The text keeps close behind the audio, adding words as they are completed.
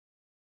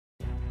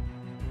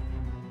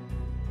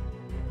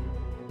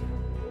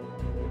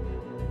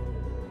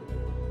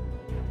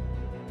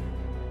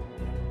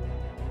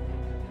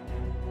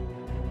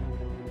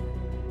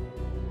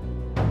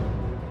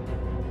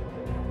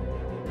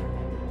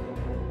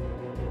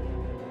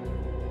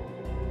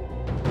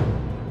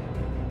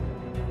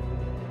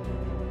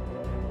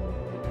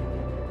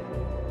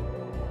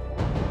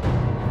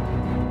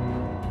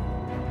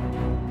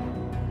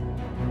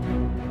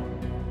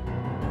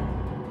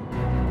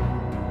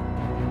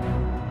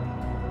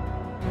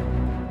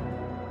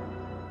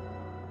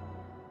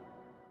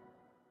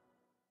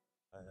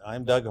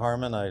I'm Doug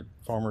Harmon. I'm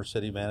former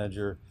city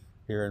manager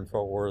here in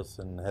Fort Worth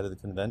and head of the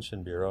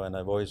Convention Bureau, and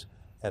I've always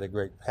had a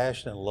great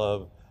passionate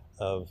love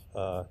of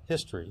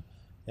history.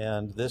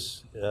 And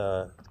this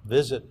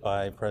visit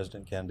by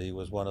President Kennedy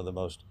was one of the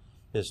most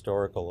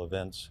historical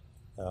events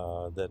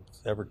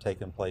that's ever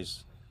taken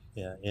place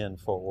in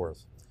Fort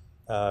Worth.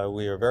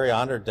 We are very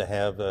honored to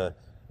have a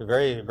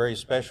very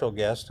special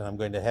guest. I'm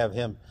going to have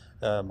him,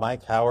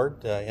 Mike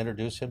Howard,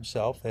 introduce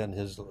himself and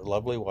his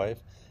lovely wife.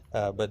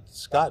 But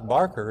Scott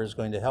Barker is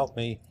going to help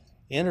me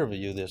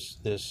interview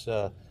this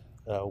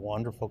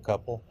wonderful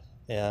couple.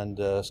 And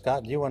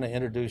Scott, do you want to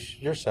introduce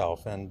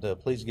yourself and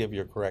please give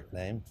your correct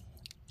name?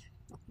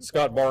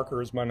 Scott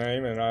Barker is my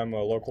name, and I'm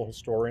a local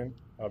historian.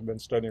 I've been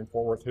studying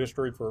Fort Worth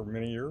history for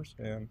many years,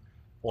 and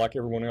like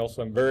everyone else,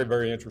 I'm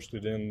very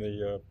interested in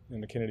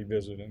the Kennedy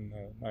visit in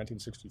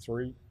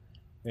 1963.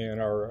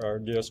 And our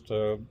guest,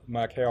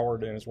 Mike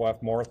Howard, and his wife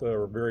Martha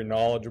are very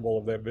knowledgeable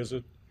of that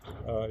visit,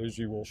 as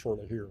you will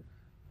shortly hear.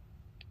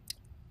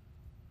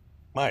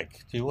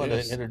 Mike, do you want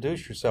to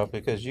introduce yourself,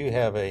 because you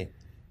have a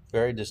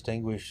very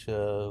distinguished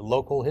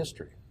local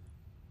history?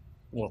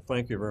 Well,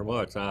 thank you very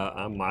much.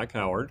 I'm Mike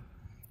Howard.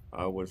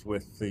 I was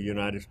with the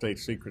United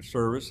States Secret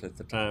Service at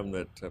the time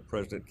that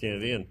President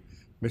Kennedy and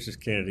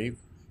Mrs. Kennedy,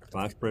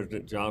 Vice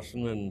President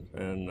Johnson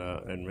and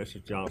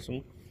Mrs.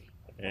 Johnson,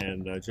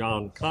 and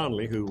John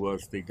Conley, who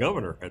was the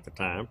governor at the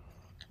time.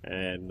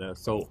 And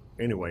so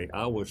anyway,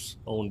 I was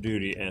on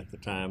duty at the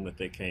time that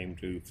they came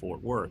to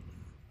Fort Worth.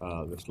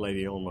 This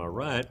lady on my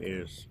right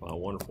is my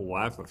wonderful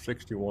wife of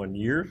 61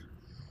 years.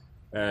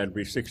 I'd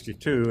be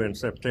 62 in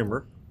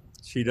September.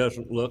 She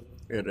doesn't look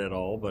it at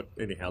all, but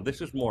anyhow, this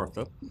is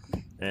Martha,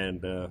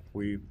 and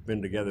we've been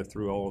together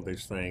through all of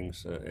these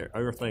things.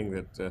 Everything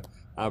that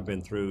I've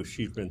been through,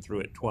 she's been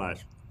through it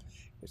twice.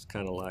 It's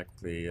kind of like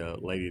the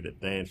lady that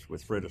danced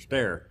with Fred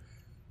Astaire.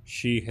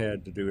 She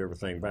had to do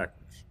everything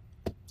backwards.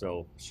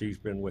 So she's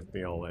been with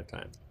me all that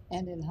time.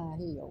 And in high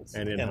heels.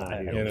 And in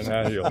high heels. And in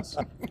high heels.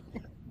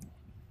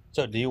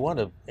 So do you want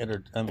to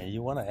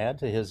you want to add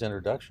to his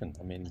introduction?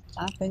 I mean,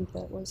 I think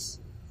that was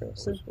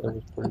super. That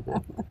was pretty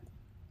good.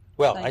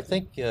 Well, I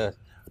think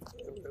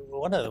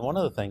one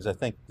of the things I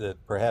think that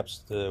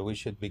perhaps we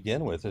should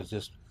begin with is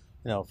just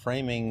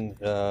framing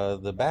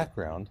the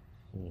background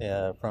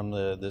from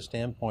the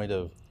standpoint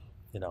of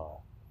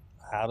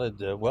how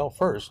did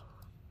first,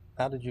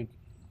 how did you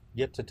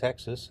get to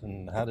Texas,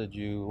 and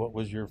what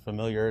was your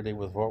familiarity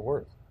with Fort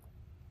Worth?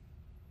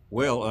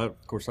 Well,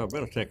 of course, I've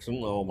been a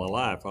Texan all my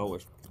life. I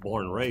was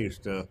born and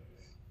raised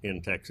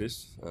in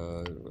Texas.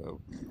 I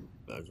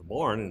was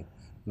born in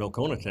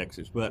Nocona,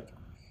 Texas, but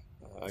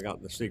I got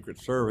in the Secret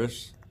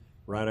Service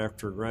right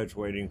after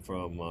graduating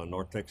from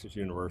North Texas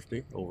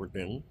University over at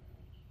Denton,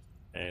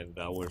 and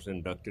I was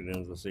inducted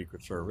into the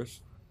Secret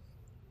Service.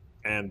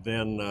 And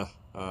then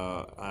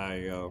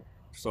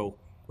so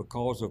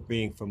because of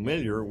being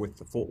familiar with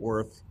the Fort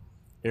Worth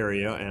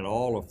area and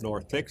all of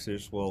North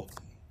Texas, well,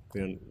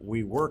 then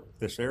we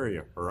worked this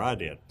area, or I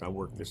did. I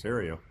worked this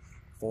area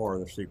for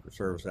the Secret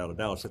Service out of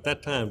Dallas. At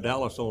that time,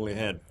 Dallas only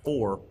had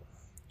 4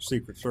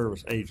 Secret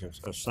Service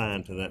agents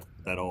assigned to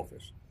that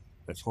office.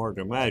 It's hard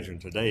to imagine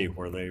today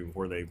where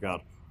they've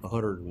got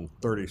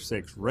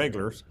 136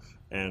 regulars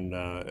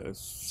and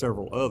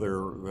several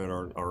other that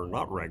are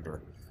not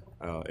regular,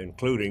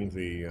 including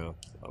the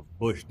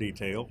Bush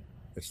detail.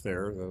 It's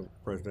there, the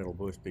Presidential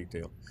Bush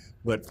detail.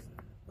 But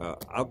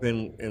I've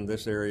been in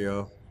this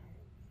area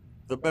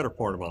the better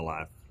part of my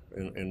life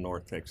in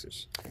North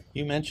Texas.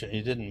 You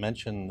didn't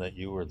mention that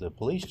you were the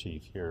police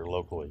chief here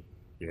locally.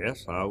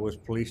 Yes, I was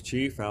police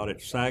chief out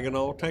at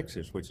Saginaw,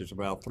 Texas, which is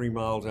about 3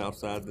 miles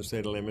outside the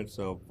city limits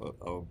of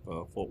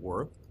Fort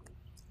Worth.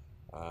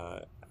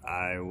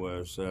 I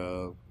was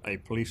a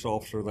police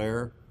officer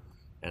there,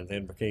 and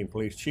then became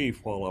police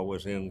chief while I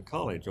was in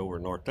college over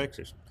in North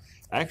Texas.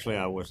 Actually,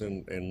 I was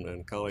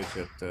in college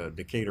at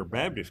Decatur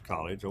Baptist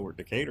College over at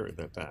Decatur at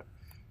that time.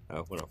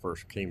 When I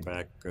first came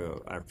back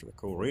after the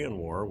Korean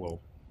War,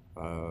 well,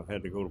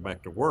 had to go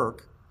back to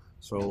work,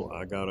 so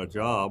I got a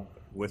job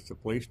with the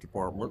police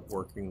department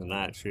working the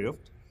night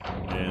shift,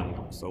 and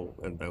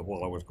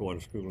while I was going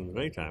to school in the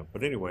daytime.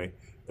 But anyway,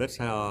 that's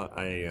how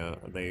I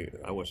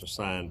was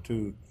assigned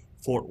to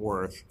Fort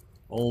Worth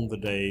on the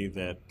day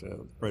that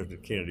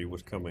President Kennedy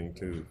was coming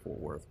to Fort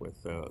Worth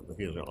with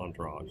his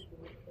entourage.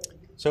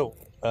 So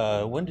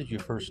when did you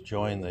first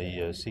join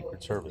the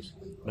Secret Service?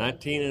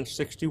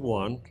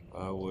 1961,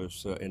 I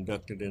was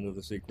inducted into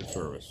the Secret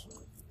Service.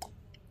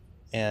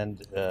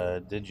 And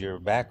did your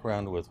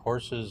background with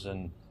horses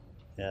and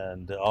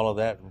all of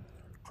that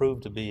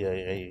prove to be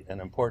an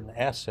important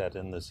asset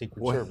in the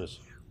Secret Service?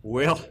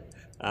 Well,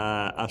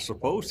 I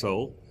suppose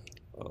so.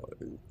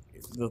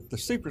 The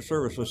Secret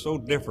Service was so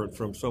different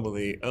from some of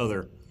the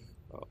other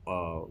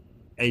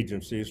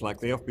agencies like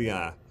the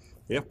FBI.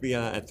 The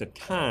FBI at the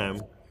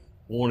time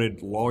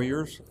wanted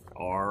lawyers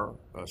or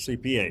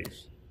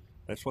CPAs.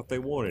 That's what they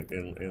wanted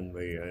in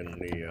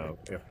the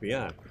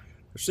FBI.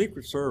 The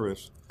Secret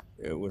Service,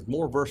 it was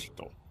more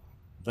versatile.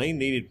 They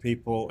needed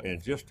people in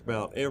just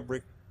about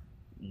every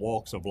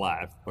walks of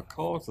life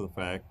because of the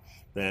fact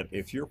that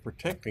if you're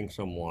protecting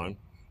someone,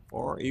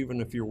 or even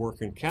if you're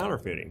working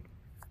counterfeiting,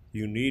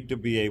 you need to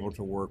be able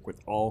to work with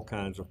all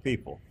kinds of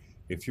people.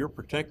 If you're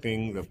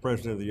protecting the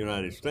President of the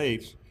United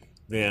States,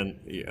 then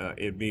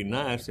it'd be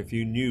nice if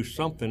you knew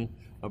something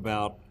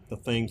about the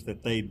things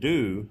that they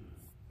do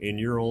in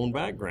your own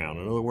background.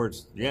 In other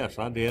words, yes,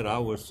 I did. I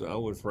was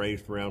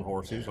raised around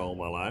horses all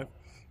my life,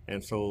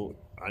 and so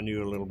I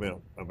knew a little bit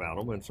about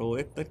them, and so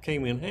that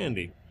came in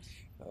handy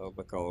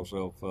because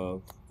of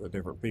the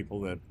different people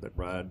that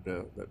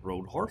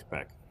rode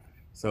horseback.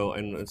 So,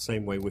 and the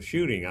same way with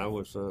shooting, I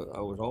was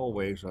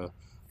always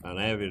an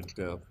avid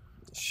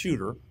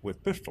shooter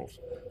with pistols,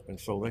 and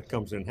so that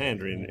comes in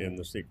handy in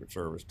the Secret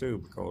Service too,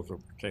 because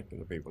of protecting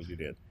the people you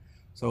did.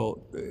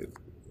 So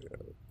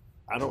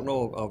I don't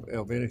know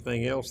of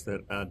anything else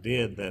that I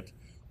did that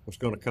was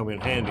going to come in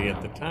handy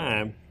at the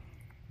time,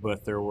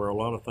 but there were a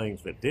lot of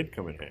things that did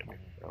come in handy.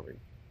 I mean,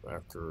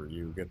 after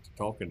you get to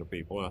talking to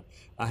people,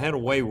 I had a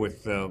way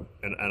with, and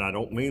I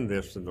don't mean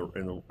this in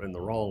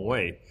the wrong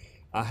way.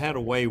 I had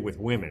a way with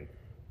women,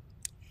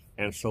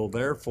 and so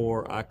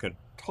therefore I could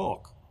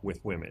talk with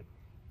women.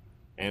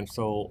 And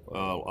so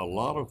a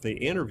lot of the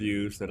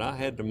interviews that I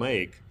had to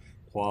make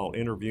while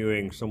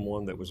interviewing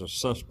someone that was a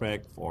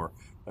suspect for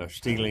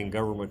stealing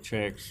government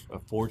checks,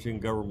 forging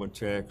government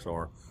checks,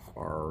 or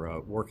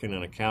working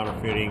in a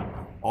counterfeiting,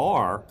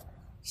 or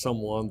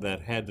someone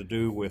that had to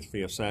do with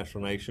the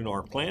assassination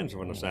or plans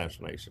of an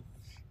assassination.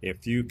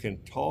 If you can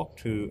talk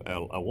to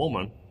a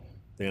woman,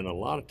 then a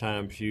lot of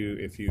times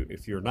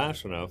if you're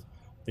nice enough,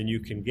 then you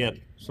can get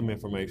some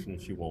information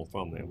that you want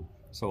from them.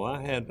 So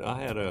I had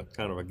a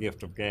kind of a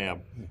gift of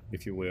gab,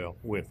 if you will,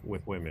 with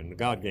women.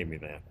 God gave me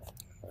that.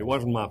 It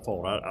wasn't my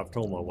fault. I've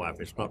told my wife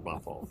it's not my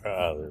fault.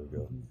 Ah, there we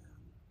go.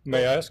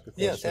 May I ask a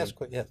question? Yes, ask.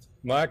 Yes.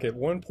 Mike, at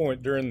one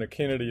point during the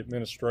Kennedy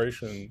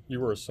administration,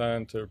 you were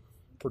assigned to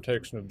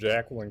protection of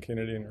Jacqueline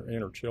Kennedy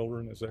and her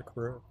children. Is that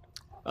correct?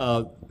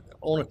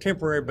 On a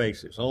temporary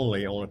basis,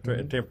 only on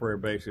a temporary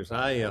basis.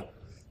 I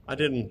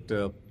didn't.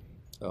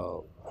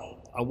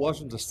 I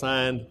wasn't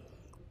assigned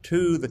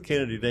to the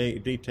Kennedy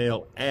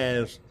detail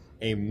as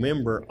a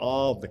member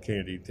of the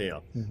Kennedy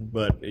detail,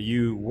 but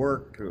you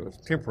worked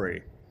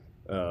temporary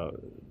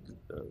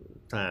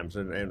times.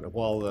 And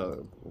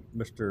while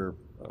Mr.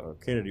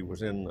 Kennedy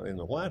was in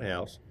the White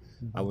House,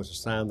 I was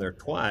assigned there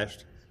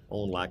twice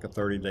on like a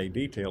 30-day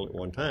detail at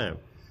one time.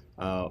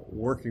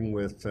 Working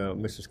with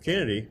Mrs.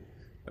 Kennedy,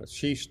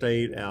 she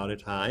stayed out at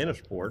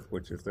Hyannisport,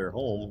 which is their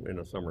home in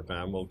the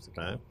summertime most of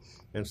the time.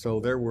 And so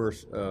there were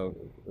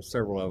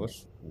several of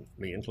us,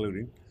 me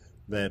including,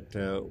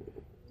 that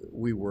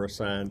we were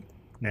assigned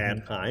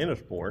at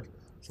Hyannisport.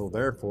 So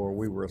therefore,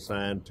 we were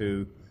assigned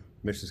to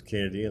Mrs.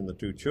 Kennedy and the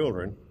two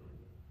children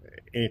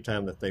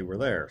anytime that they were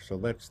there. So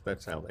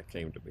that's how that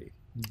came to be.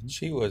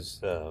 She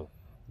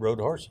rode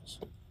horses.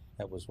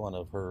 That was one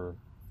of her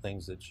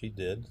things that she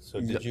did. So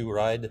did you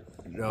ride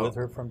with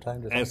her from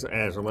time to time? As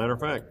a matter of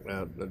fact,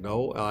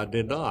 no, I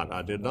did not.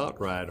 I did not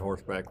ride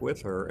horseback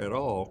with her at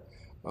all.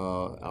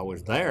 I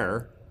was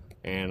there,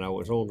 and I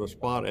was on the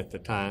spot at the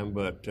time.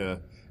 But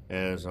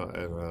as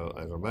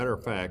a matter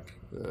of fact,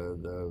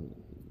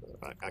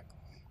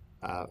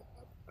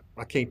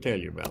 I can't tell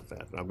you about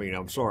that. I mean,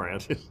 I'm sorry.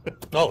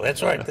 No,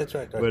 that's right. That's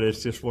right. But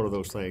it's just one of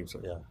those things.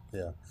 Yeah,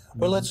 yeah.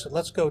 Well,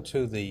 let's go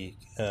to the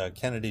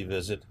Kennedy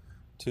visit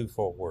to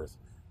Fort Worth.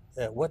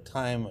 At what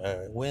time,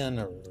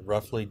 when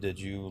roughly did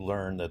you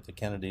learn that the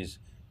Kennedys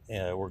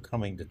were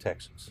coming to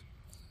Texas?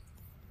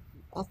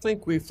 I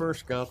think we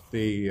first got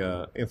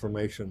the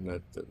information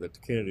that the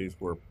Kennedys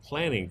were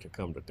planning to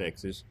come to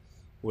Texas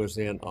was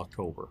in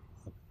October.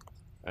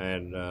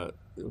 And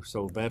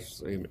so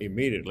that's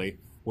immediately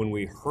when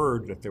we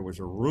heard that there was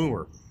a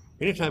rumor.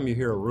 Anytime you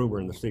hear a rumor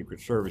in the Secret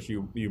Service,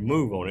 you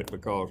move on it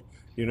because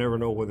you never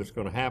know whether it's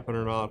going to happen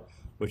or not,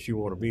 but you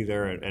want to be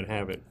there and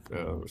have it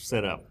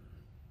set up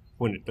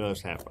when it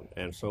does happen.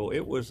 And so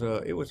it was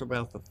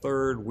about the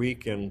third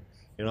week in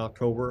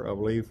October, I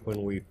believe,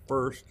 when we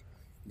first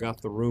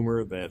got the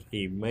rumor that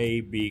he may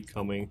be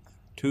coming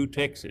to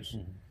Texas.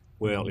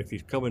 Well, if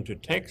he's coming to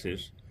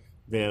Texas,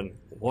 then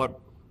what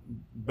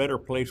better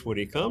place would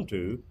he come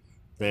to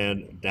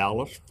than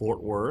Dallas,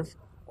 Fort Worth,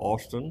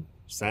 Austin,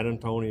 San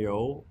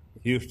Antonio,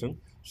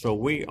 Houston?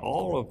 So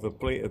all of the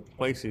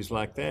places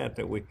like that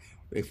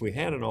if we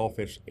had an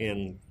office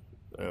in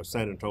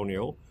San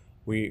Antonio,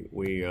 we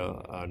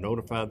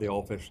notified the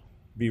office,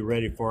 be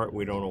ready for it.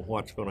 We don't know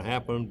what's going to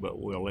happen, but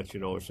we'll let you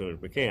know as soon as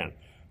we can.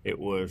 It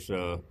was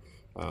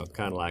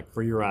kind of like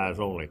for your eyes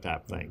only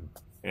type thing.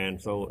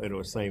 And so it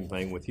was the same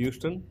thing with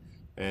Houston,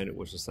 and it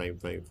was the same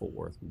thing for Fort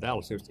Worth and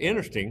Dallas. It was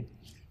interesting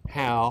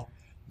how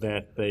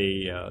that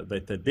they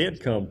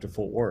did come to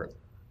Fort Worth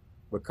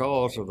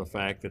because of the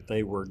fact that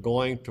they were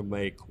going to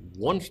make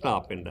one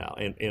stop in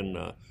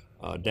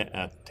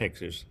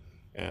Texas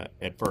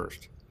at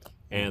first.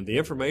 And the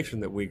information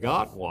that we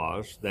got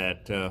was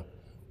that,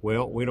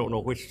 well, we don't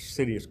know which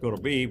city it's going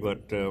to be,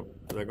 but they're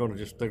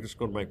just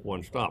going to make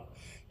one stop.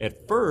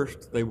 At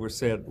first, they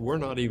said, we're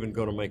not even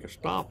going to make a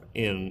stop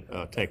in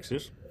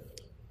Texas.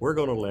 we're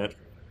going to let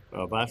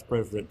Vice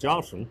President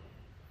Johnson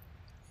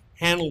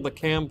handle the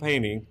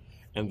campaigning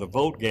and the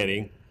vote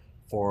getting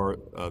for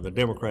the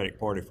Democratic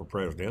Party for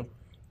president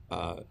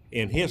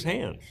in his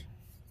hands.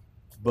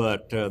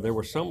 But there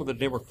were some of the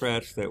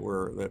Democrats that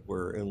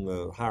were in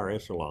the higher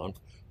echelon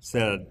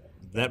said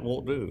that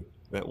won't do.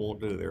 That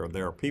won't do.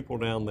 There are people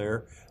down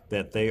there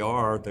that they're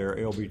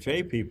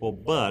LBJ people,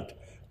 but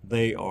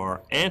they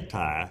are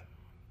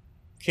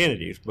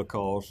anti-Kennedy's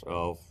because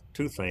of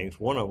two things.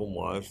 One of them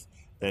was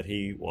that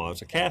he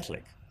was a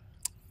Catholic,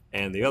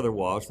 and the other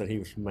was that he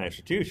was from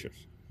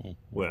Massachusetts.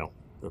 Well,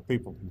 the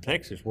people from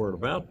Texas weren't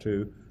about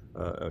to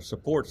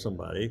support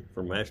somebody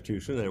from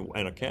Massachusetts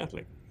and a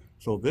Catholic.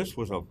 So this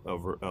was a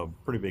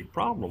pretty big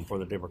problem for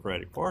the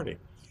Democratic Party.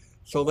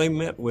 So they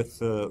met with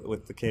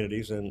the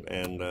Kennedys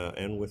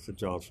and with the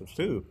Johnsons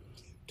too,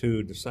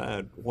 to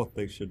decide what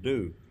they should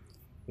do.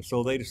 And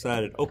so they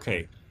decided,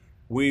 okay,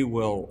 we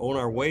will, on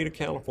our way to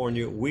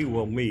California, we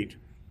will meet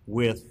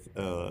with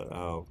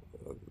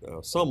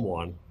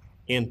someone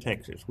in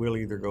Texas. We'll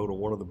either go to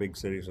one of the big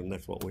cities, and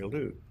that's what we'll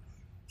do.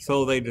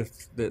 So they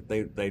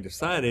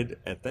decided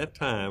at that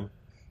time,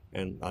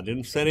 and I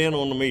didn't sit in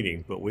on the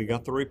meeting, but we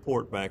got the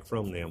report back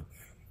from them.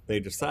 They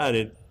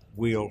decided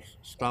we'll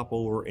stop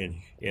over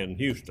in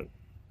Houston.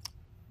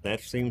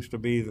 That seems to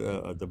be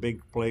the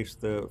big place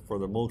for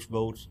the most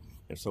votes,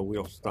 and so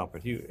we'll stop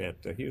at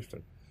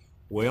Houston.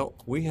 Well,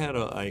 we had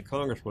a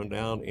congressman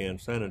down in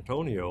San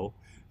Antonio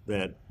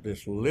that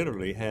just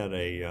literally had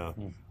a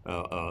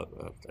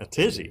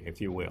tizzy, if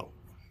you will.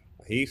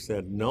 He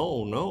said,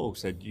 no,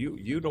 said,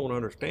 you don't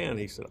understand.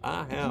 He said,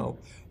 I have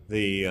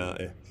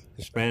the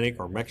Hispanic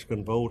or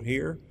Mexican vote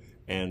here,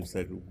 and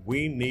said,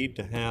 we need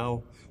to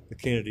have the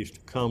Kennedys to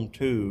come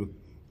to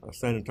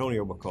San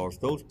Antonio because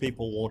those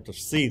people want to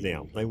see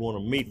them. They want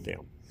to meet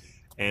them.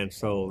 And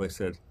so they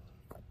said,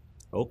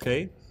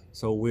 okay,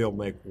 so we'll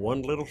make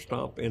one little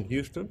stop in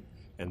Houston,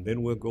 and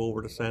then we'll go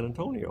over to San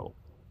Antonio.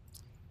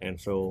 And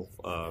so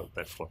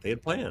that's what they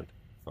had planned,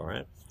 all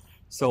right?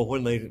 So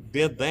when they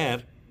did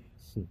that,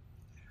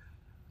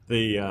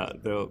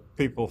 the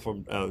people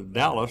from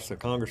Dallas, the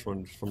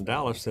congressman from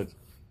Dallas said,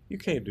 you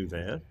can't do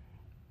that.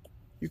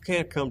 You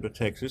can't come to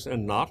Texas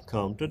and not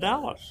come to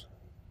Dallas.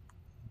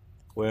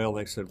 Well,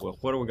 they said, well,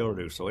 what are we going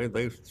to do? So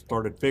they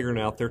started figuring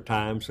out their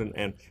times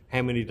and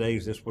how many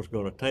days this was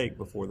going to take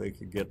before they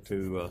could get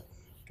to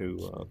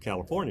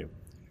California.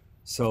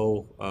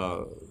 So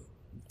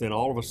then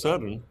all of a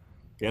sudden,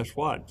 guess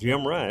what?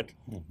 Jim Wright,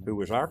 who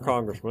was our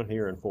congressman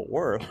here in Fort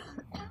Worth,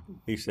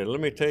 he said,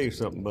 let me tell you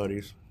something,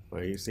 buddies.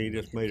 Well, he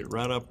just made it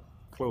right up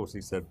close.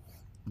 He said,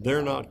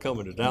 they're not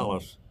coming to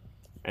Dallas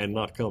and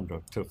not come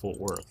to Fort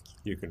Worth.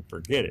 You can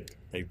forget it.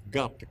 They've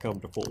got to come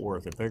to Fort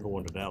Worth if they're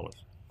going to Dallas.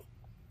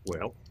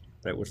 Well,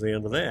 that was the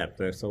end of that.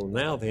 So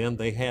now then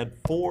they had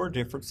 4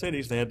 different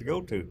cities they had to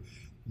go to.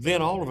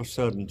 Then all of a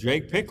sudden,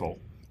 Jay Pickle,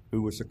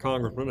 who was a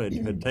congressman that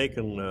had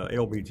taken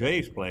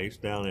LBJ's place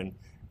down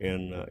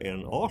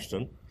in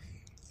Austin,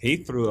 he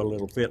threw a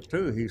little fit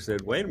too. He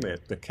said, wait a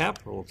minute, the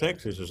capital of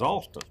Texas is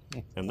Austin,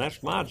 and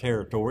that's my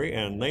territory,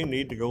 and they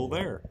need to go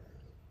there.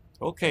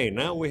 Okay,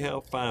 now we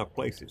have 5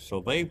 places. So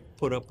they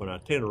put up an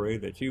itinerary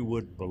that you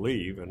wouldn't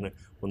believe, and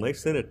when they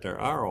sent it to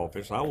our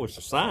office, I was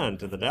assigned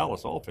to the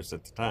Dallas office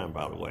at the time,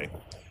 by the way.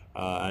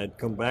 I'd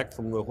come back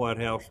from the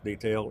White House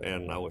detail,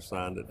 and I was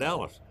assigned to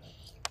Dallas.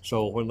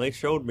 So when they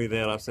showed me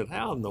that, I said,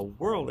 how in the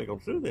world are they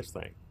going to do this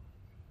thing?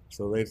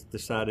 So they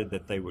decided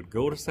that they would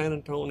go to San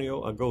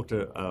Antonio, go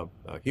to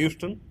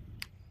Houston.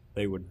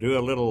 They would do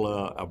a little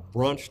a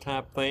brunch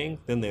type thing.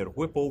 Then they'd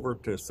whip over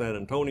to San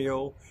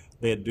Antonio.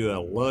 They'd do a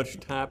lunch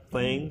type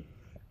thing.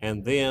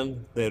 And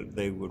then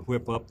they would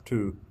whip up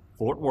to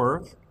Fort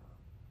Worth.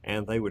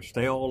 And they would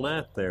stay all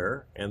night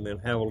there and then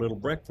have a little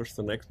breakfast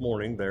the next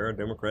morning there, a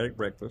Democratic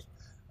breakfast,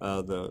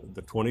 the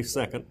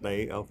 22nd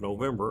day of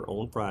November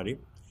on Friday.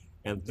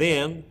 And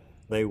then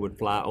they would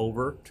fly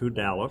over to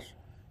Dallas,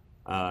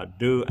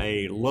 do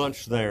a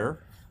lunch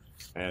there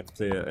at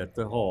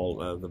the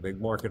hall, the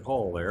big market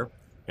hall there,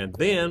 and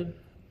then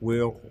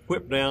we'll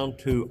whip down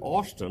to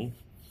Austin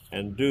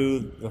and do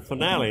the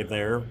finale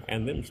there,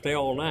 and then stay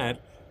all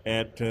night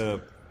at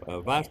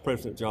Vice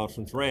President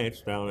Johnson's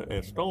ranch down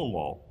at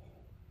Stonewall.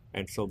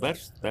 And so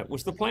that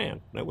was the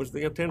plan. That was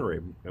the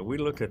itinerary. And we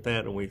looked at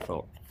that and we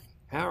thought,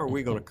 how are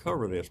we going to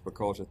cover this?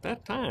 Because at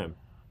that time,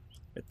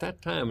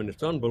 and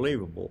it's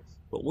unbelievable,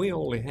 but we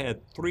only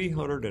had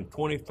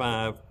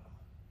 325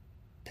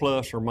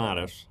 plus or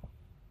minus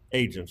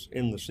agents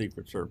in the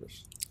Secret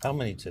Service. How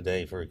many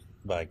today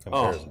by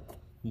comparison?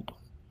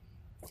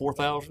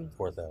 4,000?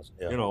 4,000,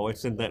 yeah. You know,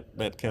 it's in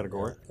that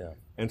category. Yeah.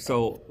 And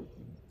so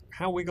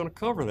how are we going to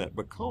cover that?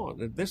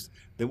 Because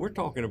that we're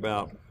talking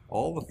about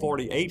all the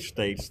 48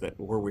 states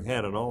where we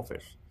had an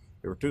office.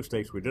 There were 2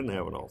 states we didn't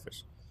have an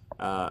office.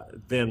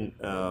 Then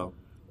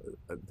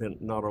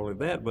not only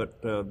that,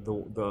 but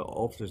the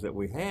offices that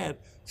we had,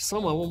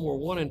 some of them were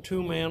 1- and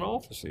 2-man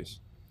offices.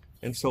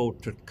 And so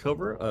to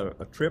cover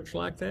a trips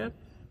like that,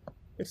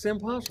 it's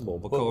impossible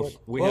because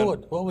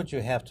what would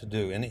you have to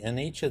do in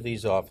each of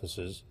these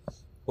offices?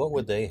 What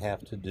would they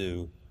have to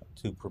do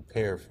to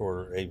prepare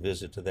for a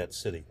visit to that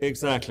city.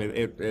 Exactly.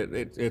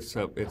 It's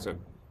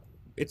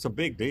a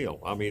big deal.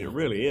 I mean, it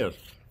really is.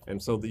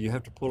 And so that you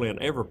have to pull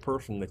in every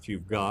person that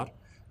you've got,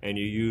 and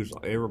you use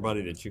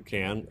everybody that you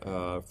can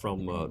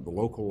from the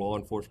local law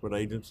enforcement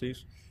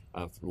agencies,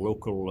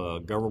 local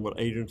government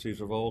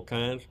agencies of all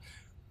kinds,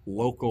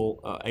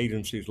 local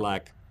agencies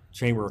like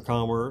Chamber of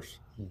Commerce,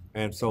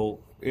 and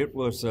so it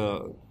was.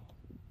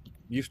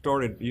 You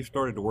started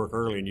to work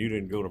early, and you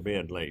didn't go to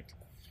bed late.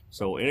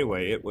 So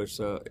anyway, it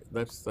was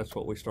that's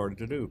what we started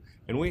to do,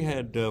 and we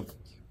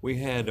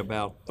had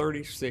about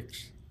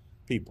 36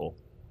 people,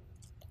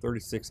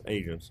 36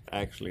 agents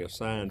actually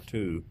assigned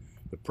to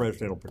the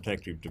Presidential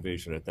Protective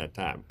Division at that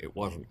time. It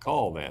wasn't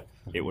called that;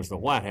 it was the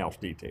White House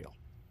detail,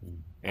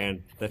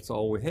 and that's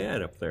all we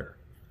had up there,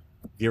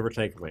 give or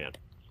take a man.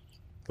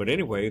 But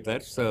anyway,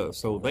 that's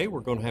so they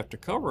were going to have to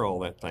cover all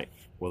that thing.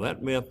 Well,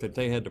 that meant that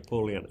they had to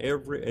pull in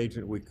every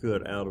agent we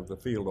could out of the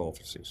field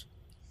offices.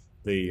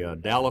 The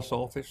Dallas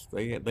office,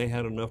 they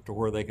had enough to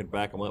where they could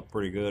back them up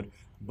pretty good.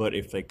 But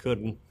if they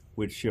couldn't,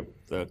 we'd ship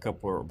a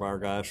couple of our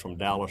guys from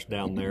Dallas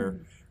down there.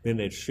 Then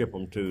they'd ship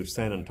them to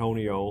San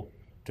Antonio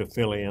to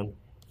fill in.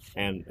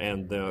 And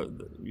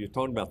you're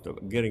talking about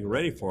getting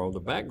ready for them.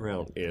 The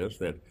background is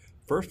that,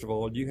 first of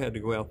all, you had to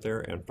go out there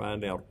and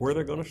find out where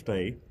they're going to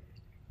stay,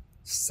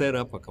 set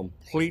up a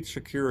complete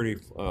security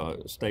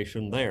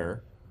station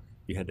there.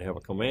 You had to have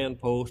a command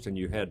post, and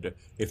you had to,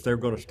 if they're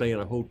going to stay in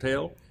a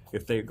hotel,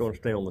 if they're going to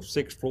stay on the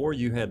 6th floor,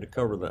 you had to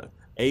cover the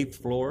 8th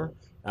floor,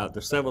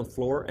 the 7th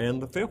floor,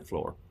 and the 5th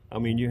floor. I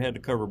mean, you had to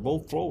cover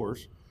both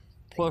floors,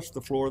 plus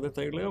the floor that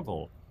they live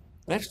on.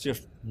 That's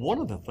just one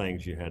of the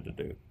things you had to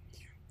do.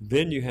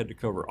 Then you had to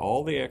cover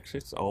all the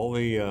exits, all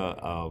the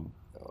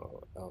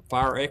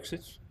fire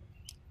exits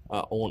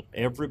on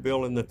every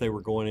building that they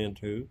were going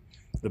into.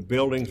 The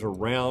buildings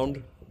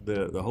around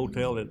the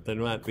hotel that they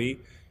might be,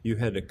 you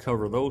had to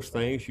cover those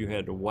things. You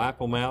had to wipe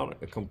them out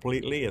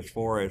completely as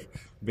far as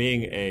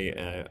being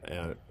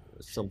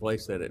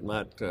someplace that it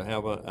might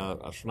have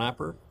a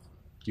sniper.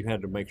 You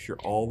had to make sure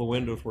all the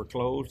windows were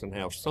closed and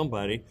have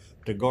somebody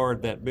to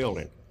guard that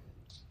building.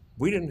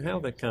 We didn't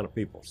have that kind of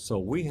people, so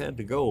we had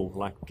to go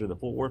like to the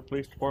Fort Worth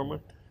Police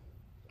Department.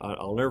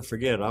 I'll never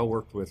forget, I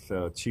worked with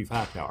Chief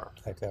Hightower.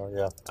 Hightower,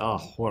 yeah. Oh,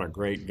 what a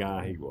great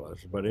guy he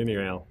was. But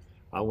anyhow,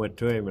 I went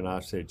to him and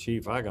I said,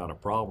 Chief, I got a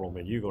problem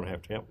and you're going to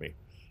have to help me.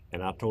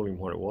 And I told him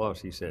what it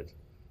was. He said,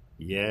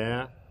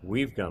 yeah,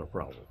 we've got a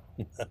problem.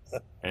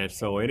 And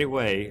so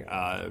anyway,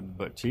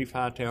 but Chief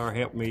Hightower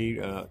helped me,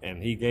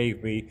 and he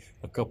gave me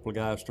a couple of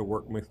guys to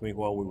work with me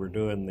while we were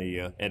doing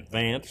the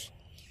advance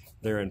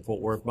there in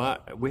Fort Worth.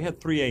 We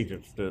had 3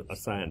 agents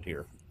assigned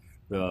here.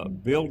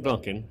 Bill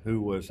Duncan, who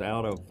was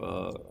out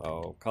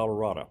of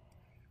Colorado,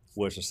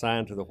 was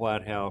assigned to the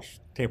White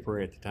House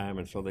temporary at the time,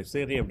 and so they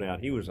sent him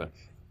down. He was an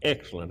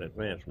excellent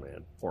advance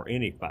man for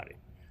anybody.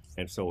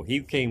 And so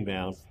he came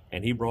down,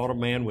 and he brought a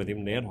man with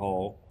him, Ned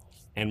Hall,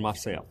 and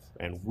myself,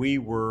 and we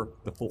were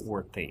the Fort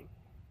Worth team.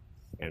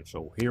 And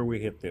so here we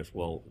hit this.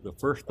 Well, the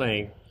first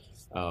thing,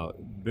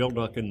 Bill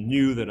Duncan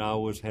knew that I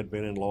had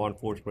been in law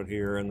enforcement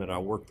here and that I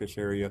worked this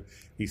area.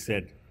 He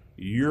said,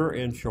 you're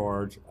in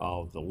charge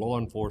of the law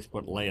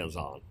enforcement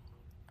liaison.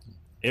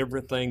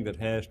 Everything that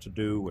has to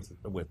do with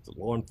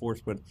law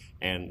enforcement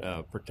and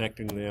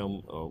protecting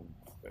them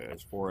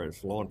as far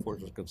as law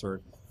enforcement is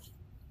concerned,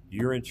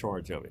 you're in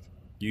charge of it.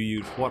 You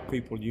use what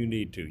people you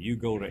need to. You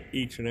go to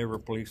each and every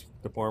police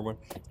department,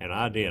 and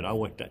I did. I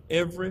went to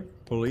every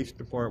police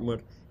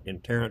department in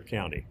Tarrant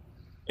County,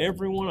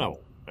 every one of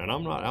them. And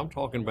I'm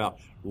talking about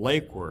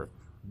Lake Worth,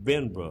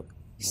 Benbrook,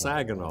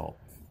 Saginaw,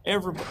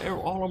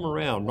 all of them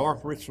around,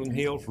 North Richland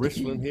Hills,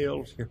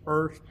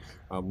 Hearst,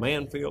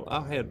 Manfield.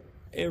 I had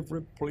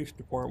every police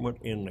department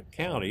in the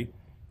county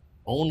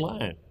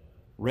online,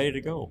 ready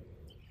to go.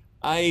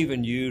 I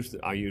even used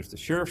the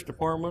sheriff's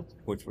department,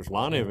 which was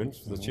Lon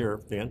Evans, the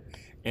sheriff then,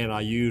 and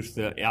I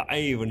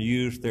even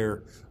used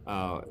their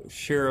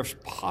sheriff's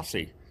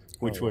posse,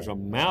 which was a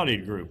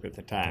mounted group at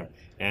the time.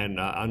 And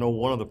I know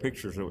one of the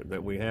pictures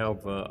that we have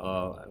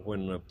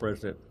when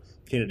President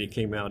Kennedy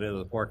came out into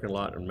the parking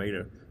lot and made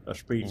a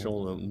speech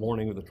on the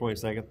morning of the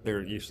 22nd.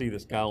 There, you see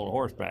this guy on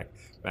horseback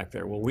back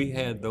there. Well, we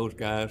had those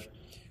guys.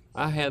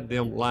 I had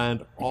them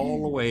lined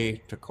all the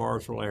way to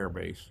Carsville Air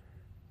Base.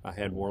 I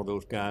had one of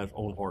those guys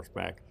on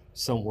horseback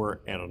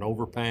somewhere at an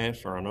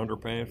overpass or an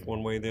underpass,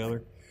 one way or the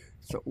other.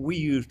 So we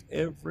used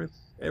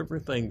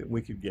everything that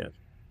we could get.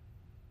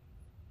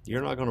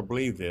 You're not going to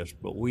believe this,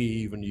 but we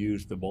even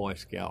used the Boy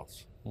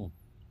Scouts.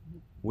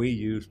 We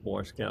used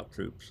Boy Scout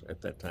troops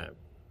at that time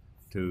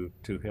to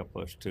help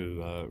us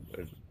to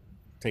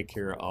take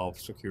care of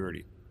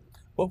security.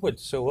 What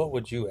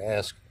would you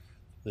ask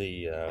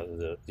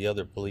the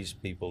other police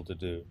people to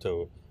do?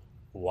 To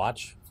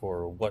watch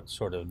for what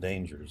sort of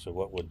dangers, or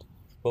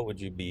what would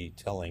you be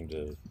telling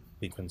to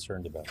be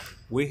concerned about?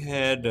 We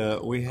had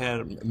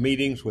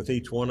meetings with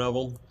each one of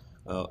them.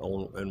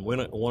 On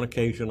one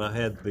occasion, I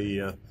had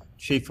the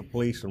chief of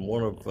police and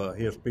one of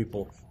his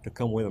people to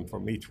come with him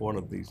from each one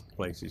of these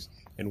places,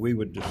 and we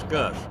would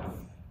discuss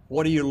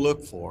what do you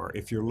look for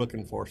if you're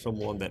looking for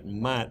someone that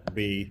might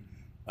be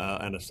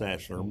an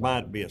assassin or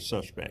might be a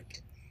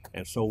suspect?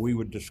 And so we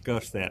would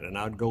discuss that, and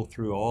I'd go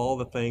through all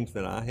the things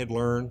that I had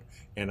learned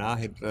and I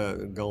had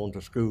gone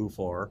to school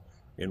for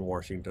in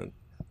Washington.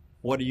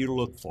 What do you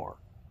look for?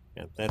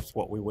 And that's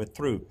what we went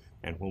through.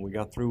 And when we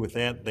got through with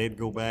that, they'd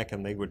go back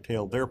and they would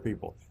tell their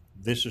people,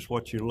 this is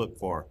what you look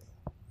for.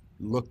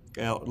 Look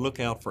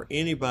out for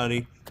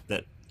anybody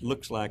that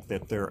looks like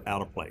that they're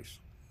out of place.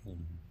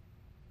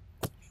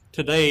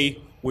 Today,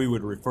 we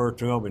would refer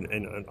to them,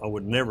 and I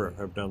would never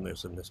have done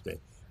this in this day.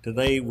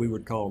 Today, we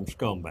would call them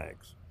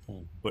scumbags.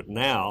 But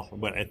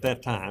at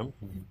that time,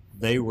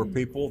 they were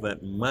people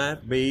that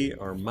might be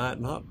or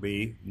might not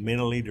be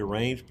mentally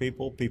deranged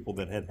people, people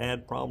that had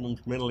had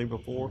problems mentally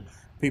before,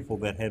 people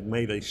that had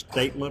made a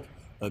statement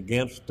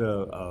against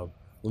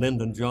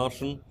Lyndon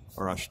Johnson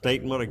or a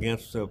statement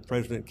against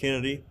President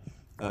Kennedy.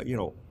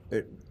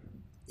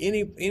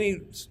 Any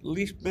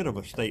least bit of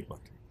a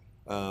statement.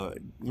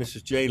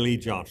 Mrs. J. Lee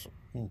Johnson.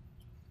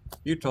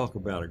 You talk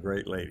about a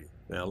great lady.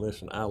 Now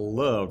listen, I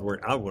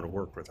would have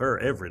worked with her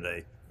every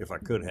day if I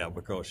could have,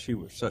 because she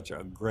was such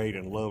a great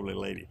and lovely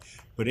lady.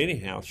 But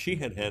anyhow, she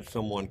had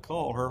someone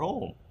call her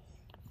home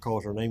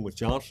because her name was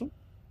Johnson,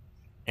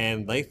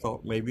 and they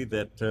thought maybe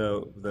that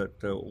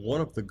one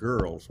of the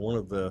girls, one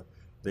of the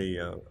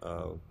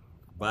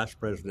vice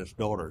president's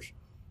daughters,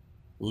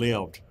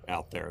 lived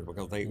out there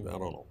because I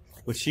don't know.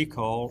 But she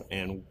called,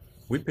 and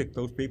we picked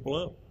those people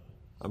up.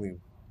 I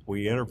mean,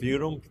 we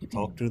interviewed them,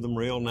 talked to them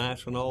real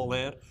nice and all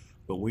that.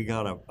 But we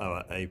got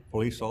a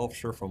police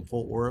officer from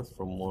Fort Worth,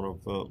 from one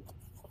of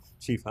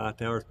Chief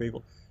Hightower's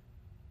people.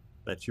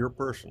 That's your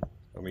person.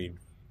 I mean,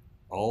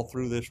 all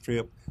through this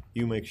trip,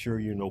 you make sure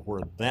you know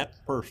where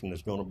that person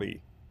is going to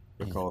be,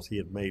 because he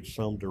had made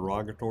some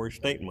derogatory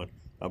statement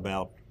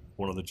about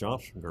one of the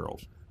Johnson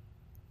girls.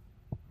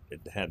 It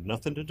had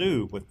nothing to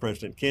do with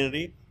President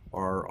Kennedy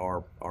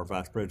or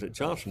Vice President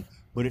Johnson,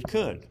 but it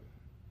could.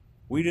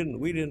 We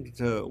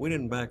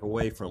didn't back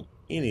away from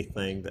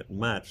anything that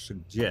might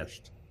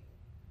suggest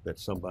that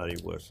somebody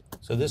was.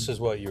 So this is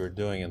what you were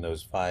doing in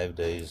those 5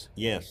 days?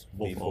 Yes,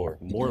 before.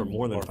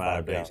 more than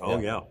 5 days. Oh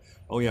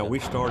yeah. We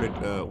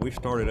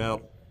started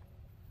out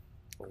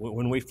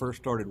when we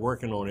first started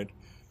working on it.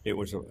 It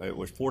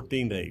was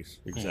 14 days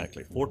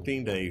exactly.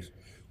 14 days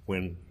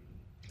when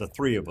the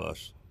three of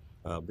us,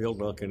 Bill,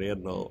 Duncan,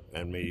 Edna,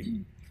 and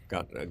me,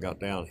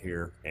 got down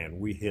here, and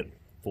we hit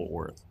Fort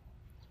Worth.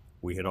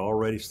 We had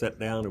already sat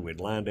down and we'd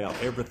lined out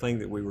everything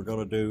that we were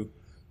going to do.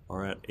 All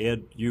right,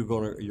 Ed, you're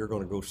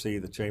gonna go see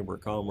the Chamber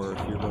of Commerce.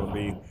 You're going to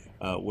be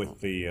with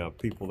the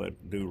people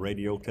that do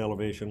radio,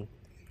 television,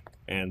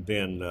 and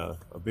then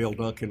Bill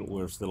Duncan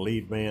was the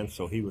lead man,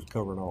 so he was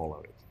covering all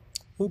of it.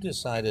 Who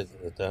decided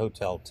that the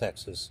Hotel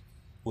Texas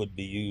would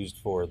be used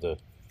for the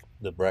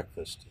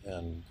breakfast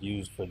and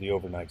used for the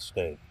overnight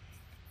stay?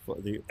 For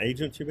the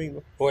agents, you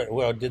mean?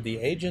 Well, did the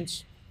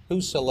agents,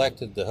 who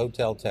selected the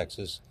Hotel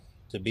Texas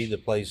to be the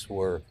place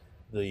where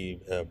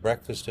the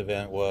breakfast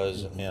event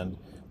was,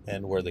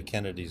 and where the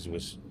Kennedys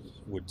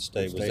would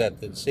stay? Was that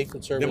the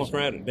Secret Service?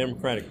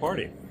 Democratic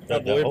Party. I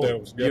believe that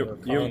was Governor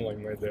Conley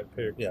made that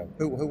pick. Yeah.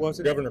 Who was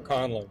it? Governor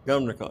Conley.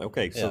 Governor Conley.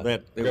 Okay, so Yeah.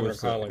 that it Governor was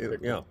Conley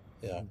picked yeah.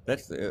 Yeah.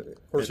 That's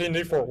Of course, he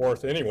knew Fort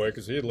Worth anyway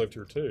because he had lived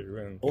here too.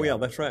 And oh yeah,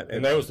 that's right.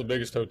 and that was the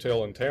biggest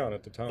hotel in town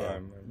at the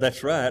time.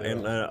 That's right.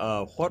 And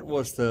what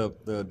was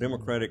the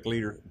Democratic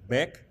leader,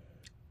 Beck?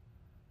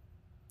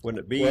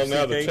 Wouldn't it be? Well,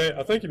 now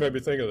I think you may be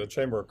thinking of the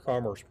Chamber of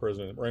Commerce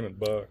president, Raymond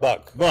Buck.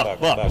 Buck.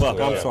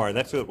 I'm sorry,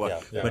 that's who it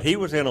was. Yeah. But he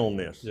was in on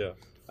this. Yeah.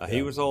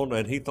 He was on,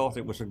 and he thought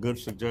it was a good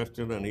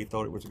suggestion, and he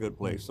thought it was a good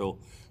place. So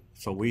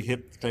we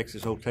hit the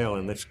Texas Hotel,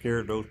 and that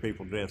scared those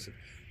people to death.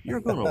 You're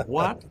going to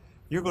what?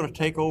 You're going to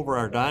take over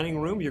our dining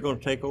room? You're going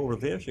to take over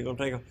this? You're going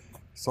to take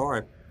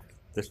Sorry,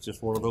 that's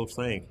just one of those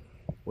things.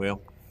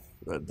 Well,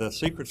 the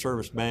Secret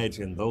Service badge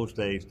in those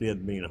days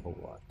did mean a whole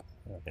lot.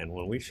 And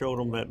when we showed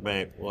them that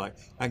badge, well,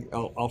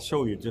 I'll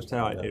show you just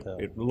how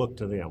it looked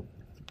to them.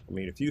 I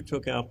mean, if you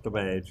took out the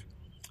badge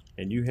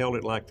and you held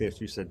it like this,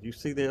 you said, you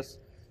see this?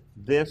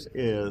 This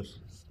is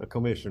a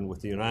commission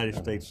with the United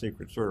States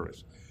Secret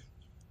Service.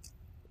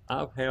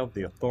 I have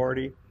the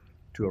authority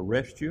to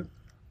arrest you.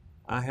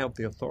 I have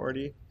the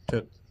authority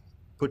to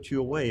put you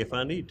away if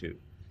I need to.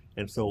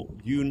 And so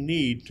you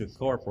need to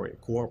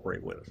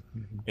cooperate with us.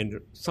 Mm-hmm.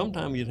 And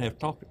sometimes you'd have to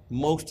talk.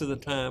 Most of the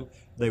time,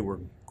 they were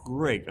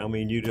great. I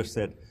mean, you just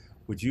said,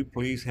 would you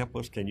please help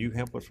us? Can you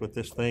help us with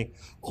this thing?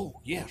 Oh,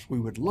 yes, we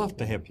would love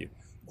to help you.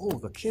 Oh,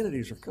 the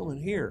Kennedys are coming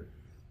here.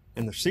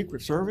 And the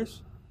Secret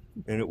Service?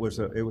 And it's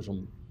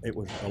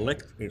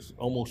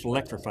almost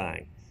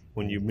electrifying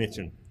when you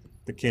mention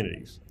the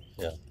Kennedys.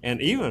 Yeah.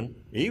 And even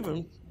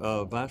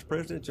Vice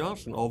President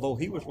Johnson, although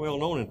he was well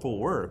known in Fort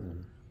Worth,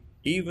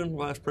 even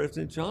Vice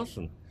President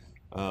Johnson,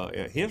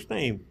 his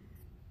name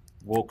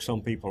woke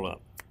some people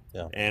up.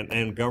 Yeah.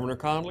 And Governor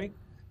Conley.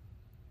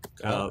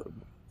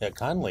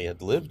 Conley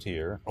had lived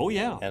here. Oh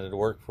yeah. And had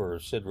worked for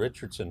Sid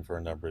Richardson for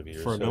a number of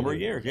years. For a number of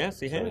years, yes,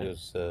 he had. He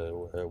was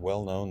a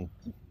well-known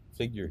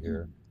figure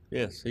here.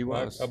 Yes, he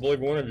was. I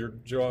believe one of your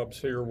jobs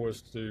here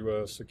was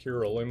to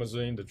secure a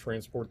limousine to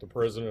transport the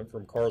president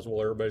from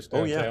Carswell Air Base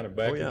Oh, yeah. downtown and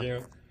back Oh, yeah.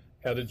 again.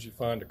 How did you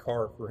find a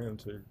car for him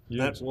to use?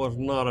 That was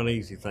not an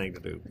easy thing to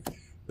do.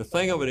 The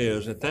thing of it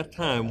is, at that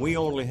time, we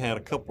only had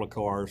a couple of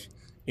cars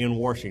in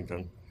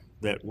Washington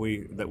that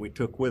we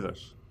took with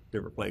us,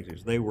 different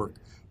places. They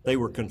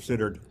were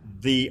considered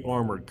the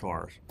armored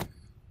cars.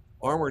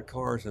 Armored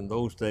cars in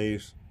those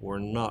days were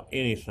not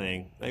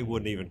anything. They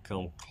wouldn't even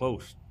come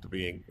close to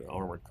being the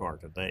armored car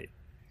today.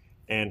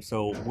 And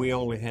so we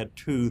only had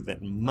two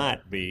that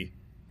might be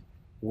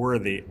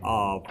worthy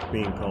of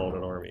being called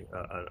an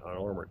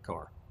armored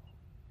car.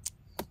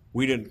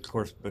 We didn't, of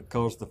course,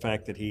 because of the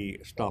fact that he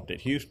stopped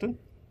at Houston,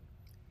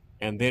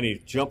 and then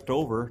he jumped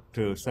over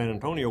to San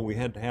Antonio. We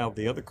had to have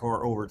the other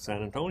car over at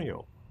San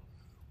Antonio.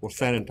 Well,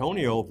 San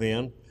Antonio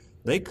then,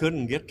 they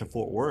couldn't get to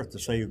Fort Worth to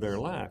save their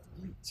life.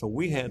 So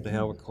we had to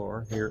have a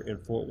car here in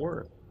Fort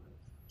Worth.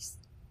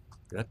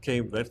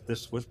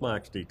 This was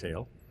Mike's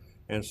detail.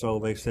 And so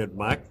they said,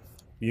 Mike,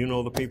 you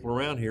know the people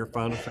around here,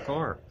 find us a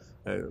car.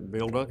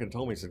 Bill Duncan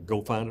told me, he said,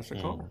 go find us a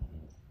car.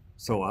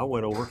 So I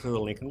went over to the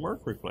Lincoln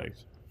Mercury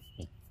place.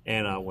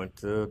 And I went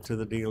to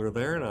the dealer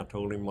there, and I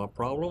told him my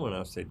problem, and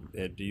I said,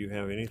 do you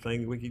have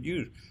anything we could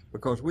use?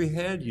 Because we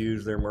had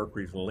used their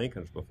Mercuries and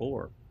Lincolns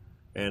before.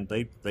 And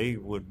they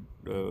would,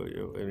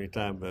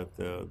 anytime that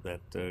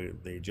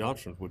the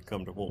Johnsons would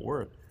come to Fort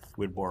Worth,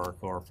 we'd borrow a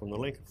car from the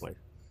Lincoln place.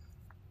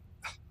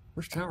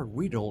 Mr. Howard,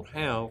 we don't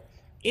have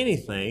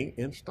anything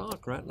in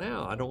stock right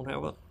now. I don't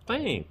have a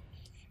thing.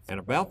 And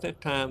about that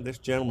time, this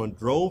gentleman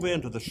drove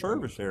into the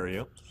service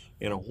area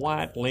in a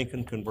white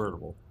Lincoln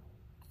convertible.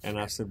 And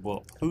I said,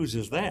 well, whose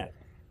is that?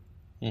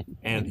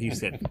 And he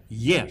said,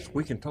 yes,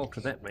 we can talk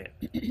to that man.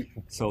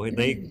 So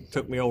they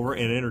took me over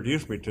and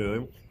introduced me to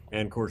him.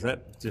 And of course,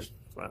 that just,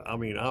 I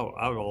mean, I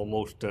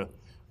almost, it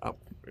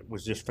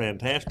was just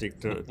fantastic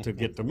to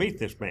get to meet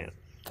this man,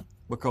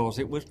 because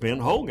it was Ben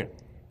Hogan.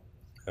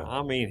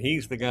 I mean,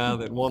 he's the guy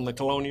that won the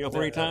Colonial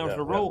three times in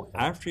a row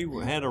after he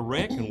had a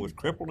wreck and was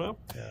crippled up.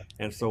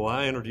 And so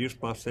I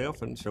introduced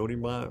myself and showed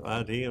him my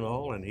ID and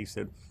all, and he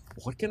said,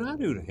 what can I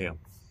do to help?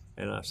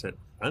 And I said,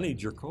 I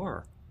need your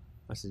car.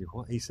 I said,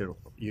 what? He said,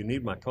 you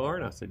need my car?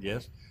 And I said,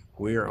 yes,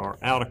 we are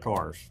out of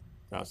cars.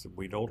 I said,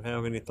 we don't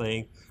have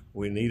anything.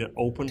 We need an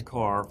open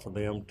car for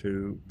them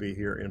to be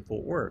here in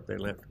Fort Worth.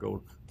 They have to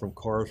go from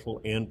Carswell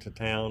into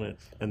town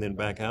and then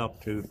back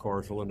out to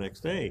Carswell the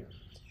next day.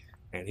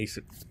 And he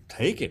said,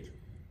 take it.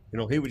 You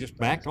know, he would just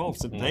backed off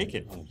and said, take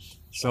it.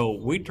 So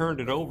we turned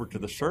it over to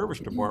the service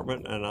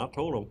department, and I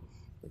told them,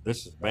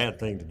 this is a bad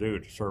thing to do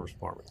at the service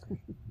department.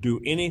 Do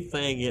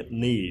anything it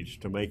needs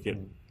to make it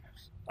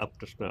up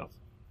to snuff.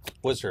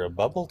 Was there a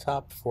bubble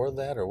top for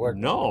that, or what?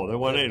 No, there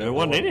wasn't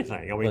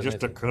anything. I mean,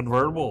 just a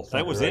convertible.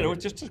 That was it. It was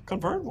just a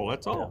convertible.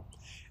 That's all.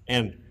 Yeah.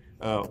 And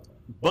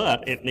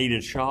but it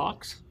needed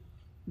shocks.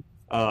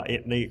 Of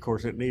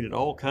course, it needed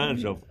all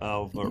kinds of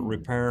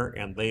repair,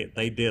 and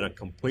they did a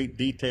complete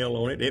detail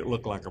on it. It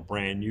looked like a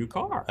brand new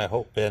car. I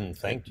hope Ben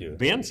thanked you.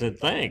 Ben said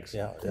thanks.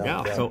 Yeah.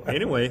 So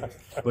anyway,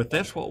 but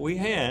that's what we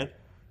had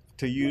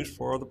to use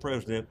for the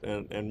president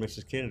and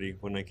Mrs. Kennedy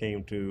when they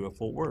came to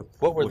Fort Worth.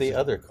 What were the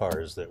other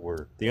cars that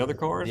were? The other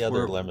cars? The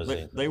other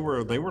limousines. They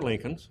were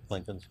Lincolns.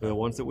 Lincolns. The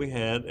ones that we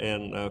had,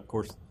 and of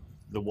course,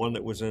 the one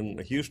that was in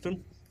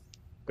Houston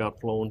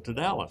got flown to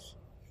Dallas.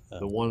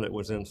 The one that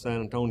was in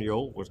San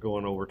Antonio was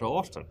going over to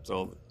Austin.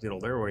 So, you know,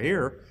 they were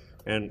here,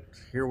 and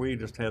here we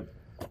just had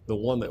the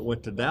one that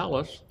went to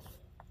Dallas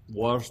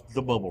was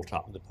the bubble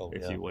top,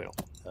 if you will.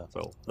 Yeah.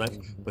 So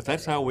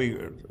that's how we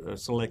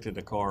selected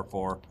the car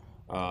for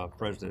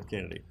President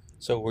Kennedy.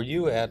 So were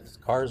you at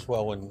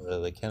Carswell when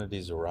the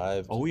Kennedys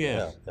arrived? Oh,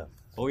 yes. Yeah.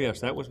 Oh,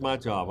 yes, that was my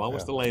job. I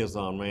was the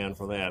liaison man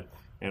for that.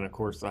 And, of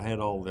course, I had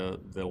all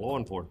the law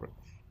enforcement.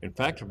 In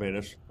fact,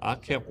 I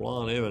kept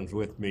Lon Evans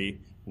with me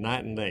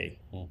night and day.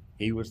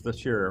 He was the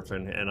sheriff,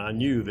 and I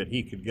knew that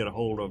he could get a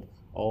hold of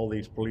all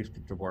these police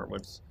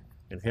departments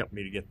and help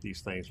me to get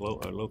these things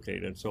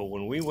located. And so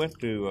when we went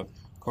to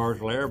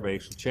Carswell Air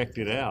Base and checked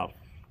it out,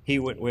 he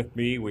went with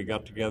me. We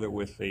got together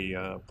with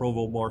the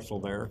provost marshal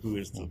there, who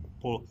is the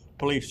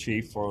police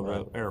chief for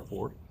the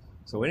airport.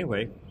 So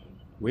anyway,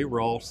 we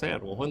were all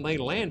set. Well, when they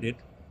landed,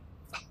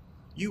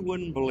 you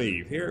wouldn't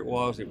believe. Here it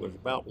was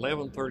about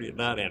 11:30 at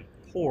night and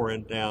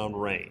pouring down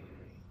rain.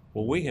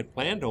 Well, we had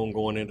planned on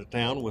going into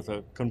town with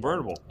a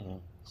convertible.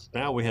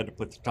 Now we had to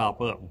put the top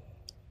up.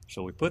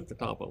 So we put the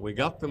top up. We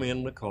got them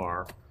in the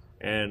car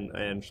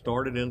and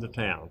started into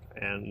town.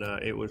 And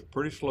it was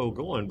pretty slow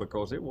going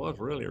because it was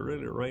really,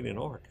 really raining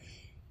hard.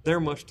 There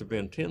must have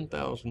been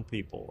 10,000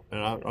 people, and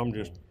I'm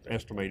just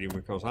estimating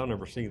because I've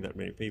never seen that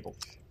many people,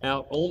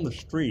 out on the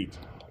street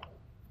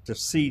to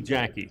see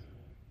Jackie,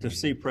 to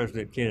see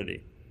President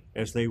Kennedy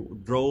as they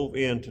drove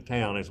into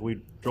town, as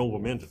we drove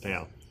them into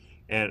town.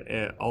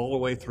 And all the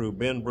way through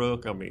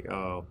Benbrook,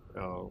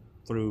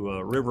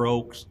 through River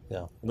Oaks,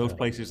 those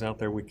places out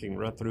there we can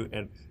run through,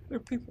 and there are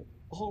people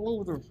all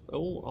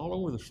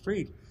over the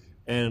street.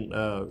 And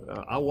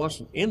I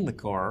wasn't in the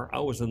car; I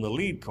was in the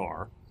lead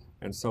car,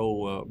 And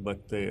so,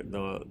 but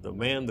the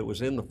man that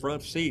was in the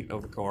front seat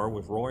of the car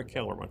was Roy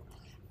Kellerman.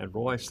 And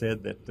Roy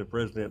said that the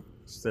president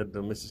said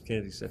to Mrs.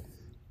 Kennedy, said,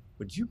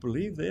 "Would you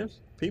believe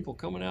this? People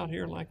coming out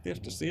here like this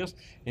to see us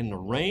in the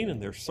rain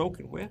and they're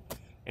soaking wet."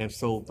 And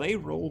so they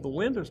rolled the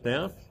windows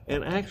down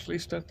and actually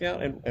stuck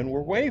out and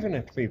were waving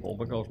at people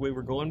because we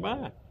were going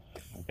by.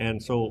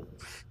 And so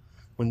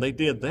when they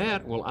did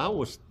that, well, I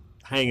was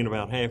hanging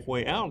about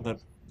halfway out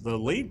of the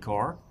lead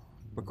car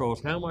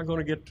because how am I going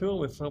to get to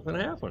them if something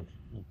happens?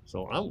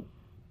 So I'm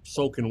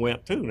soaking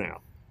wet too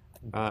now.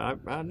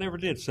 I never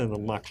did send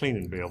them my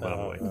cleaning bill, by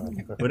the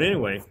way. But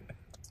anyway,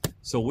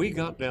 so we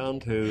got down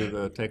to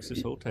the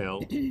Texas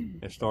hotel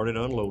and started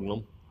unloading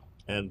them,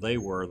 and they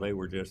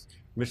were just,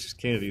 Mrs.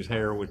 Kennedy's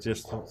hair was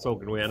just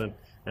soaking wet, and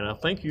I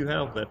think you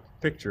have that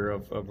picture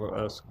of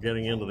us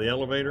getting into the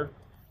elevator,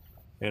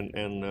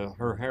 and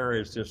her hair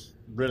is just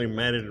really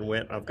matted and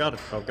wet. I've got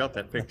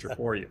that picture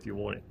for you if you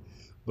want it.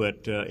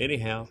 But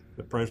anyhow,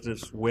 the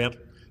president's wet.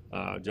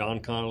 John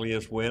Connally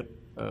is wet.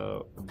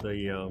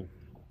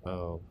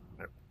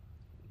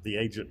 The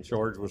agent in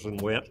charge was in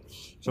wet.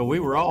 So we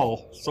were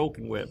all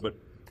soaking wet, but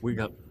we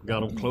got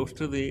them close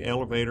to the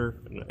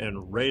elevator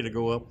and ready to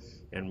go up.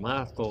 And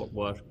my thought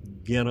was,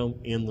 get them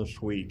in the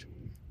suite.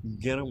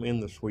 Get them in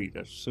the suite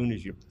as soon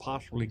as you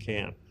possibly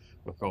can,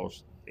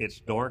 because it's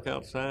dark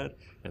outside,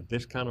 and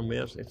this kind of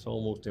mess, it's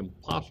almost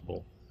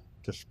impossible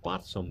to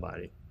spot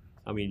somebody.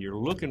 I mean, you're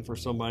looking for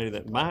somebody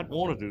that might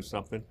want to do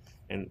something,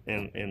 and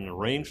in a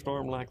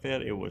rainstorm like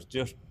that, it was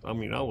just, I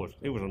mean,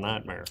 it was a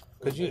nightmare.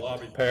 Was the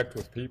lobby packed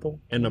with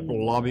people? And the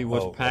lobby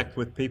was packed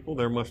with people.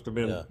 There must have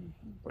been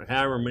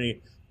however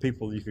many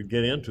people you could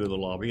get into the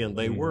lobby, and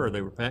they were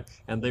packed,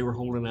 and they were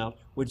holding out,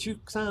 "Would you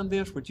sign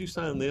this? Would you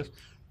sign this?"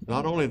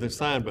 Not only the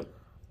sign, but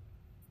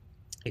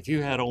if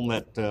you had on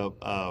that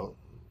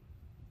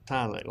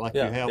tie like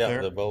you have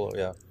there, the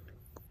bolo,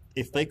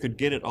 if they could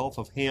get it off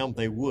of him,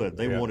 they would.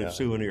 They wanted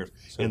souvenirs,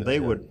 and they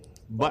would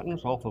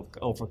buttons off a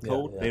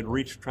coat. They'd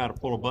reach to try to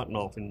pull a button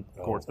off, and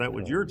of course that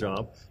was your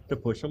job to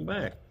push them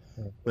back.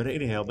 But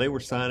anyhow, they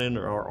were signing,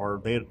 or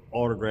they'd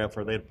autograph,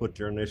 or they'd put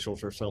their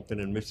initials or something,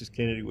 and Mrs.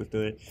 Kennedy was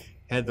doing it.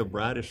 Had the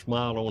brightest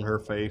smile on her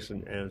face,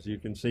 and as you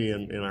can see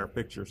in our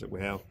pictures that we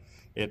have,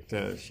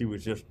 she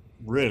was just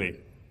really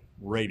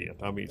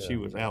radiant. I mean, she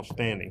was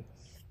outstanding.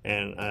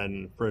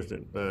 And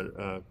President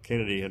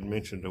Kennedy had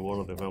mentioned to one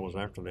of the fellows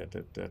after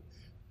that,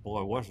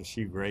 boy, wasn't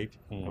she great?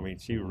 I mean,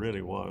 she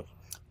really was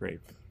great.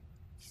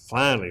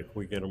 Finally,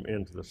 we get them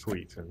into the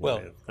suite. And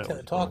well,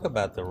 talk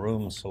about the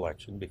room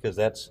selection, because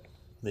that's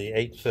the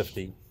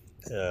 850.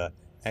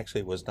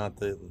 Actually, was not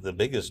the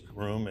biggest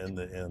room in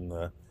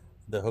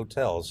the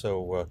hotel.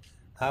 So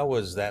how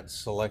was that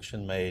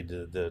selection made?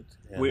 In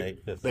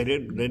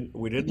 850?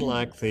 We didn't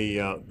like the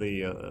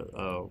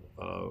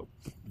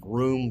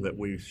room that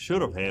we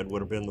should have had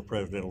would have been the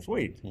presidential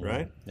suite,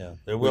 right? Yeah,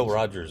 the Will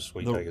Rogers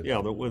suite.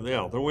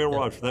 The Will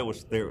Rogers. That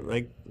was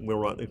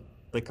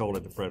they called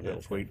it the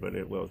presidential suite, but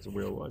it was the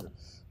Will Rogers.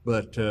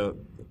 But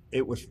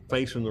it was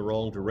facing the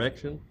wrong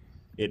direction.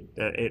 It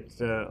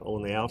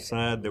on the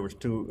outside there was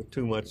too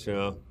much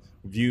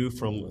view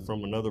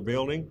from another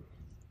building,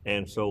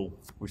 and so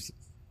we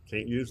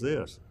can't use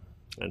this.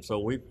 And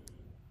so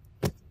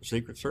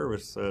Secret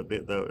Service,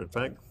 in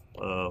fact,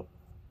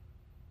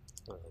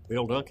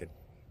 Bill Duncan,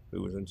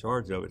 who was in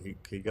charge of it,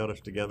 he got us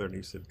together and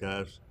he said,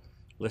 "Guys,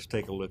 let's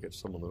take a look at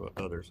some of the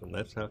others," and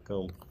that's how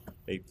come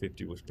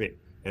 850 was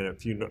picked. And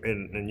if you know,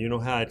 and you know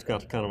how it's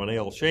got kind of an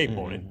L shape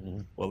on it.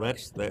 Well,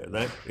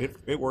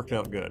 it worked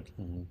out good.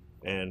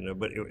 And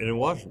but it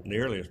wasn't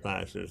nearly as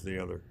nice as the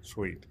other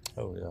suite.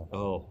 Oh yeah.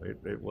 Oh,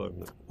 it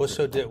wasn't. Well,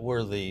 so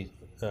were the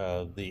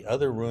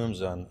other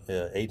rooms on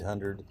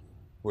 800,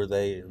 were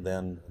they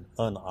then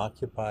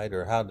unoccupied,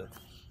 or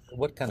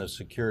what kind of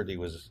security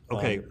was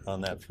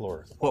on that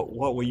floor?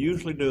 What we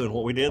usually do, and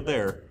what we did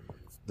there,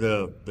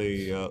 the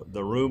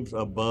rooms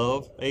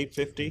above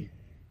 850,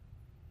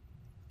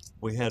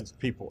 we had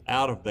people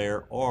out of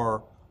there,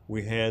 or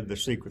we had the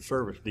Secret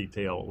Service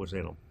detail was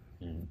in them.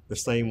 The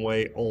same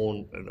way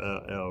on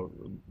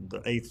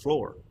the 8th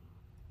floor,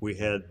 we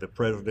had the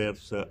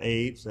president's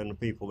aides and the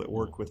people that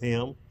worked with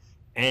him,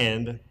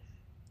 and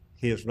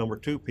his number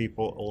 2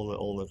 people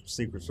on the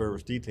Secret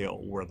Service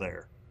detail were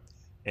there.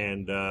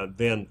 And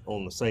then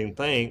on the same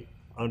thing,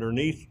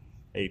 underneath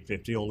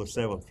 850 on the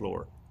 7th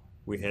floor,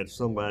 we had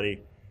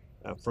somebody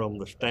from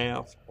the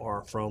staff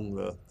or from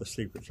the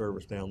Secret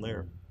Service down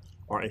there.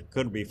 Or it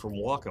could be from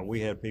WACA. We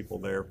had people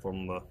there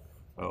from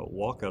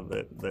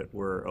WACA that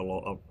were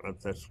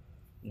that's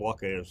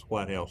WACA is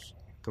White House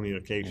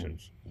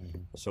Communications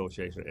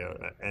Association.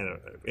 And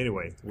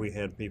anyway, we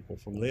had people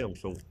from them,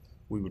 so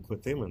we would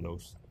put them in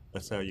those.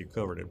 That's how you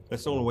covered it.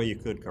 That's the only way you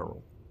could cover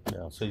them.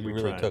 Yeah, so you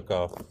really took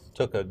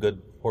a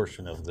good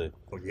portion of the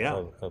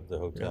of the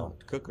hotel.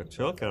 Yeah, took a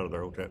chunk out of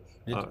their hotel.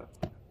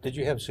 Did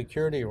you have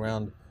security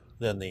around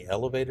then the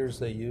elevators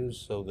they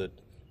used, so that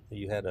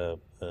you had a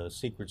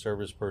Secret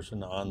Service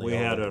person on the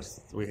elevator?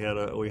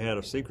 We had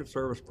a Secret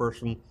Service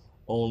person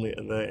on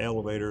the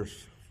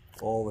elevators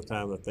all the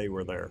time that they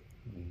were there.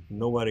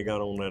 Nobody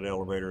got on that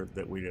elevator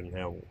that we didn't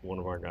have one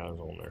of our guys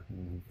on there.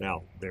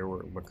 Now,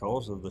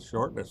 because of the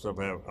shortness of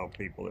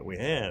people that we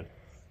had,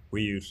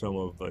 we used some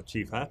of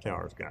Chief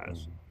Hightower's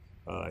guys.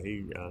 I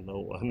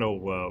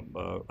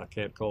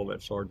can't call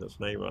that sergeant's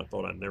name, and I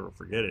thought I'd never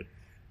forget it,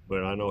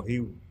 but I know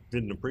he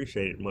didn't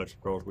appreciate it much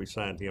because we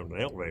signed him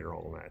an elevator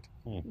all night.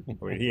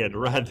 I mean, he had to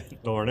ride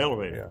that darn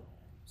elevator. Yeah.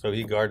 So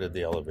he guarded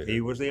the elevator.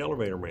 He was the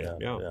elevator man.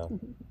 Yeah.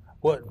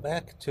 Well,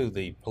 back to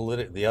the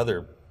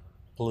other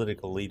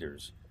political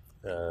leaders.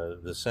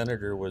 The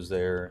senator was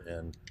there,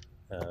 and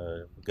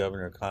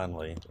Governor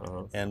Conley,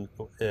 and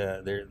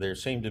there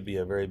seemed to be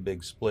a very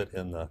big split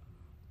in the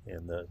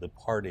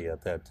party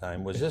at that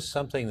time. Was this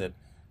something that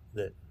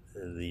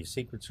the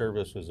Secret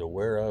Service was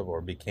aware of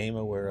or became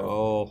aware of?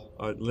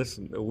 Oh,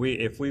 listen,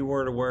 if we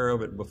weren't aware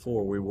of it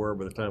before, we were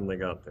by the time they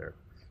got there.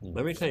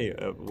 Let me tell you,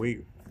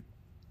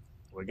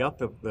 we got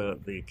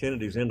the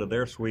Kennedys into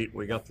their suite,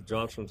 we got the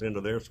Johnsons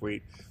into their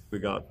suite, we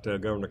got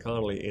Governor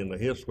Connolly into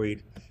his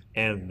suite,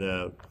 and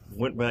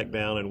went back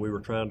down, and we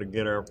were trying to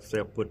get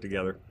ourselves put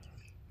together.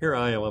 Here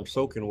I am, I'm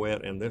soaking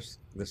wet, and this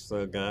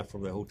guy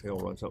from the hotel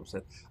runs up and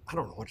said, I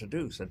don't know what to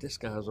do. Said, this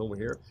guy's over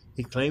here,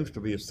 he claims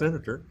to be a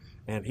senator,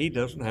 and he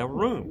doesn't have a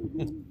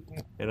room.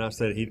 And I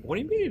said, what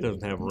do you mean he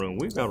doesn't have a room?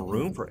 We've got a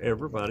room for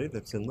everybody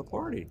that's in the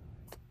party.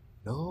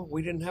 No,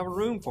 we didn't have a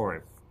room for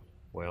him.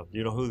 Well,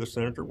 you know who the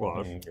senator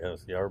was?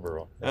 Yes,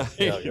 Yarborough.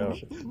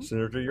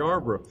 Senator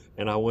Yarborough.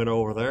 And I went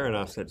over there and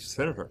I said,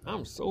 Senator,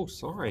 I'm so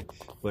sorry,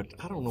 but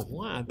I don't know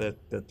why that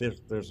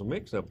there's a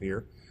mix-up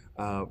here.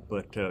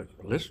 But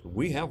listen,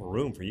 we have a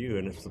room for you,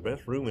 and it's the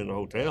best room in the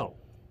hotel.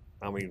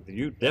 I mean,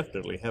 you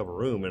definitely have a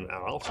room, and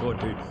I'll show it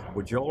to you.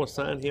 Would you all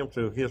assign him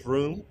to his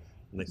room?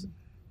 And they said,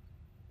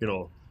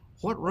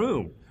 what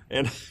room?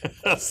 And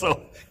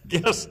so,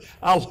 guess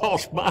I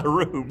lost my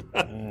room.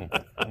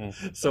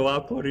 So I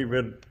put him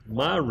in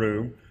my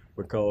room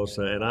because,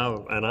 and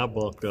I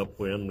bunked up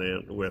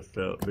with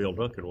Bill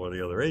Duncan, one of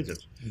the other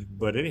agents.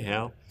 But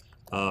anyhow,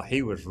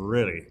 he was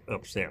really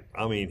upset.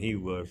 I mean, he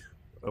was.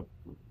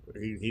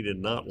 He did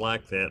not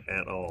like that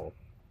at all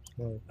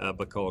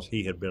because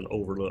he had been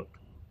overlooked.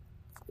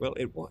 Well,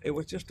 it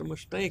was just a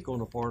mistake on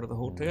the part of the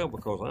hotel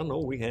because I know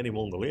we had him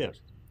on the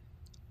list,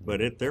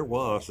 but there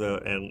was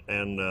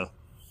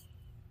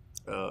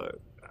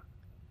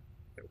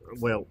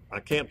well, I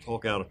can't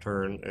talk out of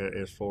turn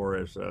as far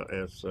as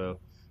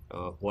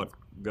what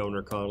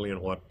Governor Connolly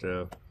and what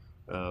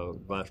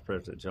Vice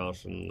President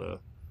Johnson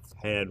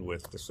had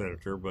with the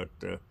senator, but.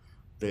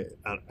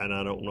 And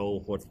I don't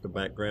know what the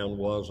background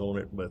was on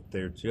it, but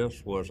there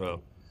just was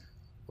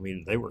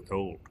they were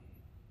cold.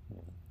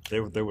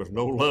 There was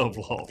no love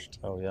lost.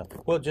 Oh, yeah.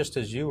 Well, just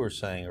as you were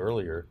saying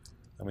earlier,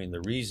 I mean,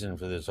 the reason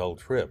for this whole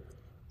trip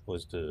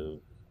was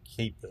to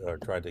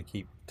try to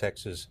keep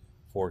Texas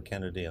for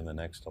Kennedy in the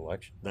next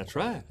election. That's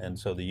right. And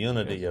so the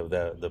unity of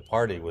the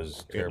party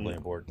was terribly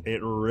important.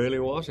 It really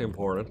was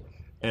important.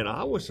 And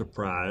I was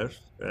surprised,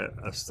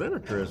 a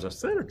senator is a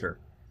senator.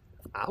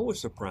 I was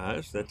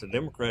surprised that the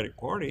Democratic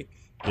Party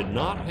did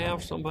not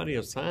have somebody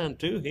assigned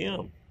to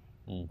him.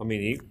 I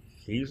mean,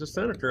 he's a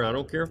senator. I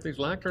don't care if he's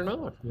liked or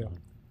not. Yeah.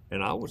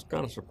 And I was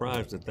kind of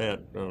surprised at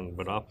that.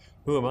 But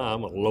who am I?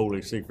 I'm a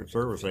lowly Secret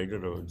Service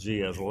agent of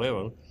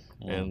GS-11,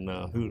 and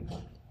who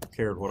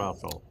cared what I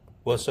thought?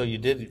 Well, so you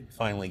did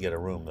finally get a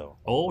room, though.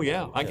 Oh,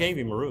 yeah. I gave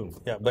him a room.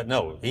 Yeah, but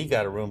no, he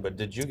got a room, but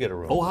did you get a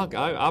room? Oh,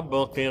 I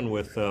bunked in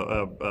with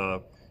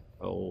Bill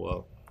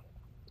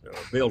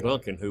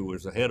Duncan, who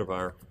was the head of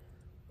our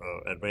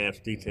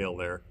advanced detail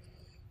there.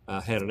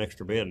 Had an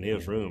extra bed in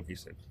his room. He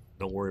said,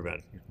 don't worry about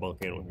it. You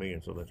bunk in with me,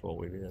 and so that's what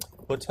we did.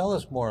 Well, tell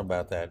us more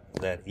about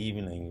that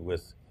evening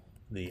with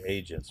the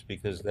agents,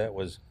 because that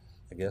was,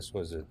 I guess,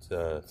 was it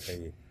a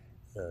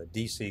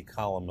D.C.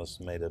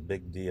 columnist made a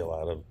big deal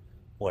out of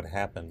what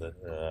happened,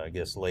 I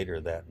guess, later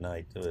that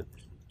night. Could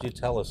you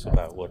tell us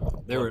about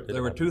what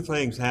There were two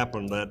things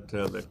happened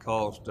that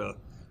caused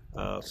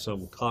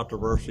some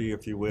controversy,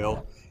 if you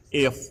will.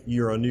 If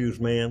you're a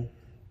newsman,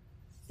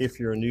 there's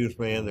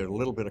a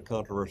little bit of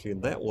controversy,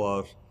 and that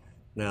was,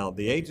 now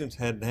the agents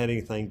hadn't had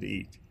anything to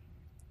eat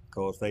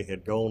because they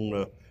had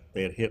gone,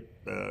 they had hit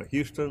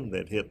Houston,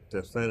 they'd hit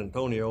San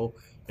Antonio,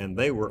 and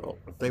they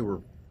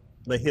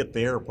hit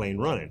the airplane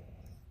running,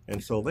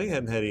 and so they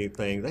hadn't had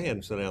anything. They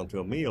hadn't sat down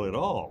to a meal at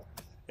all,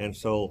 and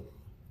so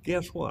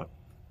guess what?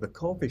 The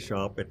coffee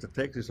shop at the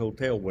Texas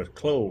Hotel was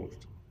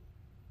closed.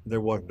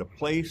 There wasn't a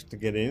place to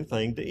get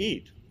anything to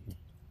eat.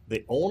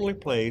 The only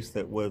place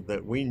that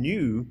we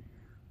knew,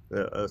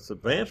 us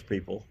advanced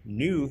people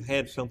knew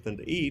had something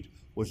to eat,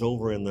 was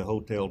over in the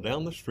hotel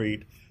down the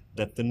street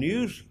that the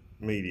news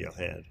media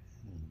had.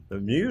 The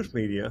news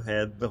media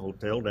had the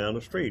hotel down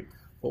the street.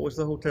 What was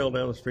the hotel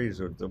down the street? Is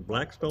it the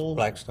Blackstone?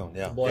 Blackstone,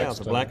 yeah. Yeah,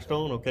 the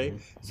Blackstone, okay.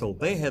 So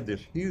they had this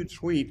huge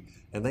suite,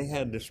 and they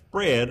had this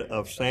spread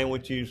of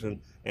sandwiches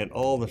and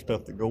all the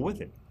stuff that go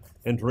with it,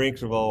 and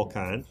drinks of all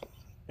kinds.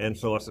 And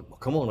so I said, well,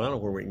 come on, I know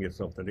where we can get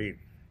something to eat.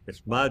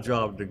 It's my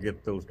job to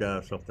get those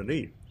guys something to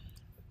eat.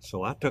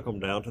 So I took them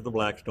down to the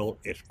Blackstone.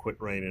 It's quit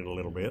raining a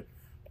little bit.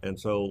 And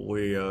so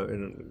we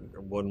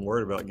wasn't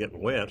worried about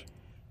getting wet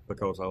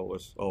because I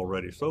was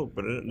already soaked.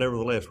 But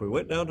nevertheless, we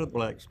went down to the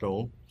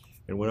Blackstone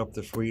and went up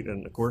the suite.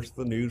 And of course,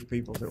 the news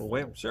people said,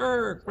 "Well,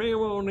 sure, come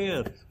on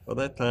in." Well,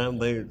 that time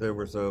there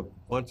was a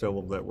bunch of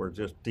them that were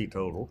just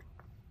teetotaled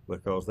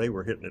because they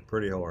were hitting it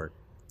pretty hard.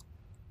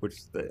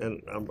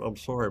 And I'm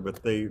sorry,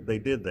 but they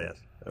did that.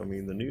 I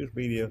mean, the news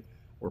media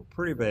were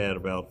pretty bad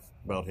about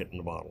hitting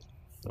the bottle.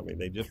 I mean,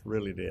 they just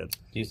really did.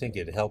 Do you think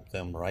it helped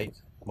them write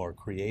more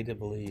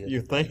creatively?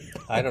 You think?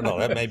 I don't know.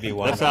 That may be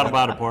one. That's out of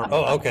my department.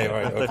 Oh, okay, all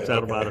right. That's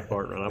out of my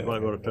department. I'm not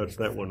going to touch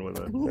that one with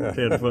a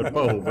 10-foot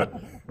pole.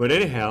 But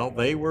anyhow,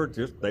 they were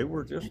just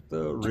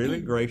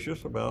really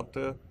gracious about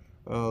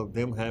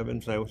them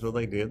having sandwiches. So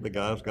they did. The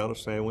guys got a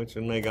sandwich,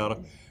 and they got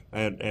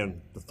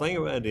and the thing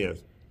about it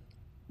is,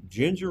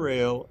 ginger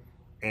ale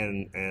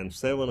and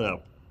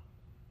 7-Up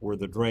were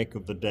the drink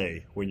of the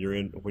day when you're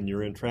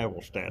in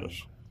travel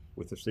status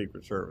with the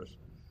Secret Service.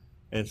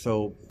 And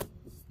so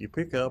you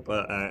pick up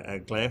a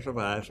glass of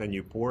ice and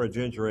you pour a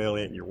ginger ale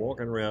in, and you're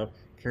walking around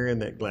carrying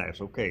that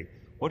glass. Okay,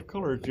 what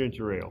color is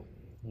ginger ale?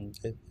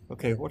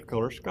 Okay, what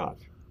color is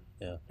scotch?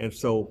 Yeah. And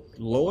so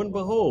lo and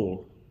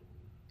behold,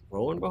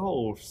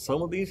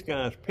 some of these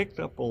guys picked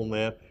up on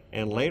that,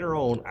 and later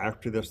on,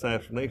 after the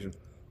assassination,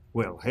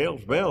 well,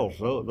 hell's bells,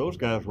 those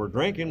guys were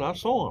drinking. I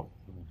saw them,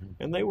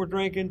 and they were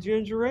drinking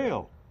ginger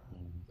ale.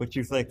 But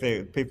you think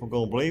people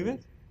gonna believe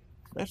it?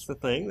 That's the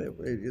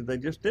thing. They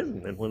just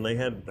didn't. And when they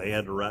had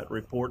to write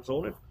reports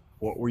on it.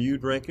 What were you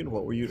drinking?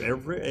 What were you?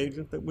 Every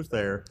agent that was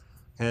there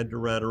had to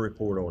write a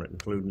report on it,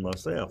 including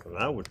myself. And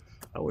I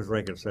was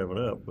drinking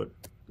 7-Up, but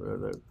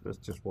that's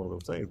just one of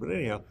those things. But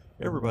anyhow,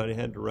 everybody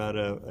had to write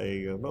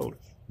a note.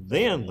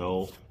 Then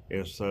though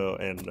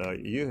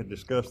and you had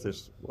discussed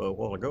this a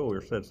while ago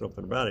or said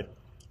something about it,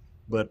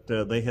 but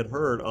they had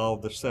heard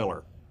of the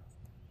cellar.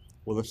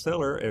 Well, the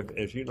cellar,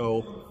 as you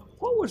know.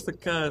 What was the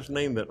guy's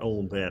name that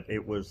owned that?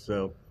 It was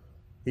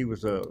he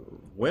was a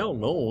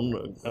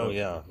well-known. Oh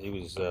yeah, he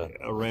was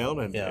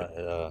around and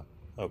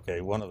okay,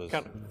 one of his.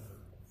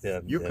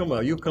 You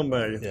come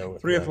by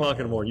 3 o'clock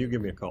in the morning. You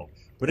give me a call.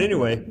 But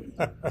anyway,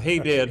 he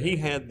did. He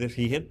had this.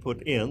 He had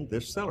put in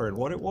this cellar, and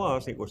what it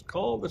was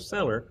called the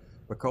cellar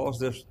because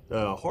this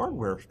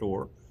hardware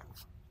store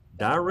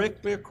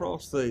directly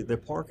across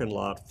the parking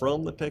lot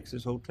from the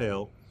Texas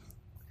Hotel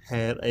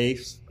had a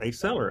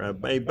cellar, a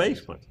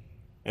basement.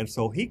 And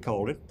so he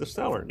called it the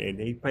cellar, and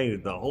he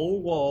painted the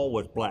whole wall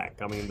was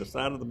black. I mean, the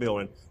side of the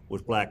building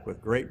was black with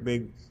great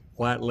big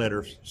white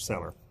letters,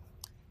 cellar,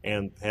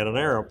 and had an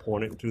arrow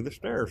pointing to the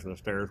stairs, and the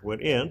stairs went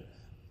in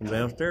from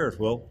downstairs.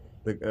 Well,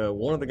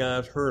 one of the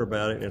guys heard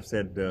about it and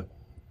said,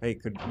 "Hey,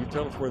 could you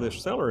tell us where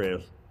this cellar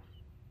is?"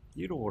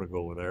 "You don't want to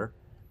go over there.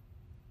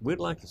 We'd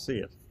like to see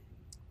it."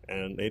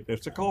 And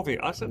it's a coffee.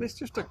 I said, "It's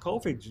just a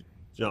coffee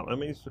jump. I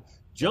mean, it's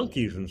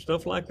junkies and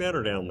stuff like that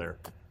are down there."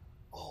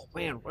 "Oh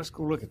man, let's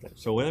go look at that."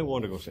 So they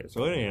wanted to go see it.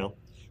 So anyhow,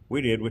 we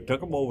did. We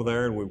took them over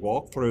there and we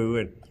walked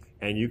through,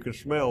 and you could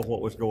smell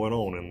what was going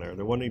on in there.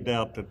 There wasn't any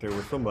doubt that there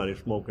was somebody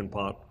smoking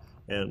pot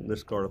and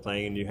this sort of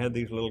thing. And you had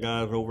these little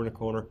guys over in the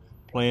corner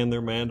playing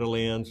their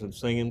mandolins and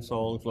singing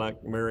songs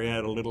like "Mary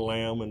Had a Little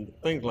Lamb" and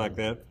things like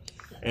that.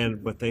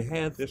 But they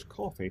had this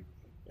coffee,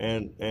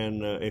 and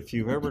if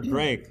you've ever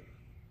drank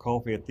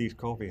coffee at these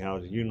coffee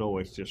houses, you know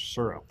it's just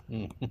syrup,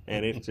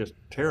 and it's just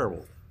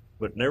terrible.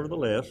 But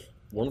nevertheless,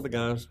 one of the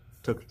guys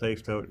took a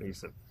taste of it, and he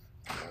said,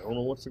 "I don't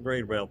know what's so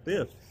great about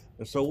this."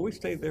 And so we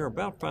stayed there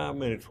about 5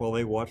 minutes while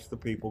they watched the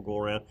people go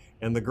around.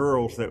 And the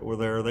girls that were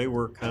there, they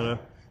were kind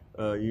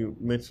of, you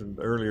mentioned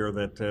earlier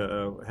that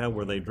how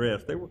were they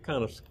dressed? They were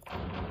kind of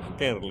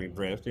scantily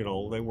dressed. You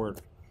know, they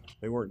weren't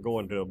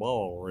going to a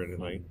ball or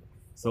anything.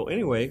 So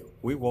anyway,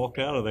 we walked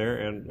out of there,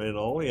 and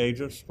all the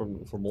agents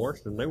from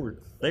Washington,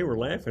 they were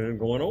laughing and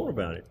going on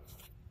about it.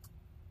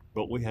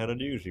 But we had a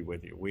newsie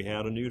with you. We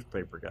had a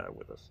newspaper guy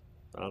with us.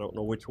 I don't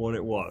know which one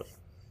it was.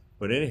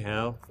 But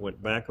anyhow,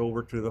 went back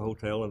over to the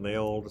hotel, and they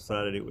all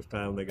decided it was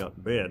time they got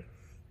in bed.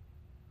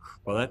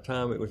 By that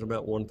time, it was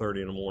about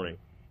 1:30 in the morning.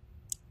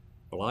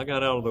 Well, I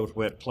got out of those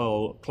wet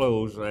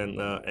clothes and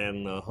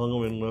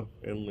hung them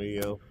in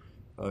the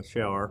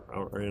shower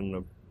or in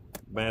the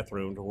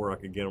bathroom to where I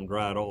could get them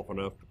dried off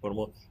enough to put them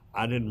on.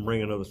 I didn't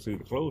bring another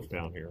suit of clothes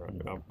down here.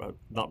 I'm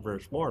not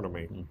very smart of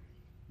me.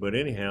 But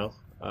anyhow,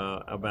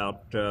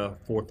 about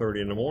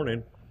 4:30 in the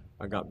morning,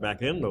 I got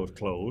back in those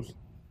clothes,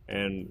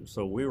 and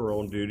so we were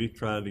on duty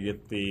trying to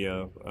get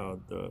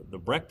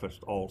the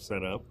breakfast all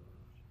set up,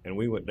 and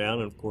we went down,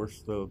 and of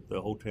course the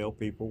hotel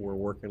people were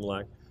working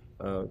like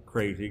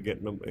crazy,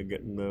 getting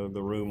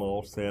the room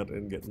all set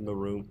and getting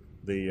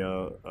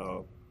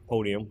the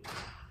podium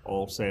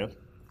all set,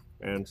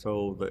 and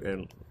so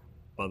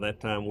by that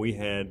time we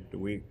had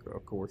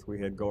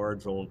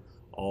guards on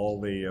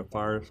all the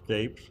fire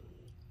escapes.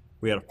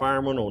 We had a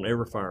fireman on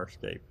every fire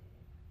escape.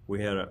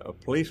 We had a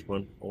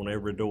policeman on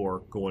every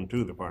door going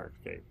to the fire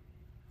escape,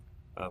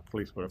 a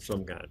policeman of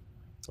some kind,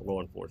 law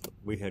enforcement.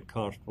 We had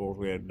constables,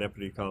 we had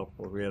deputy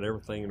constables, we had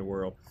everything in the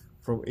world,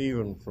 from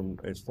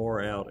as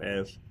far out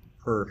as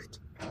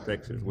Hurst,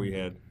 Texas. We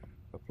had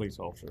police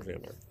officers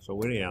in there. So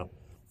anyhow,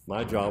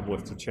 my job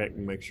was to check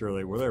and make sure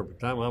they were there. By the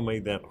time I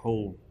made that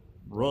whole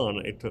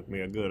run, it took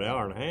me a good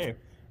hour and a half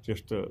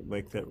just to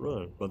make that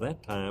run. By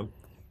that time,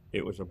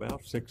 it was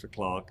about 6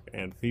 o'clock,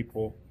 and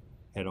people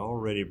had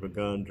already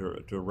begun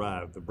to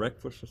arrive. The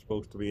breakfast was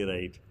supposed to be at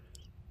 8,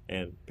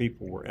 and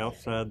people were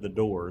outside the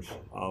doors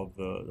of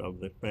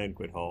the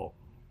banquet hall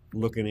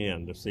looking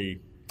in to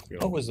see.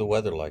 What was the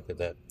weather like at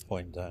that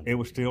point in time? It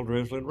was still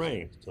drizzling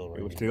rain.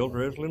 It was still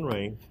drizzling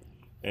rain.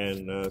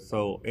 And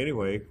so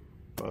anyway,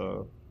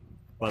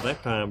 by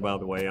that time, by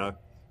the way, I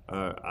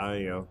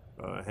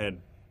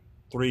had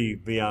 3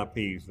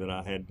 VIPs that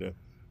I had to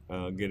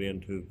get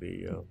into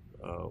the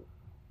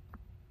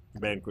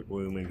banquet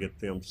room and get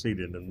them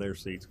seated in their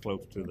seats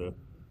close to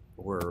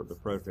where the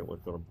president was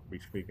going to be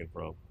speaking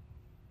from.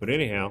 But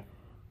anyhow,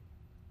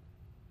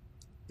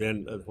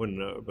 then when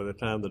by the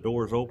time the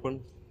doors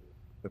opened,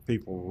 the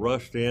people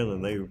rushed in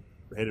and they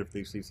headed for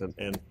these seats,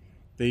 and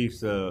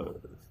these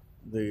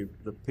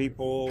the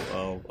people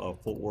of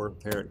Fort Worth,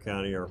 Tarrant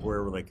County, or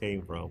wherever they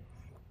came from,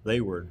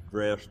 they were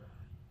dressed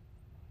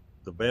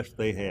the best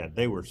they had.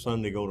 They were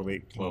Sunday go to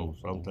meet clothes.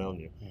 I'm telling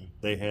you,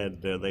 they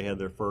had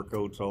their fur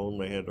coats on,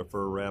 they had their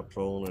fur wraps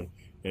on,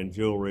 and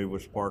jewelry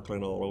was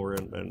sparkling all over.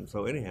 And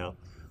so anyhow,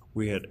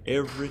 we had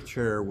every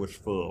chair was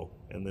full,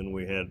 and then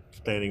we had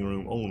standing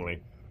room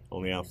only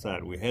on the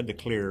outside. We had to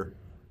clear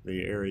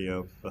the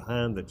area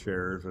behind the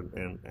chairs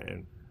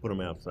and put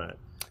them outside.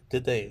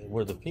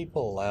 Were the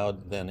people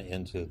allowed then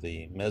into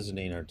the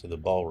mezzanine or to the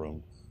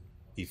ballroom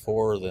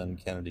before then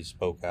Kennedy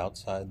spoke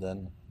outside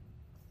then?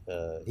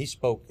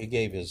 He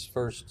gave his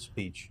first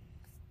speech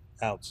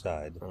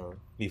outside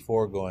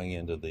before going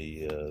into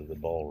the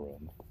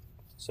ballroom.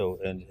 So,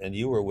 and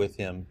you were with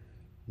him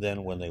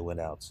then when they went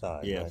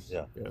outside, yes,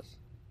 right?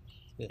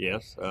 Yeah.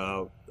 Yes,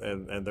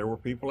 and there were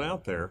people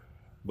out there,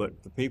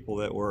 but the people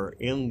that were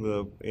in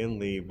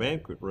the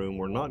banquet room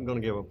were not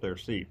going to give up their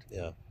seat.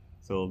 Yeah.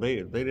 So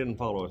they didn't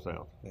follow us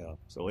out. Yeah.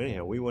 So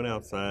anyhow, we went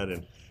outside,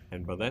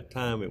 and by that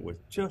time it was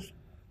just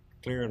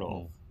clearing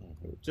off.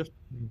 Mm-hmm. It was just.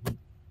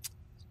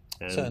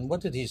 And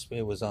what did he?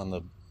 It was on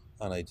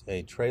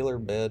a trailer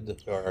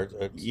bed,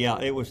 or yeah,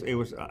 it was.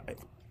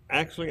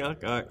 Actually,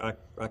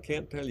 I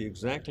can't tell you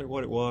exactly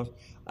what it was,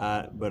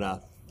 but I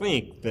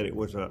think that it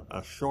was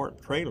a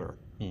short trailer.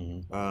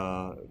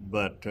 Mm-hmm.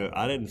 But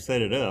I didn't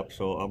set it up,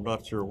 so I'm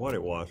not sure what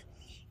it was.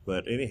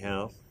 But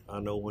anyhow, I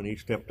know when he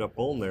stepped up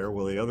on there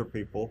with the other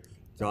people,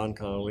 John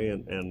Connally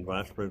and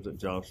Vice President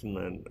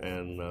Johnson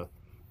and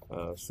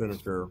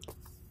Senator,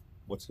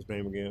 what's his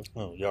name again?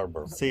 Oh,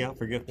 Yarborough. See, I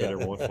forget that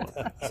every once in a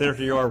while.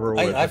 Senator Yarborough.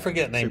 I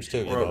forget names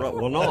too.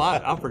 Well, no,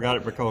 I forgot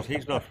it because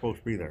he's not supposed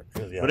to be there.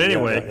 Yeah, but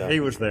anyway, yeah. he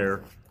was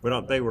there.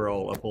 But they were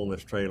all up on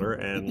this trailer,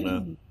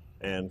 and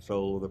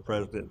so the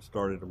president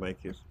started to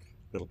make his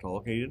little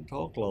talk. He didn't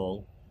talk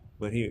long,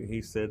 but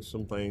he said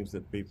some things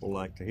that people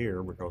like to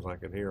hear because I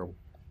could hear them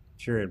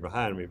cheering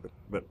behind me.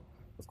 But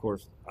of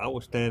course, I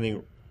was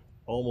standing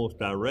almost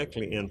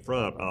directly in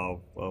front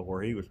of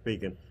where he was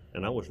speaking,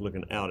 and I was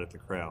looking out at the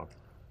crowd.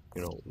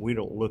 You know, we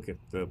don't look at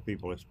the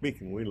people that's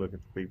speaking, we look at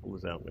the people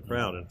that's out in the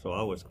crowd. And so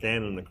I was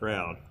scanning the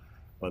crowd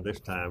by this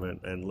time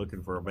and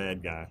looking for a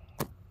bad guy.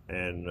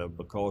 And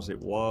because it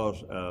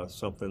was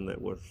something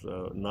that was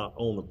not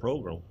on the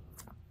program,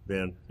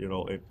 then,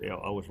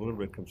 I was a little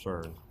bit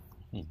concerned.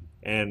 Mm-hmm.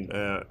 And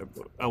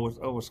I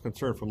was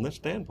concerned from this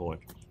standpoint.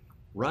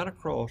 Right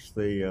across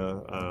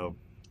the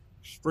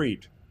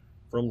street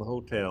from the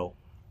hotel,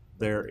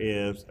 there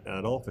is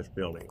an office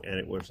building, and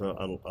it was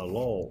a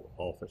law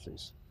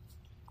offices.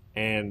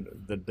 And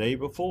the day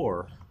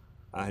before,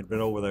 I had been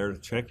over there to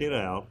check it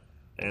out,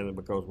 and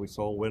because we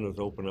saw windows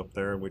open up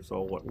there, and we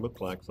saw what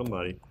looked like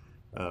somebody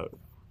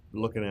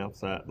looking out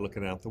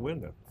the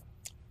window.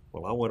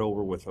 Well, I went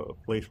over with a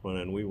policeman,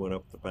 and we went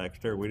up the back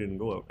stairs. We didn't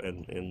go up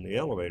in the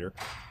elevator.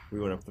 We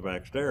went up the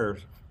back stairs,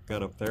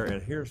 got up there, and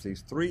here's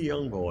these 3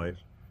 young boys,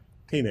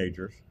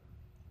 teenagers,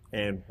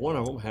 and one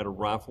of them had a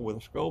rifle with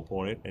a scope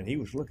on it, and he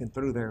was looking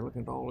through there,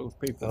 looking at all those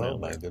people. Oh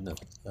my goodness!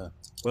 Yeah.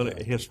 Well,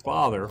 his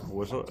father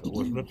was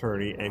an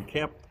attorney and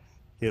kept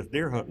his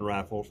deer hunting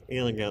rifles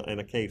in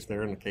a case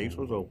there, and the case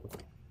was open.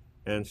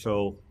 And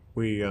so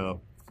we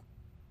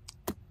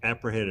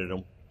apprehended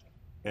them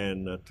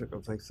and took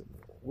them. They said,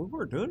 "We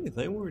weren't doing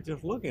anything. We were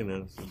just looking."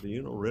 And I said, "Do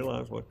you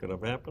realize what could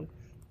have happened?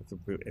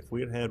 If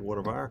we had one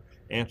of our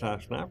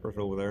anti-snipers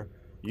over there,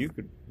 you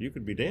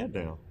could be dead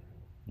now."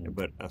 Mm-hmm.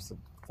 But I said,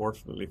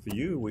 fortunately for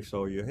you, we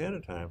saw you ahead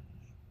of time,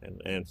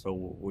 and so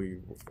we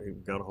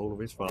got a hold of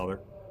his father,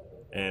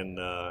 and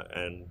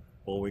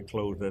we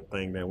closed that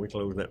thing down. We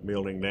closed that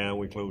building down.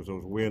 We closed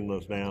those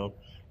windows down,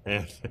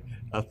 and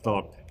I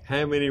thought,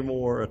 how many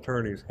more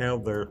attorneys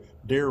have their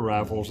deer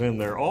rifles in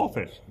their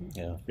office?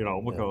 Yeah,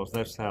 because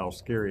that's how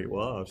scary it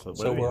was.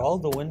 So were all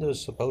the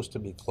windows supposed to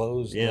be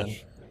closed? Yes. Then?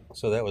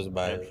 So that was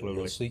by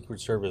Absolutely. the Secret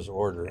Service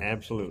order.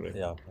 Absolutely.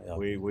 Yeah.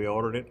 We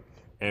ordered it.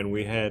 And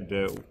we had,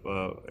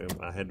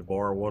 I had to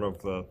borrow one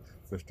of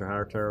Mr.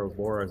 Hightower's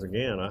borrows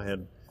again.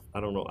 I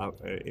don't know,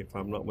 if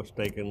I'm not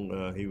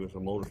mistaken, he was a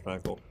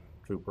motorcycle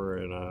trooper,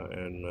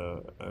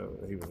 and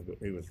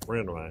he was a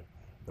friend of mine,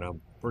 but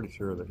I'm pretty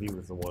sure that he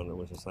was the one that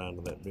was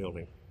assigned to that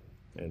building,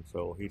 and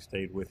so he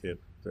stayed with it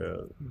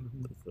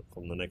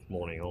from the next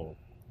morning on.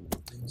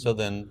 So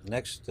then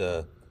next,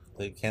 the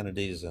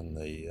Kennedys and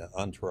the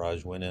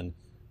entourage went in,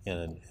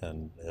 and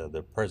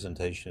the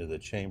presentation of the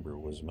chamber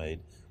was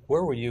made.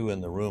 Where were you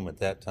in the room at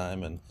that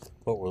time, and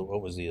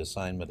what was the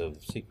assignment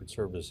of Secret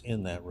Service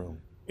in that room?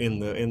 In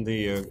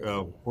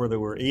the where they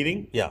were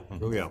eating? Yeah.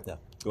 Oh yeah. Yeah.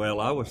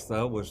 Well, I was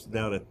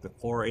down at the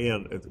far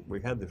end.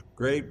 We had this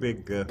great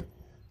big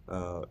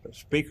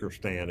speaker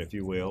stand, if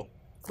you will,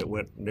 that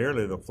went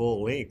nearly the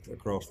full length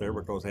across there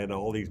because it had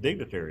all these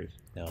dignitaries.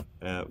 Yeah.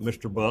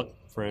 Mr. Buck,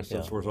 for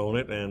instance, Yeah. was on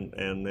it,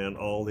 and then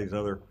all these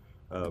other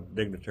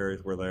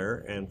dignitaries were there.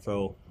 And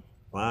so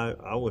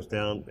I was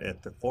down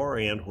at the far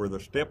end where the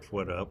steps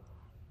went up,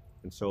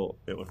 and so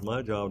it was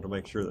my job to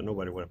make sure that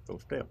nobody went up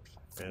those steps,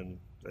 and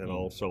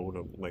also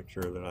to make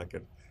sure that I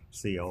could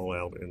see all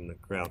out in the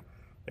crowd.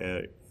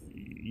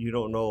 You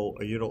don't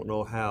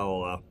know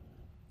how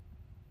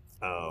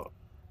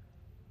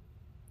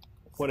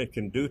what it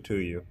can do to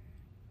you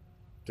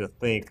to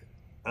think,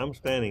 I'm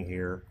standing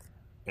here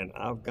and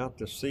I've got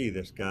to see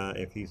this guy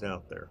if he's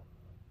out there.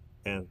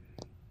 And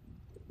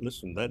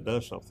listen, that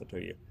does something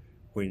to you.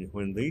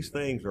 When these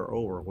things are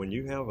over, when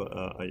you have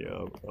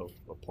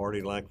a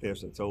party like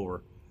this that's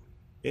over,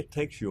 it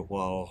takes you a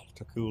while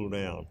to cool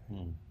down,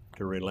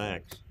 to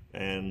relax.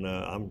 And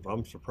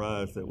I'm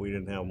surprised that we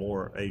didn't have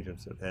more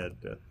agents that had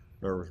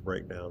nervous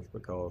breakdowns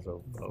because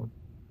of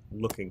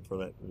looking for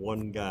that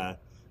one guy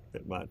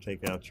that might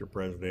take out your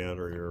president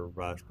or your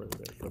vice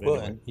president. But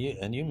Well, anyway.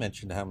 and you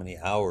mentioned how many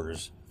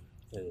hours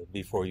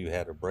before you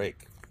had a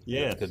break.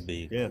 Yes, It could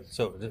be. yes.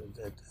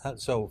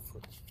 So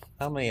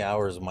how many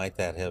hours might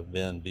that have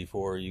been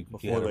before you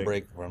had a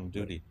break from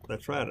duty?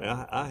 That's right.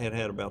 I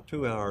had about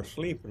 2 hours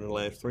sleep in the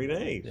last 3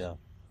 days. Yeah.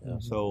 Yeah.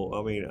 So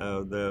I mean,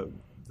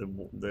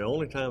 the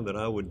only time that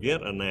I would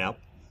get a nap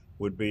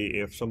would be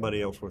if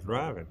somebody else was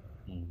driving,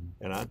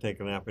 and I'd take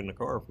a nap in the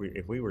car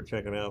if we were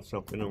checking out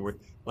something, and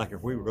like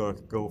if we were going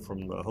to go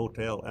from the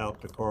hotel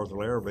out to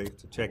Carswell Air Base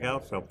to check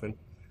out something,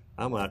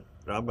 I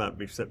might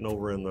be sitting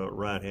over in the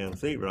right hand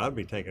seat, but I'd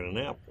be taking a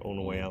nap on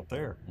the way out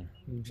there.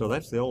 So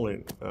that's the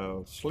only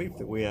sleep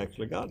that we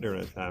actually got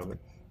during that time.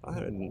 I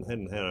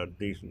hadn't had a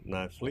decent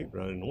night's sleep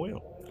running the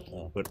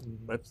wheel, but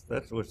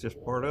that was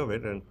just part of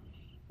it, and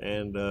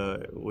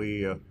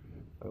we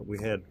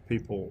had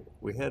people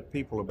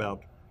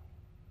about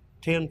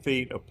 10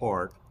 feet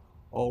apart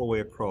all the way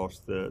across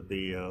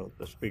the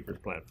speaker's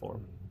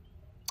platform.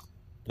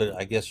 But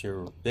I guess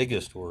your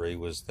biggest worry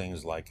was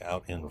things like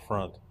out in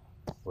front,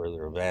 where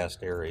there are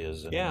vast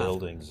areas and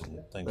buildings and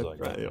things That's like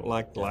right. that.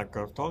 Like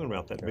I was talking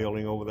about, that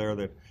building over there,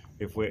 that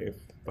if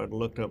I'd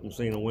looked up and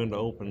seen a window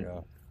open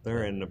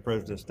there and the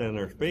president standing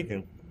there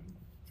speaking,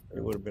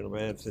 it would have been a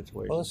bad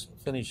situation. Well, let's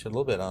finish a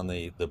little bit on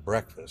the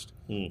breakfast.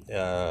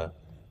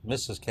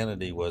 Mrs.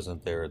 Kennedy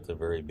wasn't there at the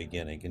very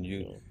beginning. Can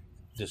you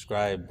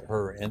describe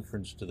her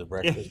entrance to the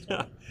breakfast?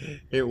 Yeah,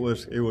 it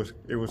was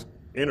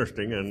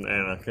interesting, and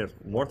I guess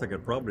Martha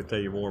could probably tell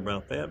you more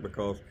about that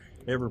because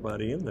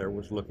everybody in there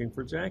was looking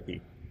for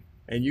Jackie,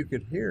 and you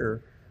could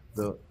hear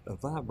the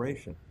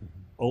vibration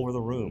over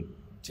the room.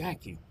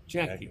 Jackie.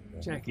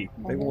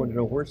 They wanted to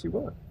know where she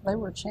was. They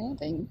were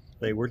chanting.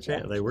 They were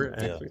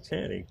actually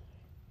chanting.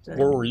 Jackie.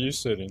 Where were you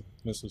sitting,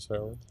 Mrs.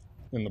 Howard,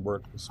 in the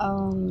breakfast?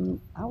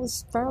 I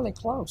was fairly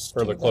close.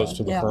 Fairly close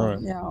to the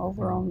front. Yeah,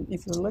 over on,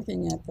 if you're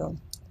looking at the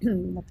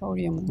the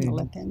podium on the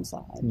left-hand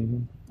side.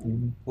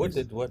 What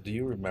do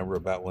you remember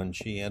about when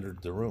she entered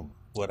the room?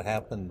 What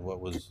happened? What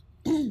was?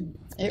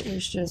 It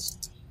was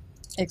just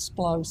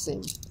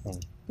explosive.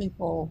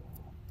 People,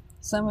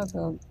 some of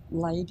the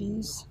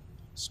ladies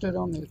stood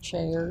on their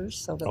chairs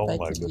so that they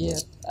could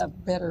get a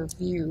better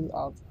view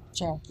of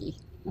Jackie.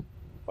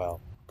 Well,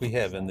 we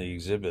have in the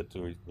exhibit,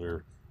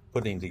 we're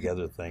putting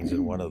together things,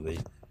 and one of the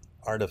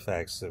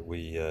artifacts that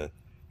we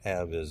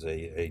have is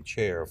a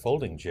chair, a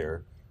folding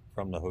chair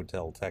from the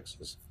Hotel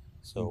Texas.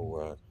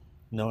 So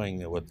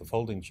knowing what the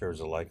folding chairs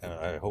are like,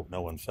 I hope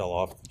no one fell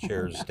off the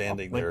chairs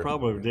standing there. They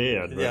probably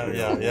did.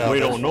 Yeah. We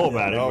don't know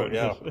about it.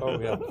 Oh,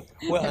 but yeah.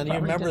 Well, and you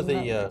remember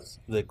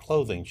the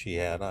clothing she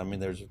had. I mean,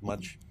 there's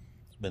much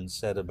been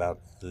said about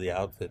the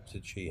outfit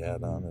that she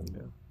had on,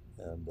 and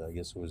I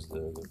guess it was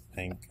the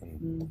pink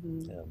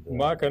and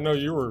Mike, I know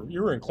you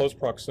were in close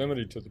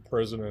proximity to the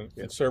president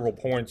at several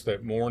points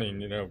that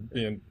morning. You know,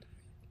 being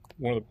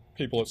one of the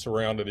people that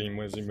surrounded him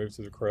as he moved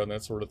through the crowd and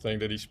that sort of thing.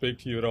 Did he speak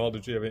to you at all?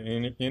 Did you have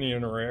any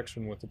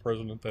interaction with the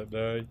president that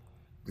day?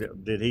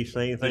 Did he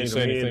say anything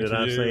to me? Did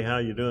I say, "How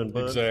you doing,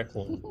 bud"?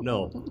 Exactly.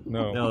 No.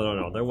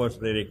 There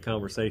wasn't any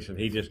conversation.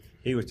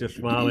 He was just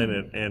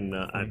smiling, and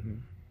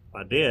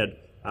I did.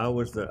 I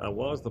was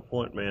the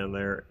point man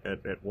there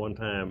at one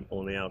time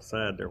on the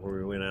outside there where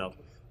we went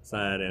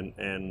outside,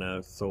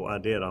 and so I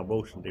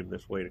motioned him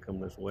this way to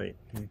come this way,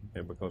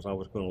 and because I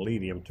was going to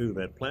lead him to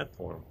that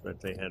platform that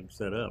they had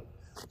set up.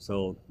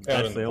 So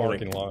that's the only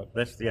parking lot.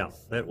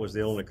 That was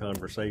the only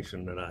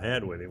conversation that I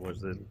had with him, was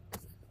that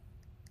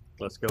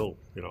let's go,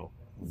 you know.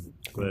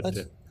 But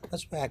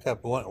Let's back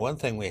up. One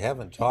thing we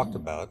haven't talked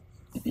about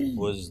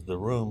was the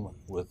room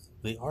with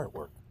the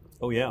artwork.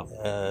 oh yeah,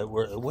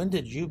 When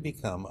did you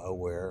become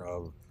aware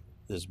of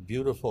this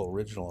beautiful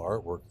original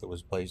artwork that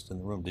was placed in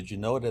the room? Did you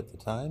know it at the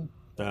time?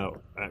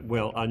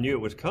 well, I knew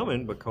it was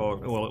coming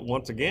because, well,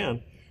 once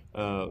again,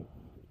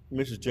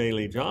 Mrs. J.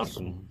 Lee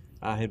Johnson,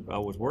 I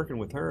was working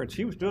with her, and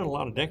she was doing a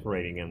lot of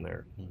decorating in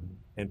there.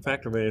 In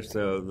fact, I mean, it's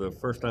the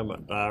first time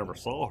I ever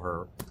saw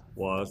her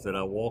was that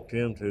I walked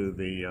into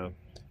the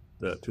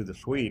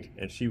suite,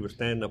 and she was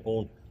standing up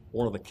on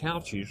one of the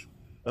couches,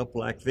 up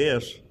like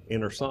this,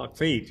 in her sock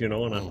feet, you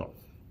know, and I thought,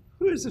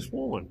 who is this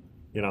woman?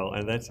 You know,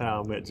 and that's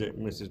how I met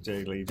Mrs.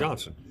 J. Lee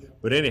Johnson.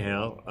 But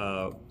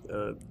anyhow,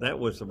 that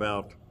was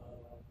about,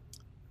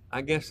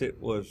 I guess it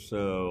was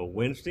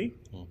Wednesday,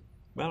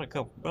 about a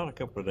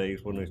couple of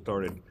days when they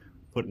started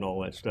putting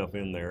all that stuff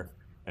in there,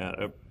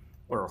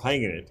 or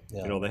hanging it.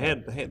 Yeah. You know, they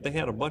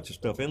had a bunch of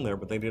stuff in there,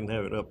 but they didn't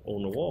have it up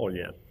on the wall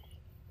yet.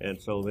 And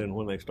so then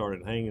when they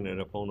started hanging it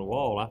up on the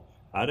wall,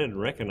 I didn't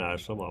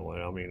recognize some of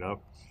it. I mean,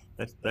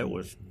 that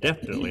was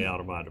definitely out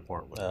of my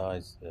department.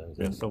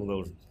 And some of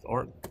those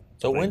aren't.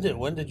 So when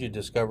did you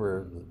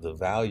discover the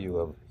value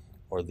of,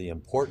 or the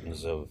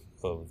importance of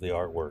the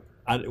artwork?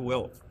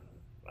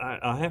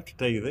 I have to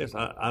tell you this.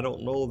 I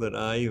don't know that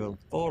I even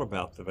thought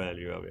about the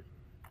value of it.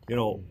 You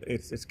know,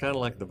 it's kind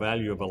of like the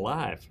value of a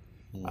life.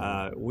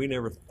 We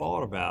never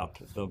thought about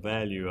the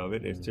value of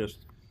it. It's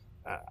just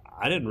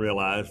I didn't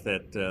realize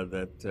that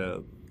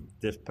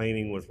this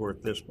painting was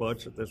worth this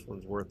much, that this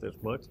one's worth this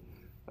much.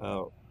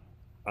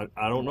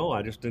 I don't know.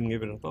 I just didn't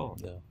give it a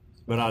thought. Yeah.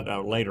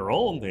 But later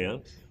on,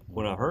 then,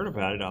 when I heard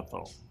about it, I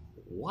thought,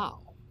 wow.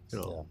 You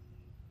know. Yeah.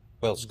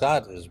 Well,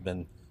 Scott has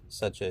been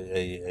such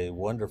a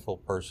wonderful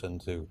person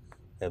to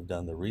have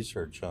done the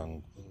research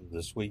on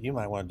the suite. You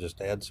might want to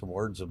just add some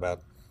words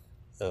about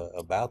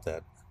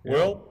that.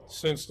 Well,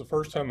 since the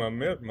first time I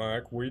met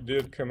Mike, we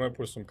did come up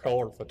with some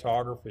color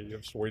photography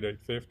of Suite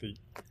 850.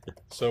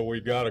 So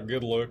we got a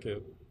good look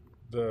at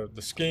the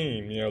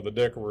scheme, you know, the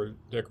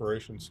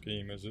decoration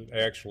scheme as it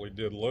actually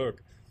did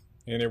look.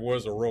 And it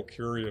was a real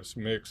curious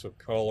mix of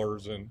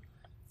colors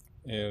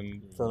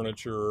and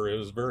furniture. It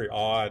was very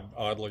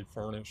oddly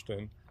furnished.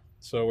 And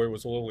so it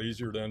was a little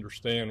easier to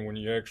understand when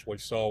you actually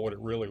saw what it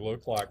really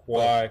looked like,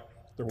 why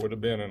there would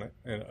have been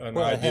an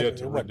idea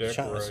to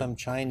redecorate. Some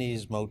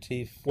Chinese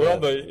motif? Well,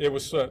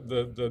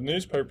 the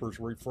newspapers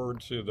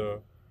referred to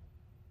the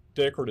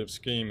decorative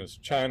scheme as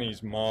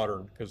Chinese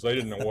modern because they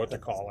didn't know what to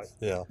call it.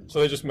 Yeah. So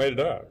they just made it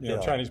up, you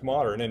know, Chinese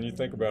modern. And you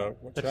think about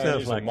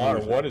Chinese like and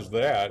modern, news. what is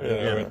that? You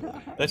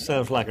know, That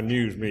sounds like a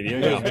news media.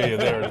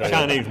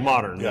 Chinese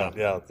modern.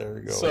 Yeah, there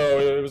you go. So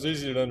it was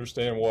easy to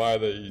understand why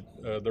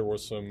there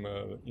was some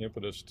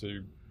impetus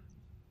to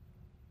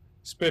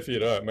spiffy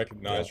it up, make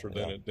it nicer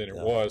than it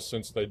was,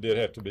 since they did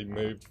have to be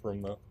moved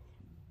from the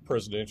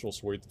presidential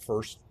suite, the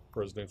first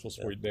presidential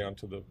suite, down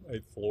to the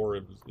 8th floor.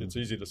 It's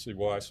easy to see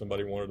why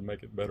somebody wanted to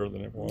make it better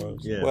than it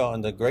was. Yeah. Well,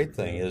 and the great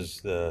thing is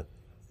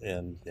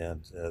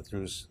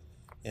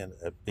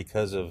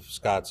because of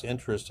Scott's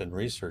interest and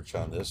research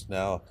on this,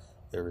 now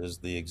there is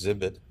the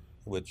exhibit,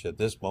 which at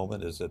this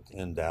moment is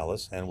in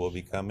Dallas and will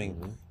be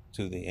coming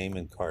to the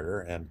Amon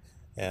Carter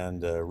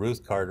and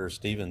Ruth Carter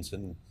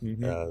Stevenson,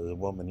 the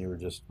woman you were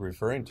just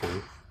referring to.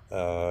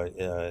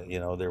 You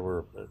know, there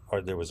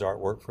was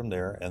artwork from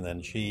there, and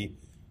then she,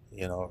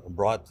 you know,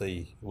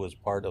 was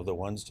part of the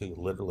ones to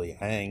literally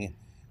hang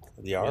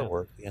the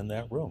artwork in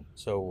that room.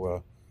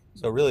 So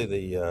really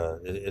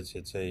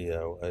it's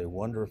a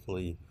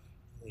wonderfully,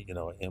 you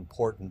know,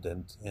 important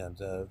and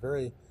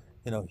very,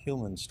 you know,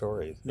 human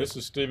story.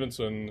 Mrs.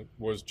 Stevenson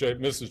was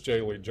Mrs.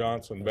 J. Lee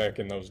Johnson back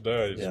in those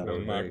days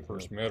when Mike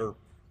first met her.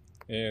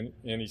 And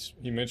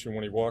he mentioned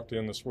when he walked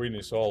in the suite and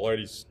he saw a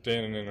lady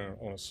standing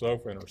on a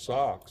sofa in her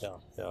socks,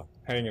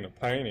 hanging a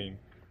painting.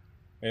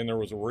 And there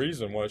was a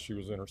reason why she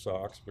was in her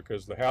socks,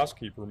 because the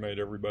housekeeper made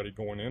everybody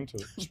going into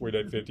Suite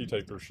 850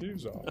 take their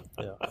shoes off.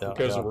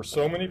 Because there were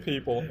so many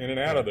people in and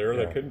out of there,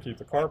 they couldn't keep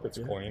the carpets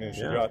clean, and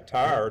she got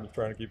tired of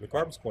trying to keep the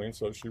carpets clean,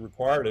 so she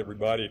required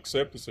everybody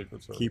except the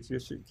Secret Service Keep your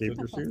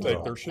shoes take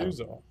off. their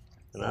shoes off.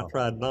 And I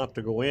tried not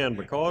to go in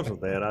because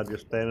of that. I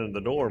just stand in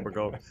the door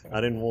because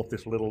I didn't want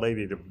this little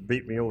lady to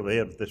beat me over the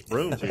head with this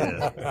broom she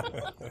had.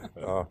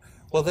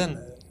 Well, then,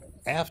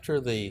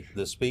 after the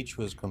speech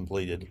was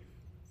completed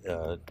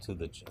to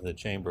the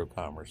Chamber of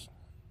Commerce,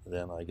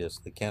 then I guess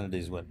the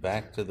Kennedys went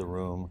back to the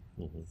room,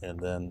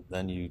 and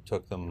then you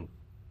took them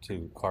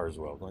to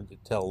Carswell. Why don't you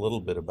tell a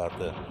little bit about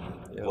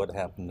what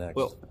happened next?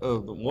 Well,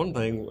 the one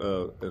thing,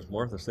 as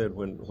Martha said,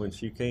 when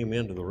she came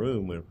into the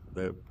room,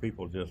 the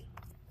people just,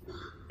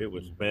 it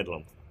was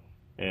bedlam,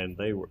 and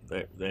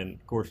then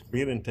of course,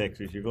 being in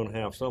Texas, you're going to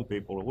have some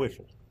people that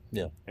whistle.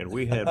 Yeah. And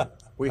we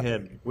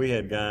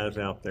had guys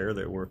out there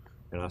that were,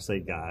 and I say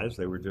guys,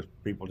 they were just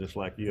people just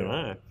like you and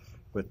I,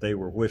 but they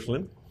were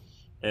whistling,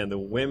 and the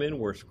women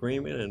were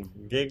screaming and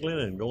giggling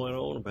and going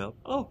on about,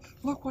 oh,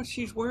 look what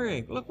she's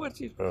wearing, look what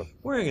she's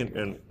wearing,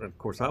 and of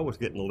course I was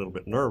getting a little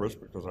bit nervous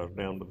because I was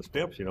down to the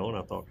steps, you know, and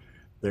I thought,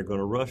 they're going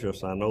to rush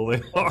us. I know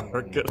they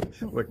are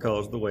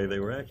because of the way they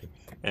were acting.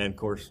 And of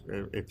course,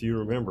 if you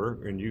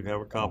remember, and you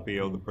have a copy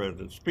of the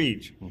president's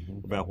speech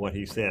about what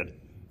he said,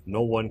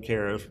 no one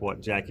cares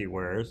what Jackie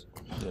wears,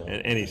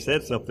 and he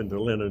said something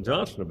to Lyndon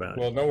Johnson about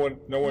it. Well,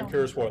 no one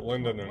cares what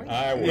Lyndon and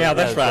I wear. Yeah,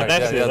 that's right.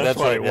 That's it. That's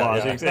what it right.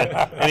 was. Yeah. He said,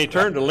 and he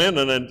turned to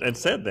Lyndon and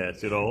said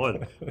that,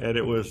 and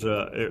it was,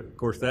 of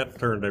course, that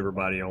turned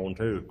everybody on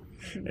too.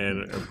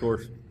 And of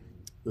course,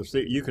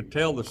 you could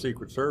tell the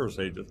Secret Service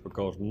agents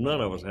because none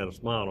of us had a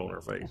smile on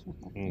our face.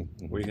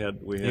 We had.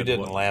 You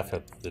didn't laugh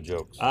at the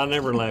jokes. I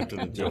never laughed at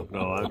the joke.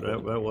 No,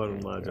 that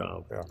wasn't my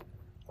job. Yeah.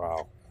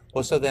 Wow.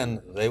 Well, so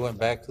then they went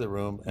back to the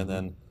room, and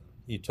then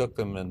you took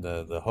them in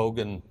the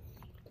Hogan.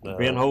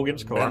 Ben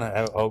Hogan's car.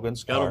 Ben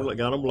Hogan's car.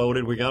 Got them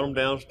loaded. We got them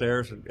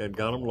downstairs and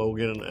got them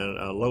loaded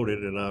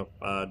and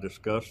I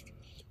discussed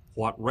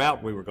what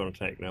route we were going to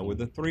take. Now, with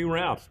the 3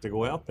 routes to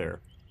go out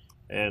there,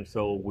 and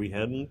so we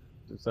hadn't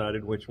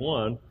decided which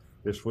one.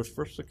 This was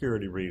for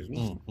security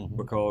reasons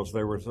because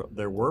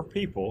there were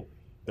people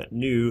that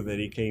knew that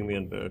he came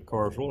into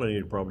Carswell and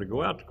he'd probably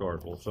go out to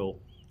Carswell. So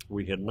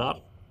we had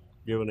not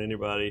given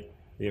anybody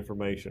the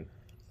information,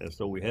 and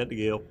so we had to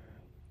give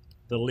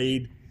the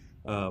lead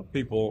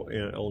people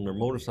on their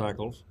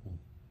motorcycles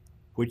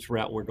which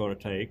route we're going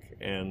to take,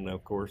 and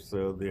of course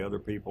the other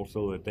people,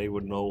 so that they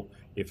would know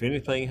if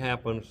anything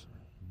happens,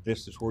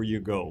 this is where you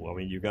go. I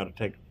mean,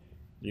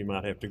 you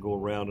might have to go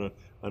around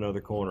another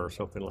corner or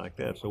something like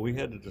that. So we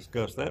had to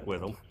discuss that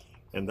with them,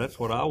 and that's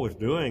what I was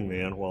doing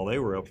then while they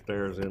were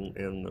upstairs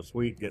in the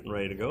suite getting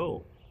ready to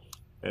go.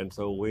 And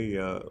so we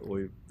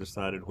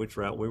decided which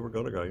route we were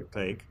going to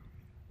take.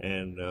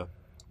 And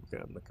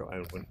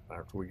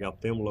after we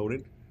got them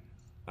loaded,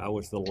 I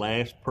was the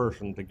last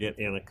person to get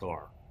in a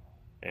car.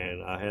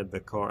 And I had the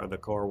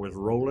car was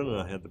rolling,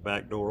 and I had the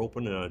back door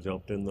open, and I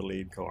jumped in the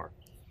lead car.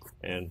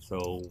 And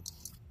so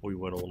we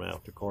went on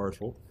out to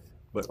Carswell.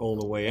 But on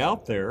the way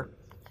out there,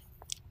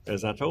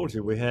 as I told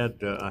you,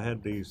 I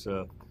had these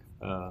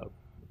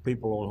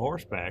people on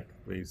horseback,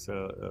 these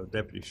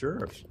deputy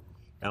sheriffs,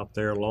 out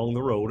there along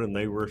the road, and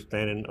they were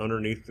standing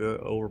underneath the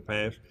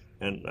overpass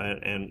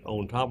and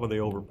on top of the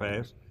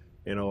overpass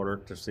in order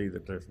to see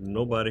that there's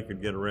nobody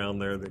could get around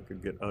there that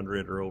could get under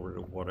it or over it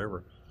or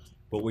whatever.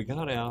 But we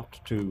got out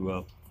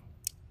to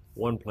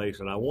one place,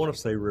 and I want to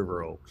say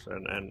River Oaks,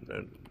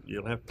 and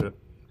you'll have to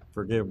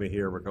forgive me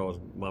here because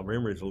my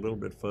memory is a little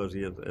bit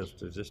fuzzy as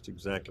to just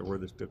exactly where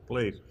this took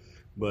place.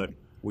 But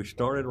we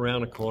started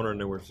around a corner, and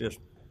there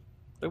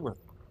were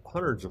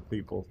hundreds of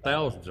people,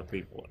 thousands of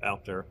people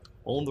out there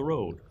on the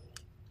road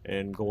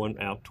and going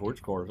out towards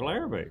Carswell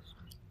Air Base.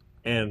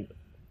 And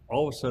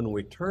all of a sudden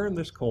we turned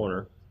this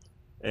corner,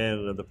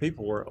 and the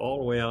people were all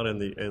the way out in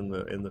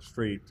the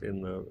street,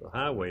 in the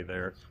highway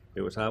there.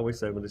 It was Highway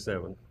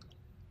 77.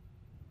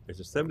 Is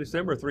it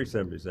 77 or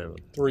 377?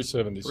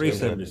 377.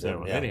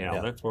 377. Yeah, anyhow,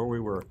 yeah. That's where we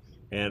were.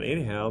 And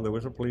anyhow, there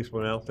was a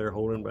policeman out there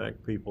holding back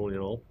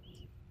people,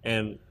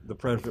 and the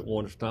president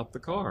wanted to stop the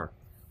car.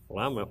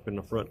 Well, I'm up in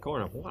the front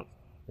corner. What?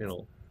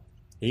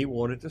 He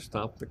wanted to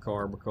stop the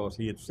car because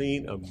he had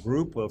seen a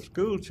group of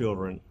school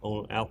children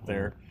out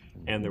there,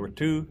 and there were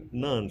 2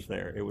 nuns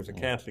there. It was a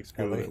Catholic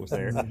school that was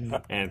there,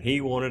 and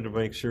he wanted to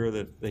make sure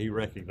that he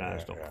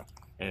recognized them.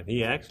 And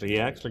he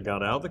actually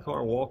got out of the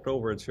car, walked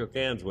over and shook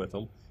hands with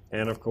them.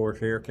 And of course,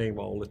 here came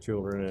all the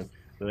children, and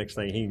the next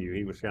thing he knew,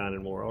 he was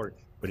shining more order.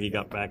 But he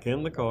got back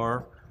in the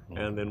car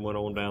and then went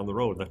on down the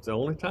road. That's the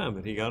only time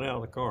that he got out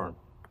of the car,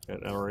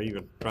 or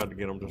even tried to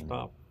get them to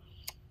stop.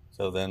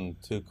 So then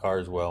to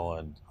Carswell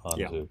and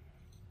onto.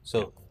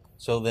 Yeah.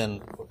 So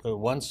then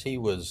once he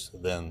was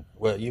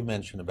well, you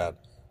mentioned about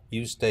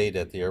you stayed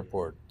at the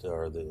airport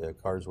or the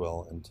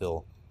Carswell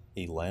until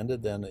he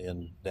landed then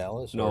in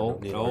Dallas? No.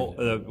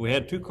 We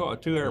had two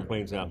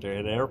airplanes out there. We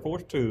had Air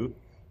Force Two,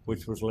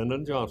 which was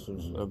Lyndon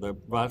Johnson's, the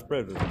vice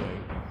president's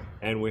plane,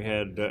 and we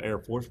had Air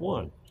Force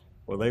One.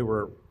 Well, they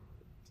were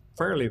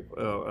fairly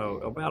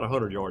about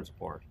 100 yards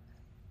apart.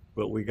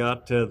 But we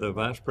got the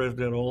vice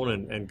president on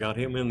and got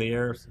him in the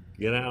air, said,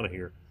 get out of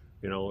here,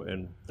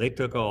 and they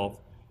took off.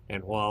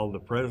 And while the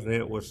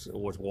president was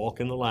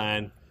walking the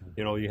line,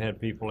 you had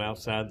people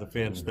outside the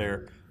fence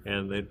there,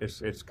 and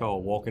it's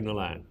called walking the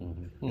line.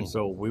 And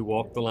so we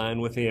walked the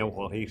line with him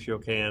while he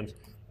shook hands.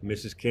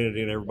 Mrs.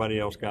 Kennedy and everybody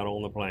else got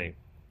on the plane.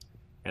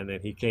 And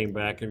then he came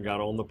back and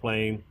got on the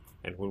plane,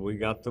 and when we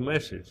got the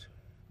message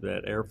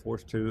that Air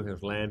Force Two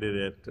has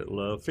landed at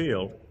Love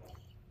Field,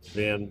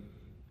 then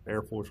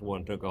Air Force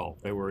One took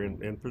off. They were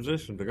in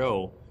position to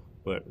go,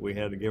 but we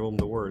had to give them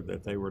the word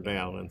that they were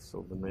down, and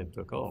so the men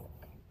took off.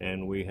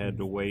 And we had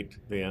to wait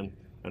then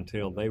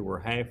until they were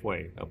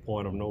halfway, a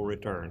point of no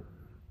return,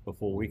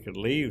 before we could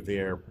leave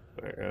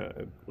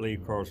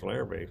leave Carswell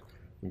Air Base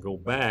and go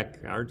back.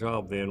 Our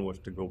job then was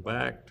to go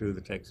back to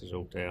the Texas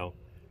Hotel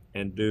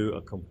and do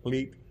a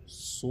complete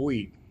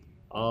sweep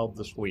of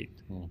the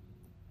suite.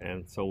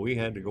 And so we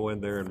had to go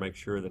in there and make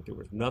sure that there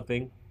was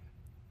nothing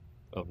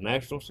of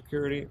national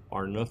security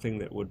or nothing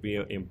that would be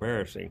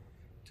embarrassing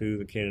to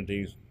the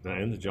Kennedys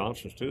and the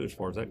Johnsons too, as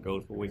far as that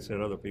goes, but we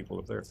sent other people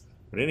up there.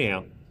 But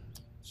anyhow,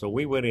 So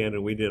we went in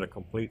and we did a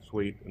complete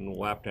sweep and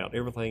wiped out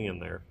everything in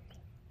there.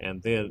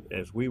 And then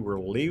as we were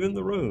leaving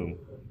the room,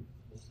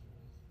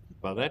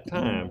 by that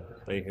time,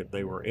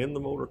 they were in the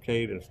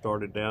motorcade and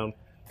started down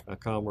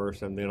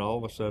Commerce, and then all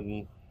of a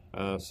sudden,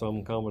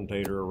 some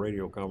commentator, a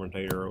radio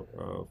commentator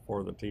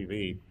for the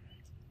TV,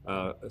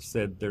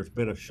 said there's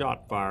been a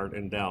shot fired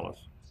in Dallas.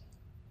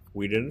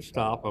 We didn't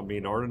stop. I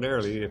mean,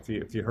 ordinarily, if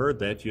you heard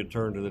that, you'd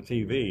turn to the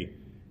TV.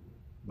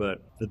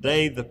 But the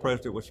day the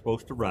president was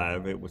supposed to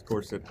arrive, it was, of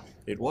course,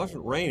 it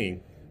wasn't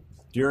raining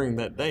during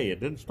that day. It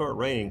didn't start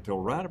raining till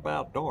right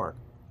about dark.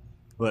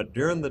 But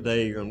during the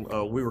day,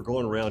 we were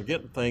going around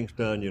getting things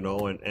done, you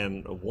know,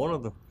 and one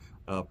of the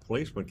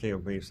policemen came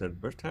up to me and said,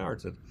 Mr.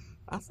 Howard said,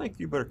 I think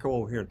you better come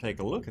over here and take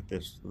a look at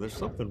this. There's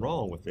something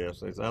wrong with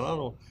this. I said, I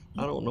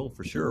don't know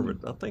for sure,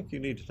 but I think you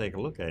need to take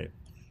a look at it.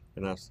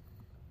 And I said,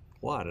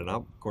 what? And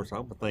of course, I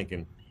was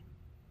thinking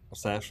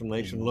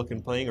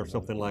assassination-looking thing or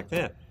something like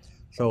that.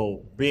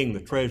 So being the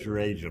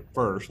treasury agent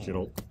first, you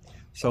know.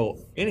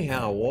 So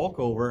anyhow, I walk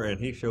over and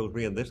he shows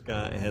me, and this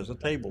guy has a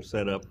table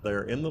set up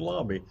there in the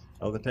lobby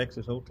of the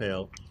Texas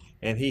Hotel,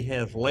 and he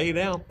has laid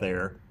out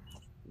there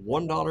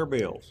 $1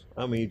 bills.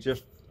 I mean,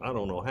 just, I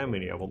don't know how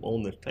many of them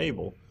on this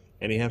table,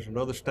 and he has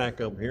another stack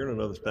up here and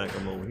another stack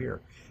of them over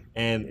here.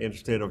 And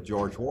instead of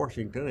George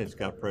Washington, it's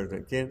got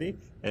President Kennedy,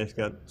 and it's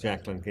got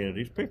Jacqueline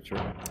Kennedy's picture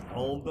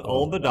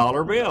on the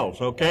dollar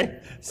bills,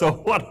 okay? So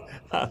what,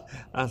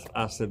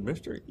 I said,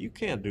 mister, you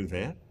can't do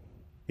that.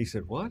 He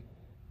said, what?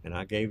 And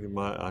I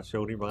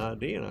showed him my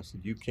ID, and I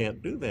said, you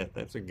can't do that.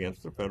 That's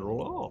against the federal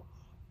law.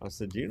 I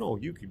said, you know,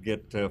 you could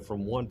get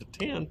from 1 to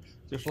 10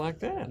 just like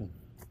that.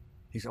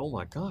 He said, oh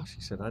my gosh.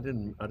 He said, I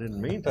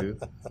didn't mean to.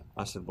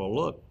 I said, well,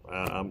 look,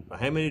 how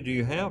many do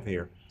you have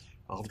here?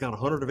 I've got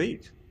 100 of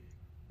each.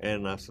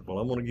 And I said, well,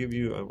 I'm going to give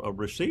you a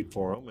receipt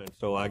for them. And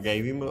so I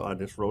gave him, I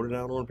just wrote it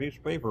out on a piece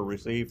of paper,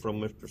 received from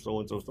Mr.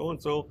 So-and-so,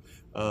 so-and-so,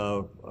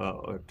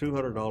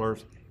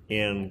 $200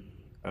 in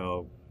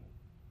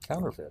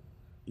Counterfeit.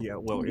 Yeah,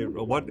 well,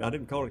 I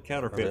didn't call it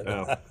counterfeit.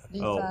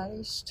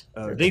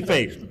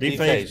 Defaced.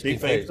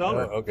 Defaced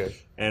dollar. Oh, okay.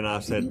 And I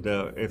said,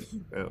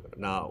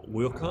 now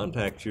we'll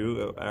contact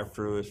you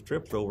after this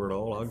trip's over and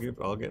all.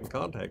 I'll get in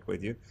contact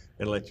with you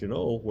and let you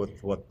know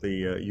what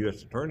the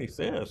U.S. Attorney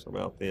says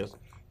about this.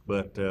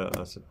 But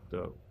I said,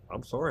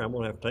 I'm sorry, I'm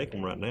going to have to take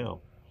them right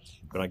now.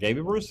 But I gave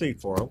him a receipt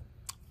for them.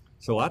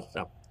 So I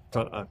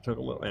took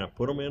them and I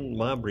put them in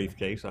my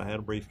briefcase. I had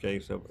a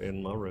briefcase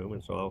in my room,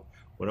 and so I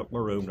went up my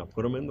room and I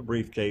put them in the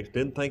briefcase.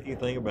 Didn't think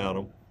anything about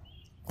them.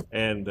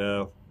 And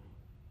the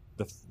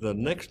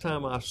next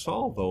time I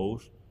saw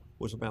those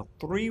was about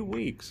 3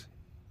 weeks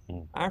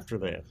after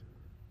that.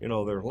 You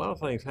know, there's a lot of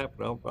things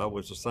happened. I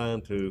was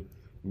assigned to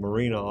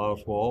Marina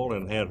Oswald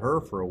and had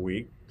her for a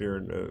week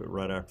during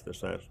right after the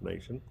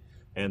assassination,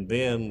 and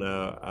then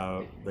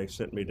they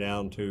sent me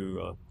down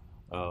to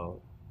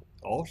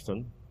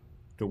Austin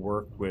to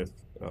work with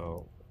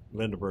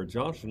Linda Bird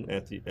Johnson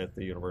at the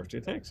University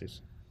of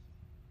Texas.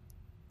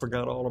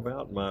 Forgot all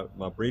about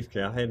my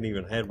briefcase. I hadn't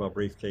even had my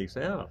briefcase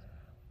out.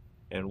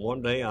 And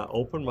one day I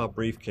opened my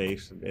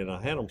briefcase and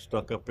I had them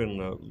stuck up in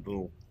a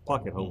little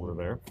pocket holder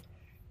there.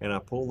 And I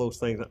pulled those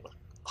things out.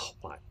 Oh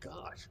my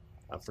gosh,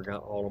 I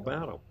forgot all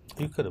about them.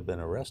 You could have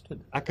been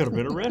arrested. I could have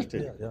been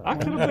arrested. Yeah. I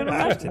could have been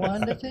arrested.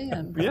 1 to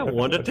 10. Yeah,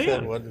 1 to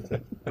 10. 1 to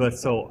 10. But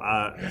so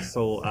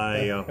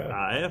I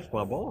asked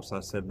my boss, I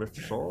said, Mr.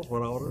 Sorrells,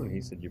 what I'll do?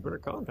 He said, you better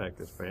contact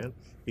this man.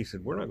 He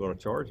said, we're not going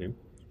to charge him.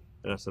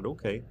 And I said,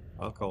 okay,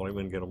 I'll call him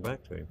and get them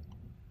back to him.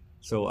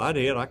 So I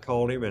did. I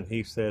called him, and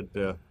he said,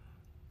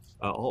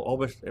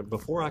 almost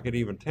before I could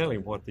even tell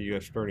him what the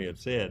U.S. Attorney had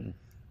said,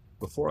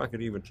 before I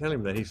could even tell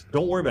him that, he said,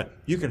 don't worry about it.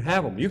 You can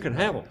have them. You can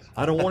have them.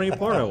 I don't want any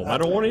part of them. I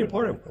don't want any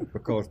part of them.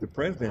 Because the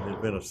president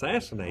has been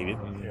assassinated.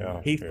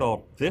 He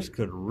thought this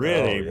could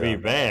really be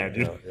bad.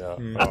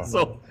 Yeah.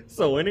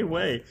 So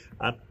anyway,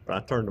 I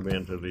turned them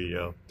into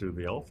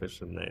the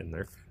office, and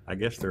there. I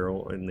guess they're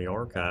in the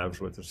archives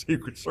with the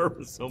Secret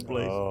Service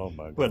someplace. Oh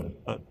my God.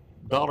 But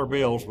dollar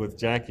bills with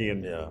Jackie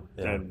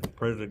and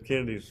President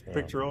Kennedy's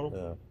picture on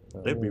them.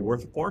 They'd be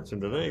worth a fortune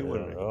today,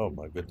 wouldn't they? Oh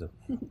my goodness.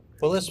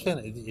 Well, let's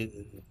finish.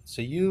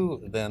 So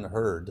you then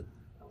heard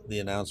the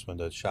announcement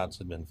that shots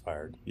had been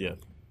fired. Yes.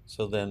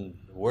 So then,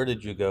 where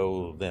did you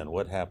go then?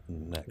 What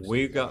happened next?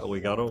 We got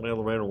on the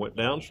elevator, went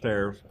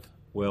downstairs.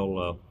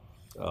 Well,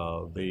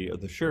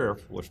 the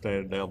sheriff was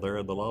standing down there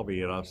in the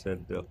lobby, and I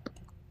said,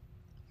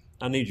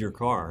 I need your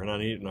car, and I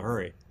need it in a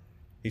hurry.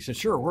 He said,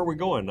 sure, where are we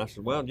going? And I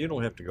said, well, you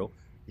don't have to go.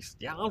 He said,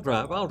 yeah, I'll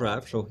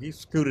drive. So he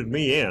scooted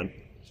me in.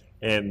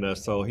 And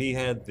so he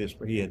had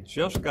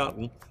just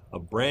gotten a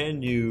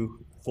brand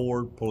new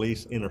Ford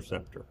Police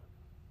Interceptor.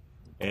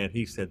 And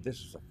he said,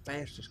 this is the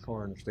fastest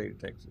car in the state of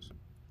Texas.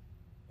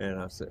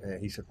 And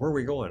he said, where are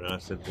we going? And I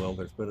said, well,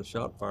 there's been a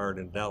shot fired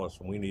in Dallas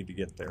and we need to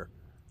get there.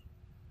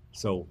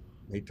 So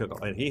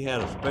he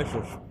had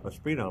a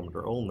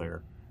speedometer on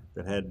there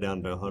that had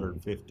down to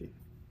 150.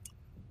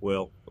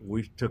 Well,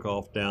 we took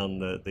off down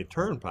the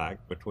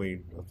turnpike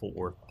between Fort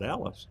Worth and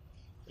Dallas.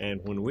 And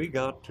when we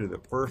got to the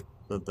first,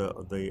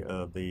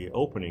 the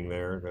opening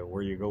there,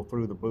 where you go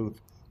through the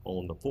booth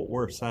on the Fort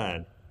Worth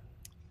side,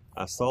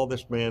 I saw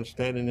this man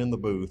standing in the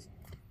booth,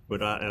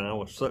 but I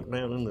was sitting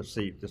down in the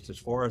seat just as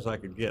far as I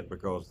could get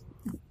because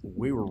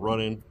we were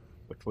running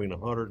between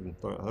 130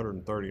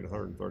 and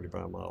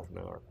 135 miles an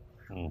hour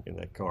in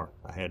that car.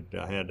 I had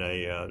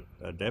a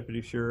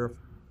deputy sheriff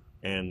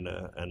and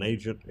an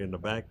agent in the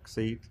back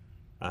seat.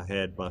 I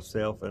had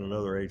myself and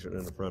another agent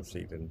in the front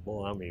seat, and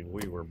boy, I mean,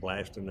 we were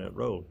blasting that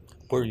road.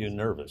 Were you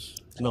nervous?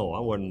 No,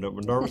 I wasn't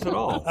nervous at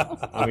all.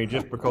 I mean,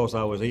 just because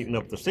I was eating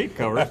up the seat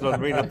covers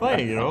doesn't mean a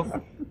thing, you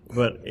know.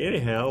 But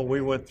anyhow,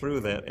 we went through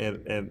that,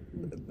 and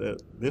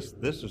this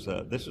is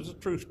a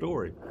true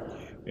story.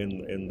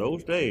 In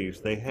those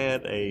days, they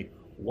had a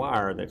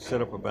wire that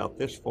set up about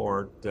this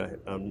far,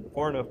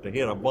 far enough to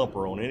hit a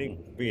bumper on any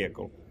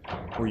vehicle,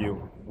 where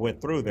you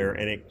went through there,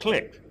 and it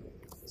clicked.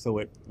 So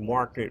it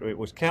marked it. It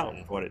was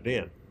counting what it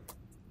did.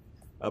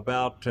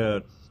 About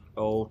 2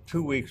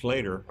 weeks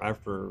later,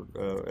 after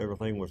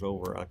everything was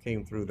over, I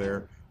came through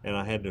there, and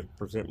I had to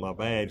present my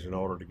badge in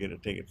order to get a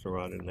ticket, so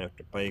I didn't have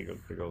to pay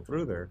to go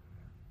through there.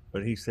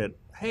 But he said,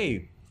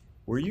 "Hey,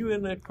 were you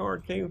in that car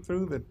that came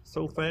through that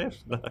so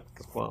fast?" And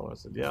I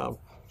said, "Yeah, I'm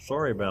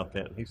sorry about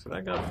that." And he said,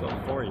 "I got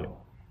something for you."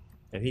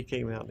 And he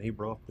came out and he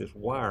brought this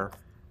wire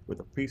with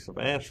a piece of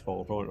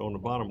asphalt on the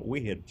bottom.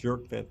 We had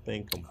jerked that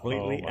thing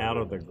completely out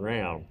of the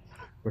ground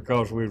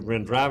because we'd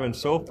been driving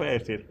so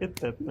fast it hit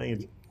that thing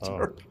and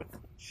jerked.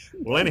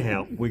 Well,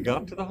 anyhow, we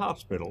got to the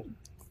hospital.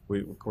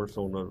 We, of course,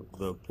 on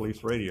the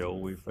police radio,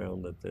 we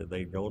found that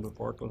they'd gone to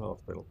Parkland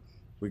Hospital.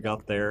 We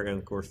got there, and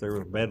of course, there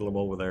was bedlam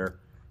over there.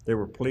 There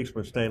were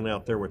policemen standing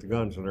out there with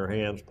guns in their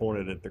hands,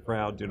 pointed at the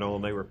crowd, you know,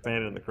 and they were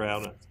fanning the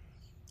crowd.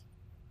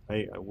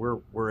 Hey,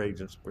 we're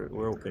agents, but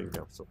we're okay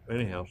now. So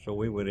anyhow, so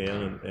we went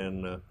in,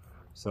 and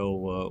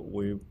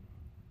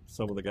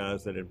some of the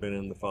guys that had been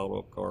in the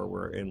follow-up car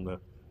were in the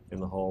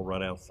hall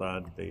right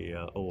outside the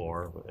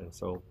OR, and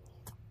so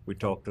we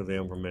talked to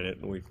them for a minute,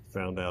 and we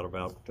found out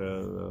about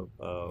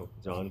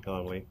John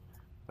Connolly.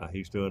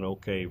 He's doing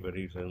okay, but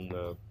he's in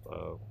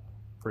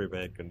pretty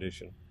bad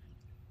condition.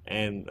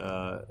 And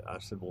I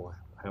said, "Well,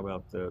 how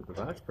about the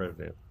vice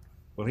president?"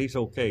 "Well, he's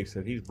okay." He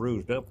said, "He's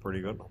bruised up pretty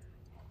good."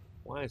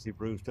 "Why is he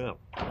bruised up?"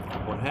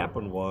 What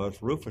happened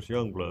was Rufus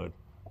Youngblood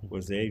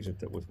was the agent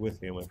that was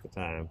with him at the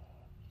time.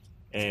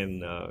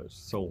 And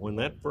so when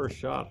that first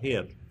shot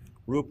hit,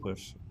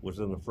 Rufus was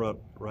in the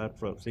right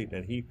front seat,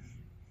 and he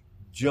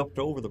jumped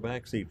over the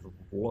back seat,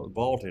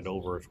 vaulted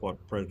over, is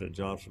what President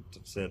Johnson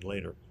said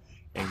later,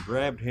 and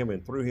grabbed him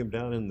and threw him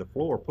down in the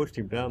floor, pushed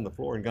him down the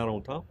floor, and got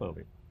on top of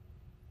him.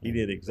 He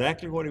did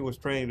exactly what he was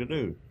trained to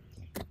do.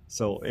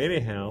 So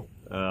anyhow,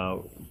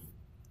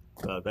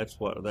 that's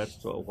what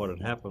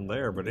had happened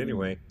there. But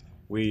anyway,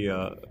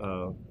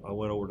 I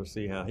went over to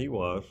see how he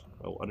was.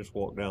 I just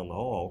walked down the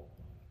hall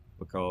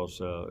because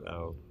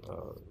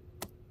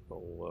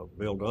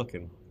Bill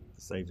Duncan,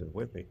 this agent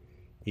with me,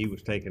 he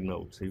was taking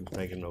notes. He was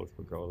taking notes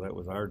because that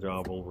was our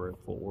job over at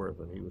Fort Worth,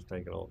 and he was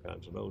taking all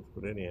kinds of notes.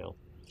 But anyhow,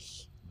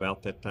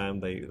 about that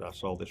time, I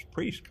saw this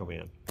priest come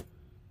in,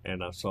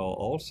 and I saw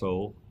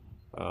also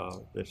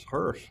this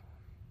hearse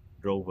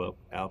drove up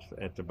out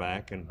at the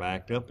back and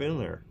backed up in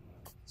there.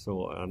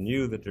 So I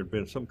knew that there'd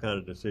been some kind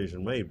of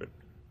decision made, but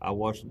I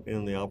wasn't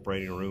in the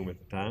operating room at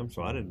the time,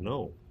 so I didn't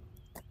know.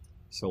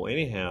 So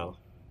anyhow,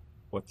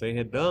 what they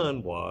had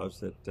done was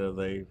that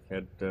they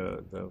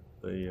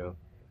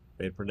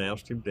had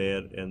pronounced him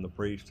dead, and the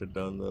priest had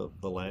done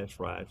the last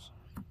rites.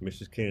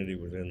 Mrs. Kennedy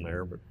was in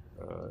there, but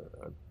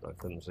I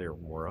couldn't see her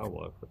from where I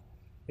was. But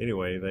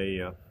anyway,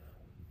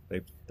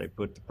 they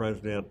put the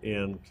president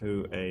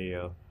into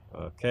a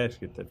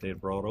casket that they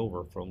had brought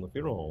over from the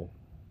funeral home,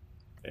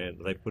 and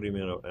they put him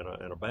in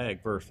a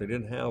bag first. They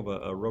didn't have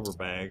a rubber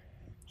bag,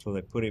 so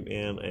they put him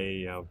in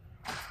a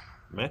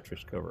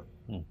mattress cover.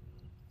 And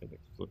they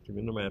flipped him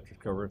in the mattress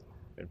cover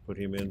and put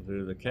him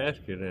into the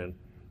casket, and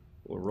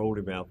we rolled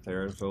him out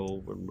there. And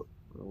so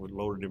we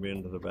loaded him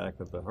into the back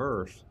of the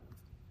hearse,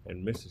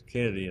 and Mrs.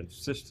 Kennedy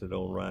insisted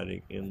on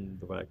riding in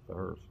the back of the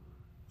hearse.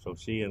 So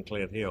she and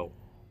Clint Hill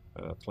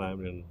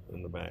climbed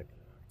in the back.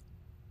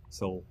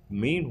 So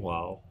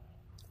meanwhile,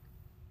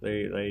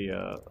 I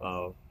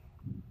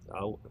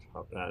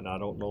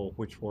don't know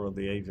which one of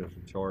the agents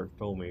in charge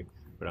told me,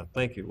 but I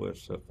think it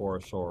was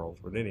Forrest Sorrells.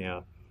 But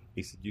anyhow,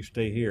 he said, "You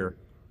stay here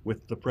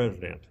with the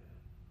president,"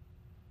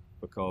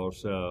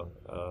 because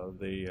I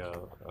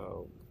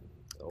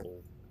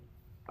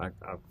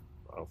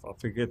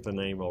forget the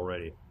name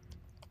already,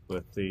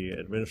 but the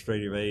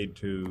administrative aide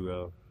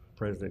to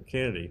President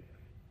Kennedy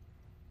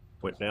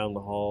went down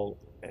the hall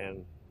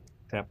and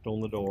tapped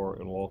on the door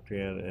and walked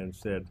in and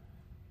said,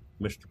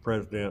 "Mr.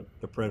 President,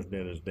 the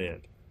president is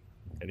dead."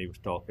 And he was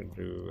talking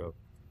to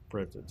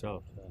President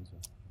Johnson.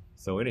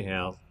 So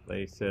anyhow,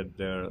 they said,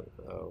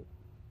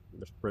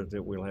 "Mr.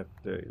 President,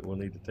 we'll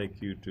need to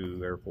take you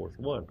to Air Force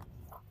One."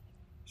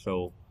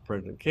 So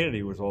President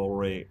Kennedy was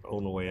already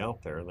on the way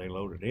out there, and they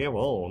loaded him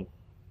on,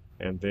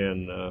 and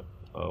then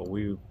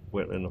we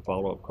went in the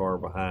follow-up car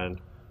behind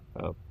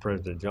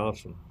President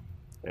Johnson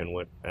and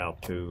went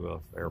out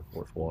to Air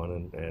Force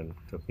One and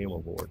took him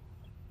aboard.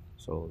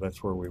 So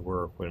that's where we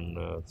were when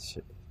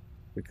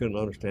we couldn't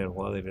understand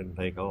why they didn't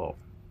take off.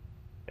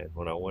 And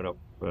when I went up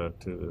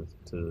to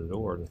the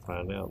door to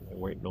find out, they're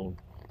waiting on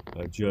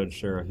Judge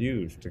Sarah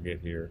Hughes to get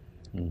here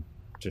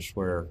to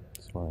swear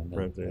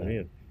President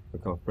in,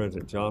 because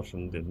President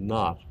Johnson did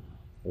not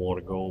want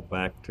to go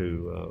back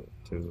to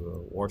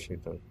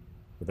Washington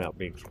without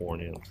being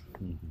sworn in,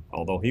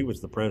 although he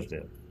was the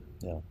president.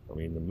 Yeah. I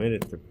mean, the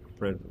minute that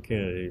President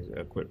Kennedy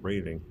quit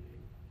breathing,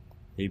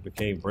 he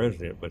became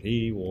president, but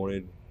he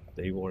wanted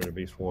to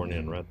be sworn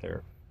in right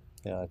there.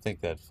 Yeah, I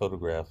think that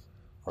photograph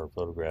or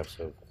photographs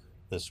of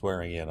the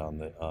swearing in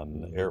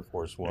on Air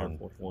Force One,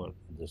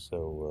 just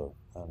so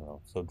I don't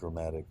know, so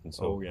dramatic and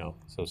so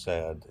so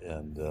sad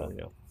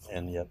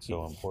and yet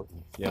so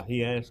important. Yeah,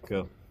 he asked.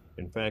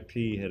 In fact,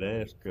 he had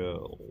asked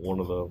one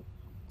of the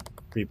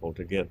people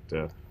to get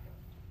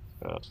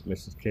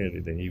Mrs. Kennedy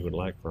that he would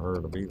like for her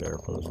to be there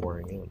for the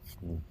swearing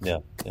in. Yeah.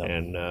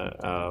 And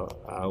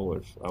I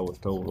was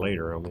told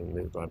later. I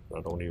mean,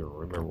 I don't even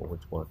remember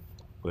which one,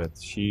 but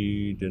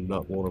she did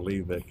not want to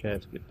leave that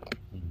casket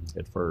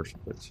at first,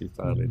 but she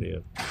finally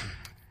did.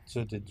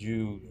 So did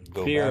you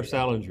go Pierre back?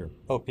 Salinger.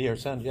 Oh, Pierre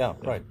Salinger. Yeah,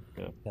 right.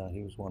 Yeah,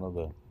 he was one of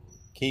the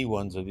key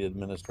ones of the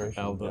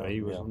administration.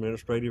 He was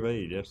administrative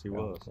aide. Yes, he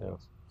was. Yeah.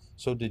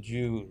 So did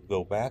you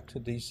go back to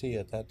D.C.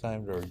 at that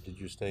time, or did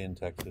you stay in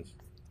Texas?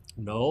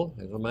 No,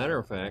 as a matter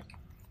of fact,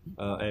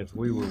 as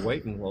we were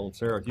waiting on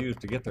Sarah Hughes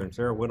to get there, and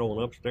Sarah went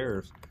on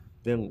upstairs,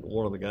 then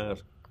one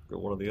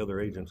of the other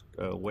agents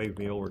waved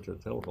me over to the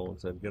telephone and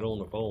said, "Get on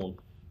the phone."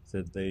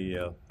 Said they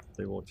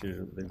want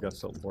you. They've got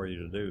something for you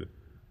to do.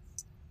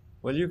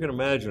 Well, you can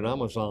imagine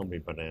I'm a zombie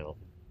by now.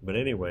 But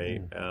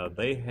anyway,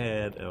 they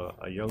had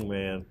a young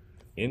man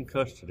in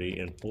custody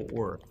in Fort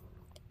Worth,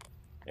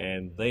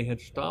 and they had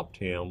stopped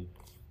him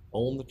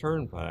on the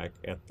turnpike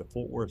at the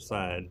Fort Worth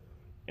side,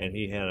 and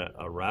he had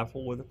a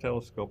rifle with a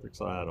telescopic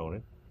sight on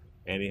it,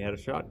 and he had a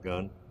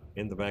shotgun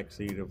in the back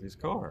seat of his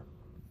car.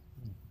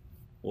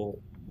 Well,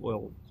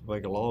 to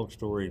make a long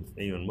story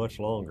even much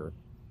longer,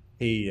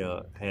 he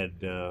had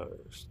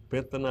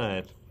spent the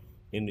night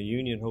in the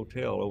Union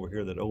Hotel over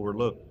here that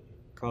overlooked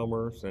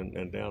Commerce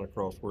and down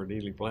across where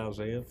Dealey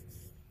Plaza is,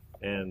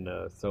 and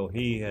so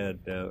he had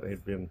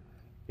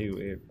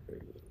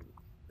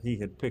he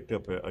had picked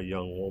up a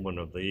young woman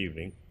of the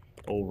evening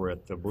over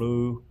at the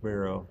Blue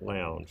Mirror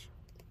Lounge,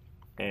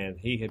 and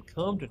he had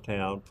come to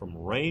town from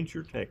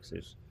Ranger,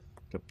 Texas,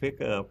 to pick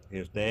up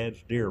his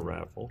dad's deer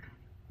rifle,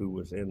 who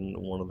was in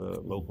one of the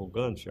local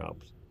gun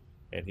shops,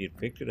 and he had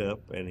picked it up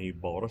and he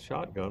bought a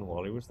shotgun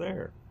while he was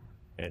there,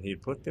 and he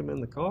had put them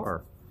in the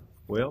car.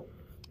 Well,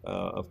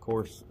 of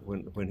course,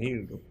 when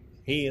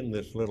he and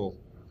this little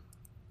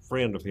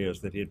friend of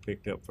his that he had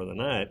picked up for the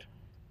night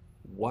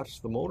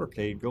watched the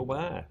motorcade go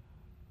by.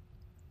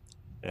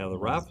 Now the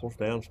rifle's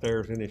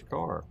downstairs in his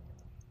car,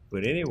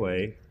 but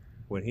anyway,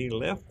 when he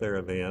left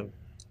there, then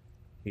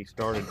he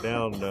started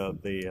down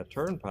the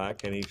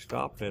turnpike and he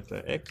stopped at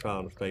the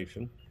Exxon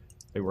station.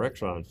 They were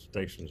Exxon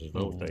stations in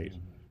those days,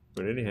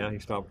 but anyhow, he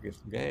stopped to get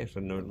some gas,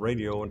 and the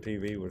radio and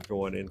TV was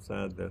going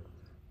inside the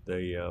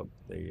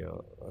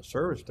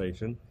service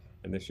station,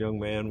 and this young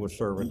man was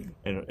serving,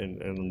 and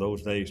in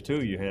those days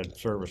too, you had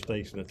service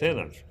station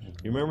attendants.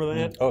 You remember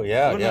that? Oh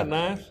yeah, Wasn't that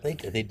nice?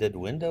 They did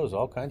windows,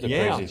 all kinds of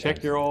crazy check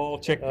things. your oil,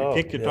 kick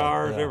your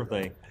tires,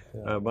 everything.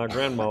 Yeah. My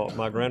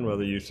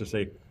grandmother used to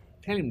say,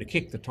 "Tell him to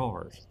kick the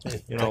tires,"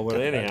 you know.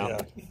 But anyhow,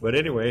 but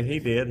anyway, he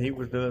did. He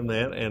was doing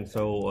that, and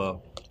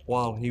so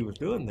while he was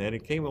doing that,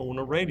 it came on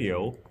the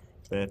radio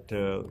that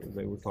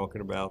they were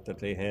talking about that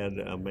they had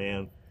a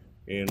man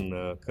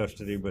in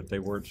custody, but they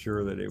weren't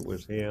sure that it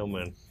was him.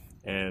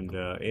 And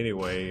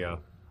anyway,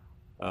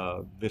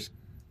 this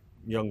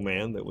young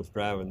man that was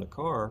driving the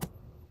car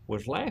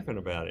was laughing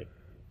about it,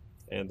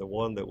 and the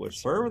one that was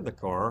serving the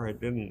car,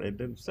 it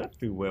didn't set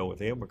too well with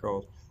him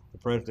because the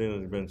president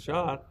had been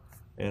shot,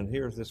 and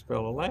here's this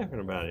fellow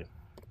laughing about it.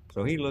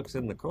 So he looks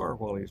in the car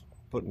while he's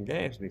putting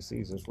gas, and he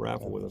sees this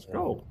rifle with a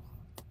scope,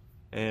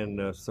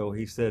 and so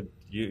he said,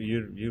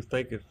 "You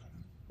think it's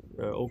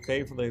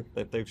okay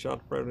that they've shot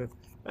the president?"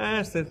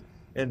 I said,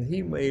 and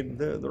he made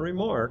the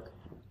remark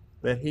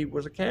that he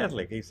was a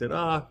Catholic. He said,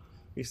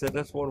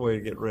 that's one way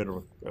to get rid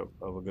of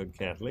a good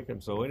Catholic.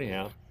 And so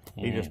anyhow,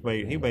 he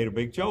made a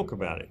big joke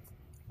about it.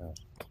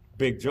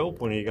 Big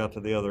joke when he got to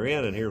the other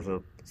end, and here's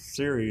a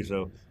series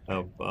of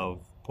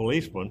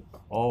policemen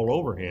all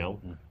over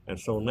him. And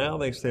so now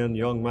they send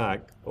young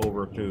Mike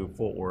over to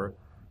Fort Worth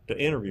to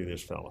interview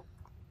this fellow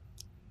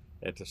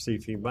and to see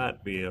if he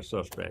might be a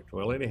suspect.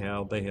 Well,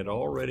 anyhow, they had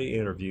already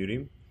interviewed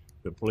him.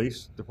 The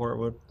police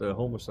department, the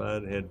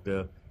homicide,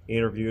 had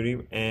interviewed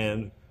him,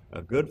 and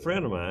a good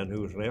friend of mine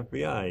who was an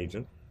FBI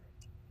agent,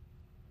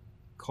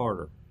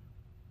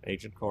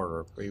 Agent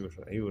Carter, he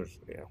was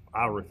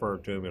I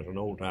referred to him as an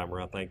old timer.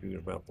 I think he was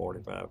about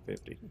 45,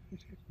 50.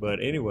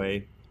 But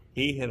anyway,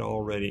 he had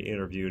already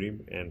interviewed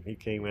him, and he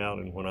came out,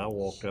 and when I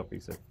walked up, he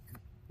said,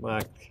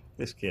 "Mike,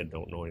 this kid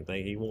don't know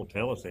anything. He won't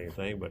tell us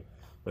anything, but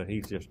but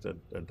he's just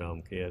a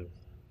dumb kid.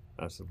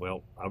 I said,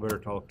 well, I better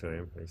talk to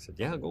him. He said,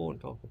 yeah, go and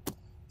talk to him.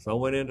 So I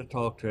went in to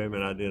talk to him,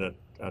 and I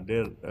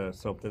did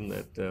something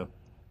that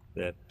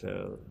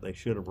they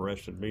should have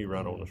arrested me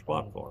right on the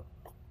spot for.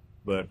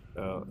 But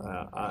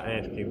I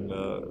asked him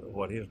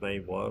what his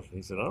name was.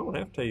 He said, I don't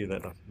have to tell you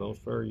that. I said, no,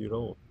 sir, you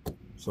don't.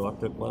 So I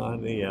took my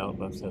ID out,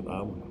 and I said,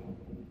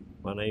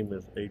 my name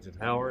is Agent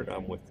Howard.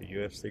 I'm with the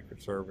U.S.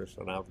 Secret Service,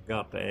 and I've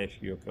got to ask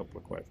you a couple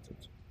of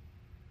questions.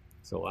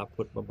 So I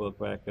put my book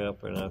back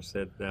up, and I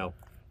said, now,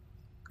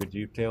 could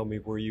you tell me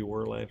where you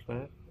were last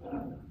night?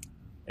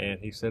 And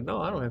he said, no,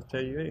 I don't have to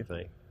tell you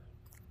anything.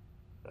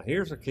 Now,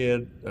 here's a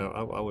kid.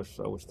 I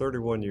was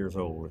 31 years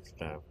old at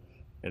the time,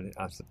 and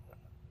I said,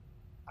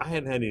 I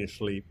hadn't had any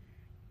sleep.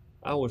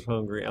 I was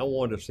hungry. I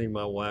wanted to see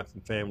my wife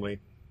and family.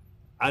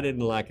 I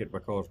didn't like it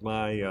because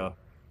my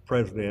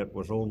president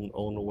was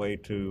on the way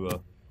to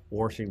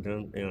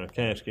Washington in a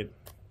casket,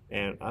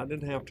 and I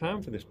didn't have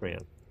time for this man.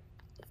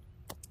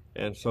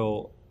 And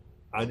so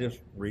I just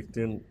reached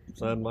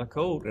inside my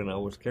coat, and I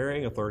was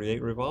carrying a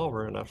 .38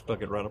 revolver, and I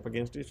stuck it right up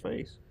against his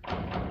face.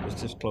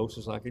 It's as close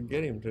as I could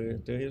get him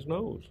to his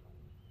nose.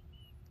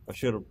 I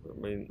should have, I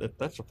mean,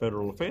 that's a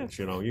federal offense,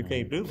 you know. You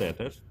can't do that.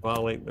 That's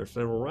violating their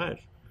civil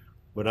rights.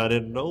 But I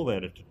didn't know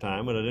that at the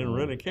time, and I didn't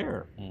really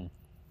care.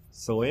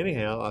 So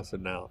anyhow, I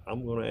said, now,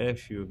 I'm going to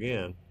ask you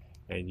again,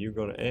 and you're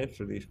going to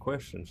answer these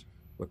questions,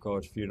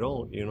 because if you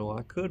don't, you know,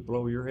 I could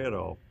blow your head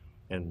off,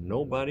 and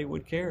nobody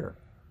would care.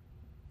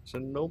 I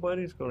said,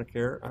 nobody's going to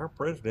care. Our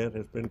president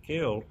has been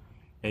killed,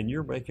 and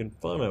you're making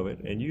fun of it,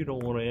 and you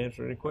don't want to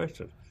answer any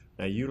questions.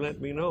 Now, you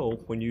let me know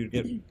when you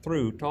get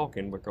through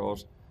talking,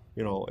 because,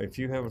 you know, if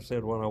you haven't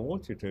said what I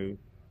want you to,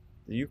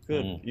 you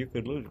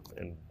could lose it.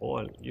 And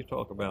boy, you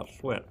talk about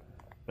sweat.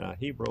 Now,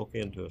 he broke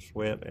into a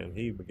sweat, and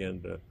he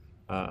began to,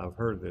 I've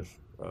heard this,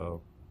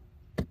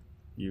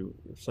 you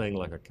sang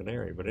like a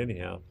canary, but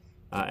anyhow,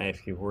 I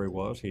asked him where he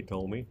was. He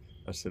told me.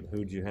 I said,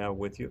 who'd you have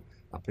with you?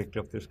 I picked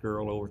up this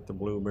girl over at the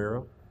Blue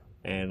Mirror,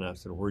 and I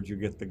said, where'd you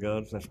get the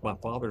guns? That's my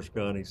father's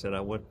gun. He said,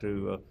 I went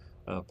to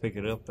pick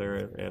it up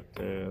there at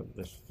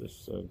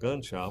this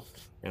gun shop,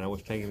 and I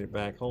was taking it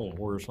back home.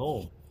 Where's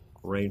home?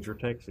 Ranger,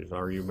 Texas.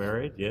 Are you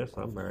married? Yes,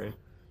 I'm married.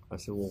 I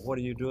said, well, what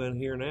are you doing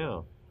here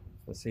now?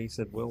 He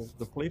said, well,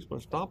 the policeman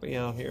stopped me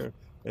out here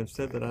and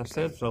said that I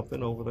said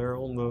something over there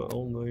on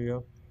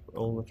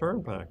the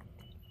turnpike.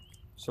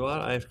 So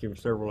I asked him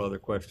several other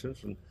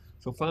questions, and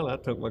so finally I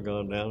took my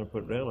gun down and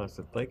put it down. I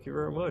said, thank you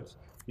very much.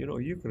 You know,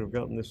 you could have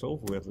gotten this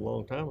over with a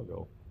long time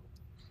ago.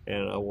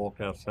 And I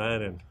walked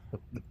outside, and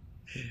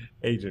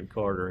Agent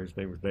Carter, his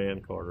name was Dan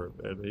Carter,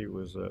 and he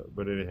was,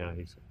 but anyhow,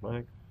 he said,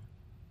 Mike,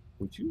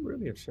 would you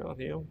really have shot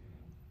him?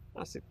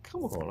 I said,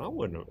 come on, I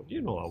wouldn't have,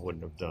 you know I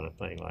wouldn't have done a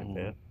thing like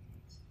that.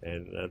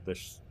 And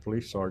this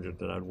police sergeant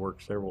that I'd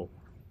worked several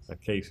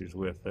cases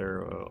with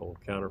there on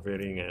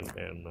counterfeiting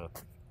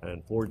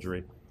and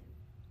forgery,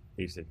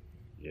 he said,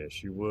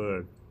 yes, you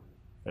would.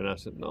 And I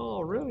said,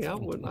 no, really, I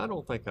wouldn't. I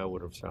don't think I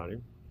would have shot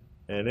him.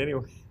 And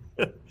anyway,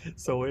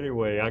 so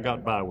anyway, I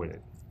got by with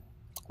it.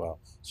 Wow.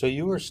 So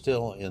you were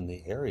still in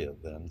the area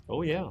then?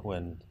 Oh, yeah.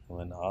 When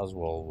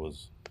Oswald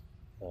was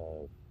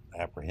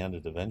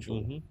apprehended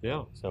eventually?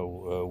 Yeah.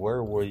 So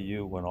where were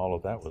you when all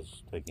of that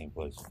was taking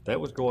place? That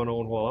was going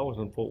on while I was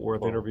in Fort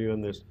Worth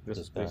interviewing this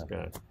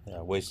guy.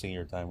 Yeah, wasting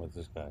your time with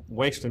this guy.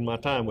 Wasting my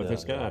time with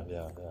this guy.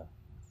 Yeah.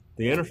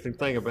 The interesting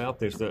thing about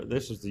this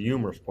is the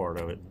humorous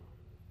part of it.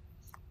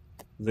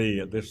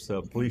 This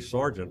police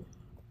sergeant,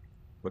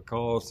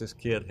 because this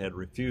kid had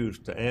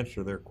refused to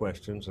answer their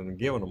questions and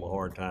given them a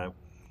hard time,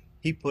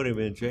 he put him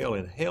in jail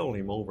and held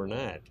him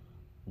overnight.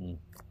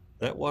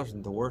 That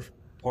wasn't the worst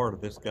part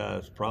of this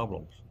guy's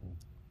problems.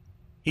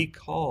 He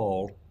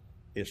called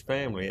his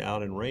family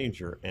out in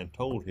Ranger and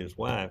told his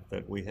wife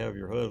that we have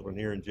your husband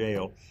here in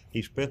jail.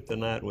 He spent the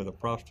night with a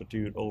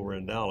prostitute over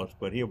in Dallas,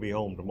 but he'll be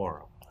home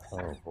tomorrow.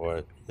 Oh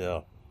boy,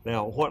 yeah.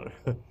 Now, what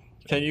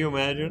can you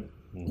imagine?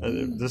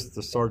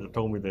 The sergeant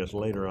told me this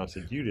later. I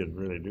said, you didn't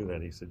really do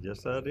that. He said,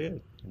 yes, I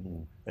did.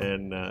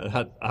 And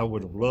I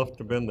would have loved to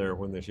have been there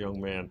when this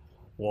young man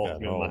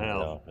walked in the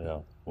house. Yeah.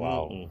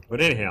 Wow. But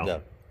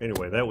anyhow,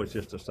 anyway, that was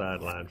just a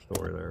sideline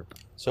story there.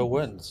 So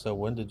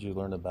when did you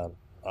learn about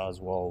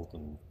Oswald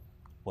and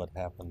what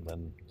happened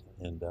then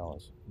in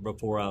Dallas?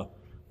 Before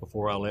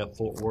I left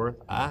Fort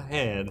Worth, I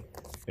had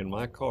in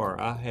my car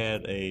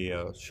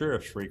a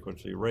sheriff's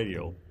frequency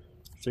radio.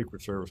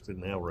 Secret Service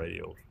didn't have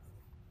radios.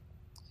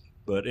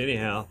 But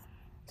anyhow,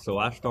 so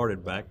I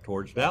started back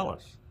towards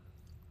Dallas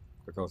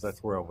because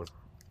that's where I was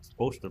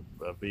supposed to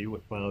be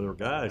with my other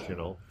guys, you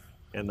know.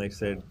 And they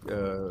said,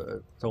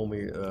 told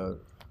me,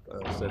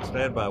 said,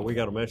 stand by, we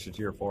got a message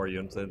here for you,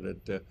 and said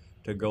that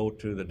to go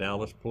to the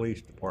Dallas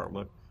Police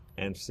Department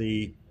and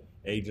see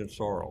Agent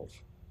Sarles.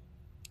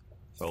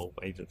 So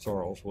Agent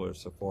Sarles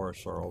was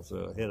Forrest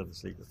Sarles, head of the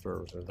Secret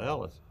Service in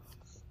Dallas.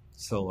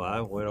 So I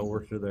went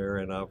over to there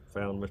and I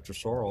found Mr.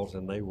 Sarles,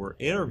 and they were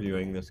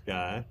interviewing this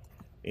guy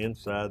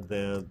inside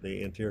the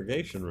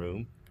interrogation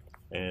room,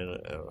 and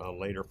I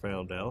later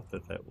found out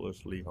that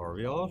was Lee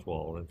Harvey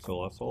Oswald. And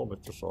so I saw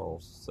Mr.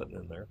 Sarles sitting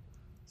in there,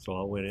 So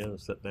I went in and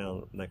sat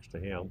down next to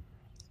him,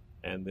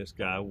 and this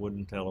guy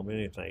wouldn't tell him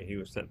anything. He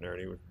was sitting there,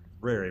 and he was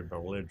very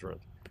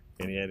belligerent,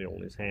 and he had it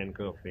on his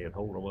handcuff, and he'd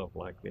hold him up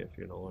like this,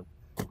 you know.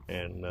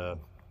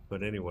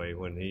 But anyway,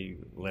 when he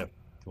left,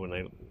 when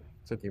they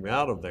took him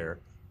out of there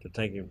to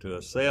take him to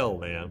a cell,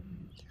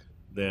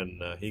 then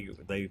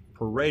they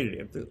paraded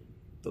him.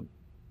 The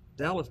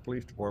Dallas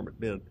Police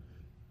Department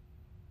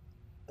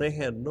they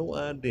had no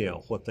idea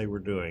what they were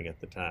doing at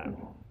the time,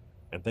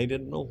 and they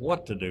didn't know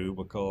what to do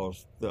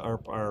because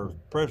our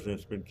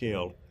president's been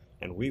killed,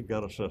 and we've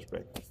got a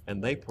suspect.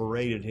 And they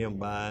paraded him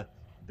by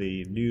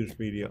the news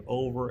media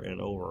over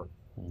and over.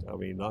 I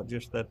mean, not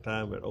just that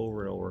time, but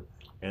over and over.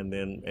 And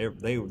then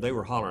they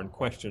were hollering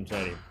questions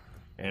at him,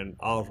 and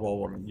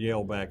Oswald would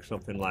yell back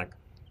something like,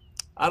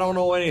 "I don't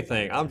know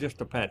anything. I'm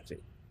just a patsy."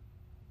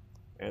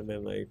 And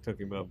then they took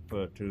him up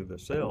to the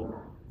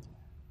cell.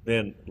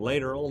 Then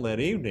later on that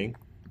evening,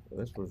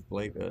 this was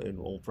late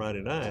on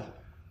Friday night,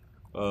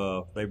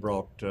 they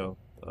brought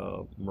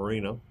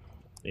Marina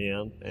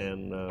in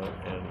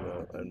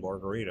and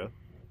Margarita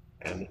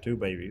and the two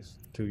babies,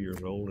 2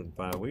 years old and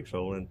 5 weeks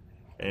old,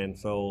 and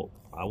so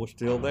I was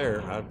still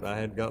there. I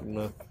had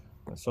gotten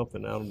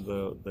something out of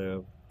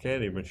the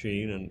caddy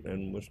machine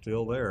and was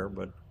still there,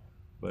 but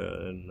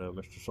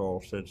Mr.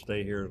 Sorrell said,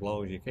 "Stay here as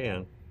long as you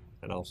can,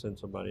 and I'll send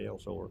somebody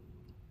else over."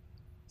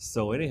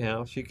 So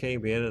anyhow, she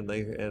came in and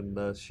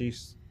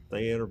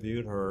they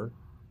interviewed her,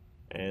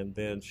 and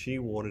then she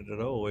wanted to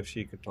know if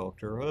she could talk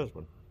to her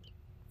husband.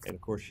 And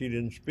of course, she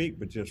didn't speak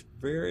but just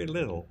very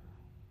little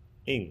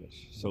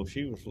English, so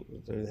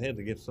they had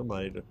to get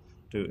somebody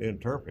to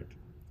interpret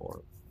for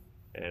her.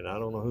 And I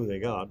don't know who they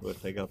got,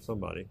 but they got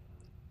somebody.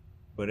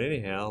 But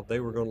anyhow, they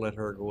were going to let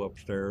her go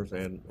upstairs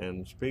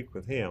and speak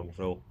with him.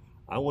 So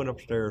I went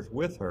upstairs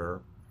with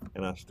her,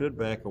 and I stood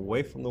back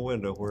away from the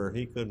window where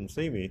he couldn't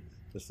see me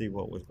to see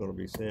what was going to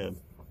be said.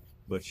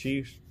 But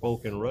she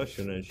spoke in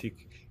Russian, and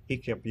he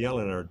kept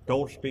yelling at her,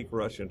 "Don't speak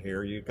Russian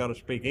here. You've got to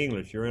speak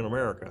English. You're in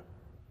America."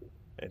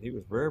 And he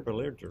was very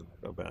belligerent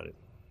about it.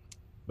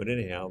 But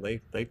anyhow,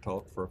 they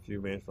talked for a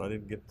few minutes.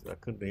 I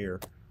couldn't hear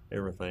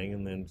everything,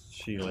 and then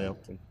she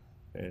left,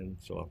 and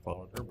so I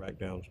followed her back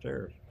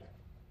downstairs.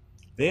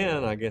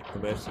 Then I get the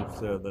message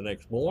the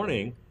next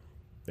morning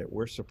that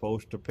we're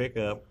supposed to pick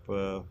up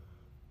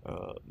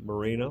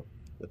Marina,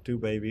 the two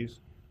babies,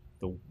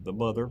 the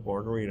mother,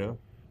 Margarita,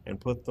 and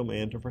put them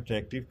into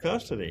protective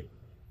custody.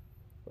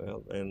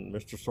 Well, and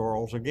Mr.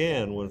 Sorrells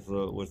again was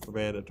the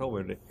man that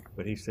told me,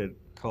 but he said,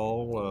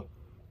 "Call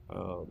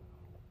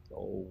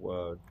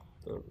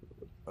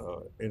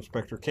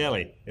Inspector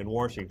Kelly in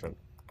Washington.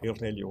 He'll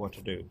tell you what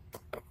to do."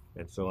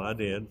 And so I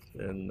did,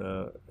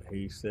 and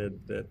he said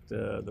that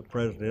the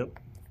president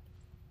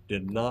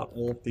did not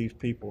want these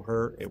people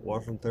hurt. It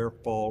wasn't their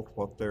fault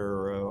what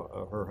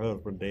her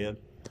husband did.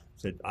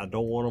 Said, "I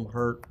don't want them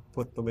hurt.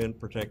 Put them in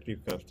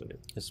protective custody."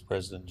 This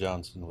President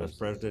Johnson was. That's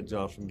President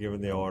Johnson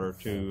giving the order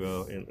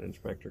to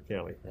Inspector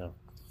Kelly. Yeah.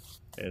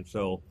 And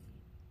so,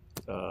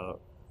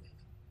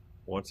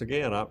 once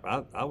again,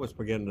 I was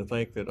beginning to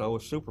think that I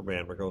was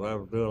Superman because I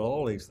was doing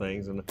all these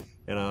things, and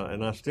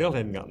I still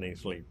hadn't gotten any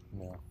sleep.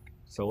 Yeah.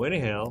 So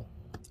anyhow,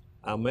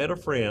 I met a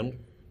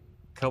friend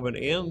coming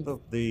in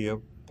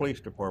the police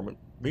department.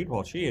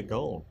 Meanwhile, she had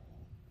gone.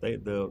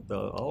 The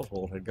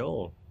Oswald had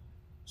gone.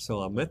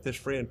 So I met this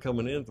friend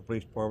coming into the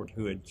police department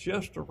who had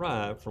just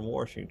arrived from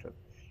Washington.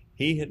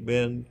 He had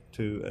been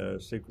to a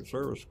Secret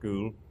Service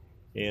school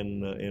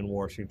in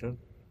Washington,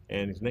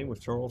 and his name was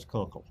Charles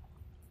Kunkel,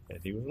 and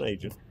he was an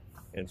agent.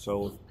 And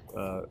so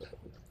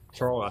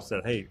I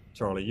said, "Hey,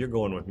 Charlie, you're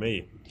going with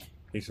me."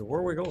 He said, "Where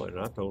are we going?"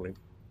 And I told him.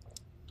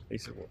 He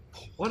said, "Well,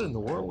 what in the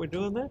world are we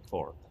doing that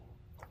for?"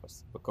 I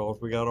said, "Because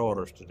we got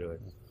orders to do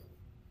it."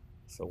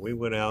 So we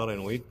went out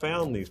and we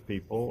found these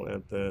people,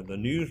 and the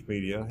news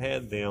media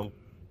had them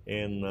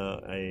in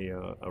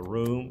a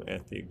room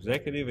at the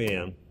Executive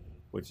Inn,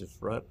 which is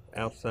right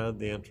outside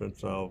the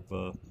entrance of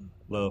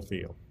Love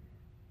Field.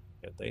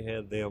 And they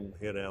had them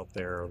hid out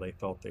there, or they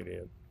thought they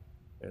did.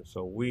 And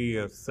so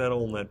we sat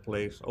on that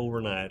place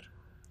overnight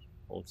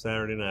on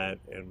Saturday night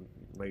and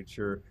made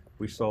sure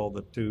we saw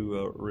the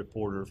two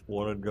reporters,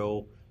 one would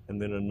go and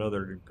then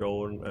another to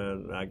go,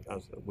 and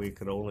we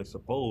could only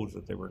suppose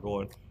that they were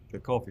going to the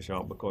coffee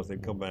shop because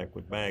they'd come back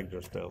with bags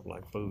of stuff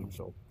like food.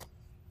 So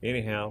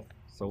anyhow,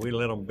 so we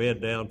let them bed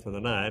down for the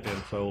night,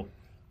 and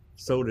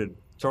so did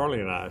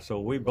Charlie and I.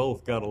 So we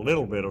both got a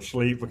little bit of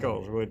sleep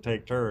because we would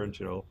take turns,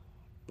 you know.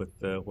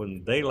 But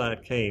when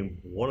daylight came,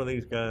 one of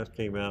these guys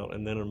came out,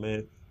 and then in a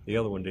minute the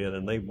other one did,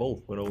 and they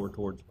both went over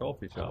towards the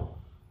coffee shop.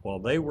 While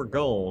they were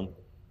gone,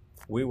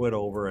 we went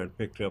over and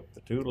picked up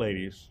the two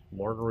ladies,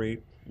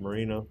 Marguerite,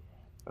 Marina,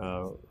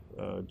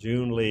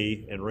 June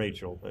Lee, and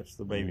Rachel. That's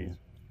the babies.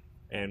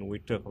 And we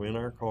took them in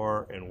our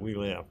car and we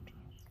left.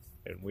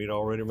 And we'd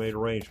already made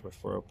arrangements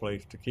for a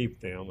place to keep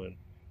them,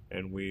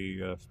 and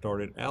we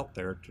started out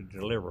there to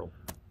deliver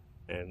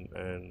them.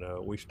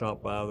 And we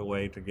stopped by the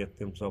way to get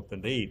them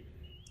something to eat.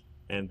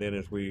 And then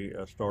as we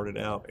started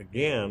out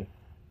again,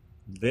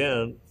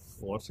 then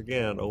once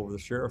again over the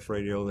sheriff's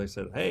radio they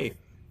said, "Hey,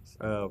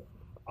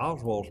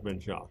 Oswald's been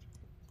shot.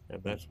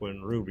 And that's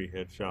when Ruby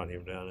had shot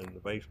him down in the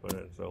basement.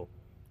 And so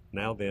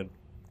now then,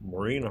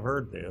 Marina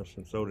heard this,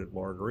 and so did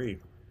Marguerite,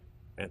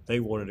 and they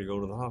wanted to go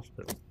to the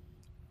hospital.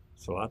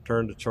 So I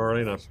turned to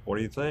Charlie and I said, "What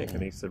do you think?"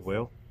 And he said,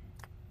 "Well,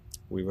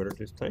 we better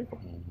just take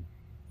them."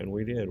 And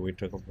we did. We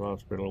took them to the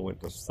hospital and went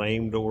the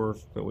same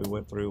doors that we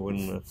went through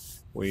when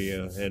we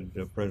had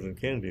President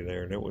Kennedy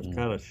there. And it was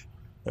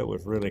that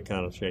was really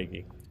kind of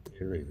shaky.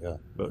 Yeah.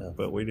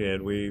 But we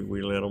did. We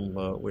let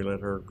them. We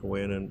let her go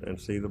in and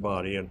see the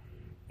body,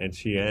 and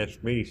she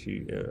asked me,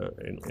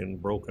 in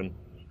broken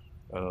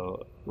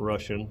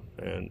Russian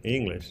and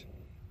English,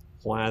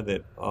 why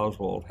that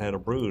Oswald had a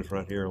bruise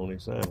right here on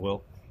his side.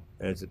 Well,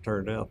 as it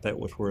turned out, that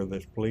was where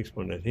this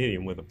policeman had hit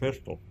him with a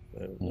pistol.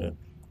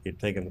 He'd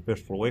taken the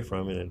pistol away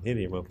from him and hit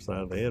him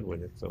upside the head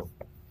with it. So,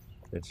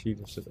 and she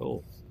just said,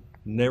 "Oh,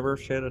 never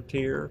shed a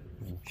tear."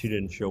 She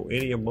didn't show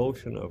any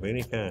emotion of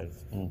any kind.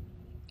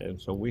 And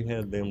so we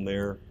had them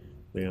there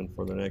then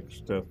for the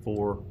next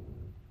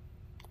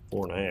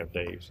 4.5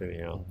 days,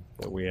 anyhow,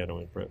 that we had them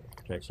in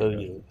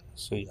protection.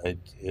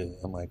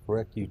 Am I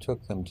correct? You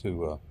took them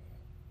to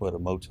a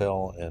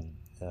motel and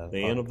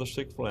the end of the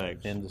Six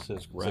Flags.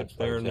 Right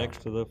there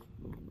next to the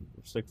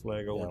Six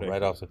Flag over there.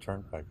 Right off the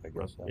turnpike, I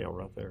guess. Yeah,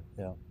 right there.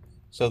 Yeah.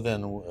 So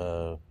then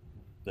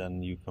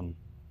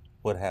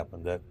what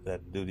happened?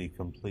 That duty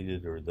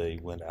completed, or they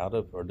went out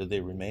of, or did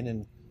they remain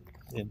in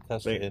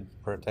custody, in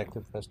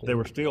protective custody? They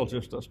were still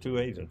just us two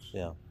agents.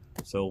 Yeah.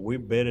 So we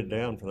bedded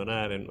down for the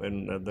night,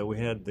 and we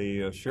had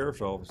the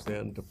sheriff's office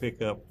then to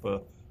pick up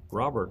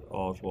Robert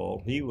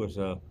Oswald. He was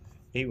a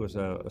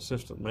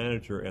assistant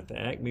manager at the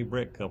Acme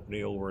Brick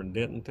Company over in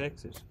Denton,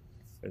 Texas,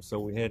 and so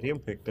we had him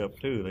picked up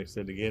too. They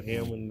said to get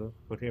him and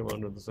put him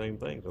under the same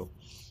thing. So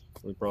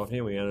we brought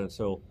him in, and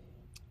so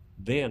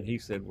then he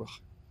said, "Well,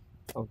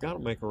 I've got to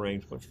make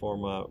arrangements for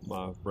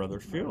my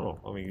brother's funeral.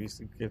 I mean, he's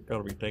got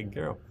to be taken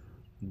care of."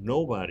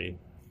 Nobody,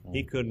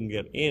 he couldn't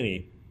get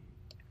any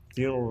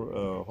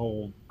funeral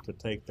home to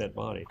take that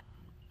body.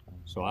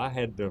 So I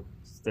had to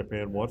step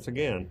in once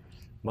again.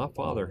 My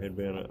father had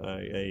been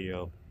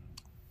a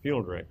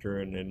funeral director,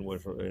 and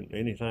was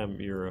anytime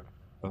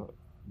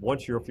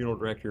once you're a funeral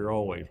director, you're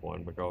always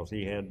one, because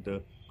he had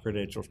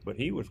credentials. But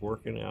he was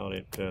working out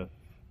at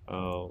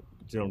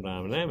General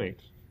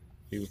Dynamics.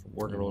 He was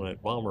working on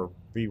that bomber,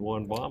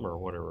 V1 bomber or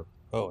whatever.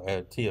 Oh,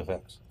 at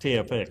TFX.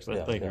 TFX.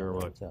 Thank you very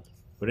much. Yeah.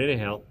 But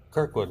anyhow,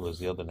 Kirkwood was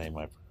the other name.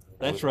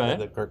 That's right.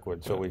 The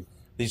Kirkwood. So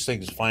these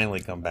things finally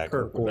come back.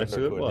 Kirkwood. That's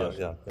who it was.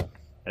 Yeah.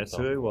 That's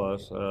who it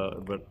was.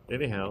 But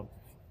anyhow,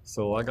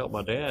 so I got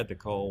my dad to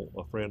call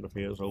a friend of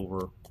his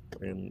over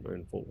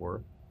in Fort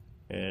Worth,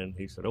 and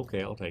he said,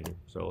 "Okay, I'll take him."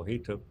 So he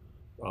took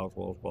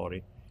Oswald's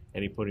body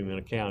and he put him in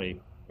a county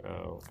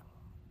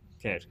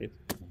casket.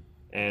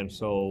 And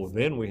so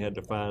then we had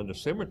to find a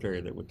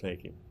cemetery that would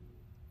take him.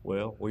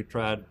 Well, we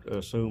tried to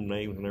assume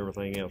names and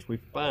everything else. We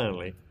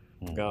finally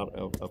got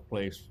a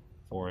place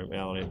for him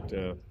out at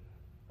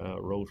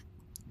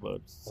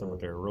Rosebud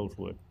Cemetery,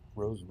 Rosewood.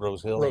 Rose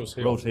Hill? Rose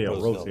Hill.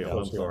 Rose Hill.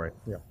 I'm sorry.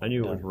 Yeah. I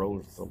knew it was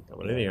Rose something,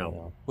 but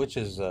anyhow. Which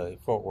is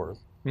Fort Worth.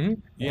 Mm-hmm.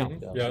 Yeah.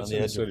 Yeah, it's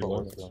in the city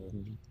Fort limits. Worth.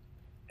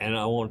 And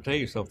I want to tell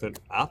you something.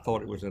 I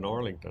thought it was in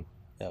Arlington.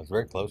 Yeah, it's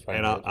very close. Right,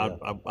 and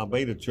I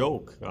made a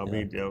joke. I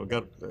mean, we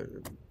got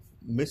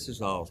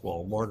Mrs.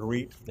 Oswald,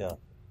 Marguerite. Yeah.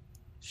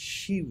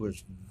 She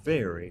was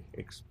very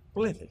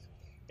explicit.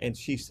 And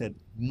she said,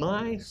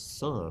 "My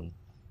son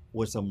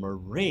was a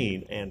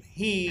Marine, and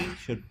he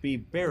should be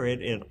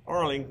buried in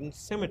Arlington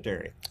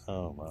Cemetery."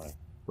 Oh, my.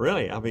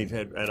 Really? I mean,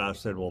 and I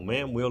said, "Well,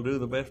 ma'am, we'll do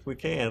the best we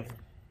can,"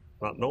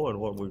 not knowing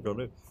what we were going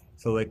to do.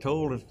 So they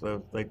told us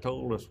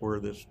where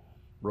this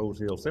Rose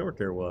Hill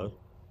Cemetery was.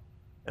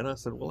 And I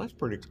said, "Well, that's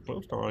pretty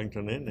close to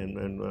Arlington."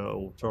 And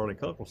old Charlie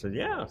Kunkel said,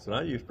 "Yeah." I said,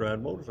 "I used to ride a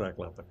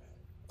motorcycle out there."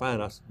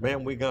 Fine. I said,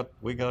 "Ma'am, we got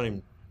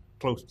him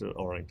close to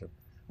Arlington."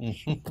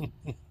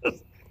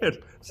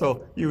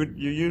 So you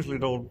usually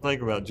don't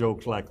think about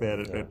jokes like that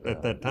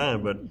at that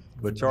time,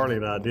 but Charlie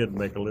and I did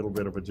make a little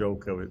bit of a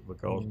joke of it,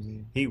 because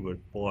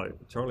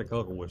Charlie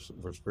Kunkel was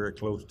very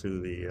close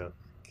to the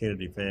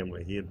Kennedy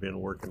family. He had been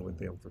working with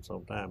them for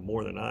some time,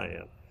 more than I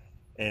had,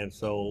 and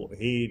so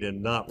he did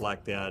not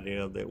like the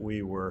idea that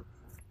we were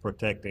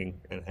protecting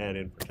and had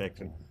in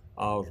protection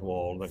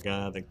Oswald, the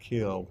guy that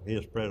killed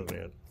his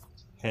president,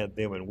 had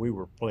them, and we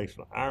were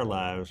placing our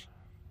lives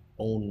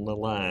on the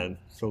line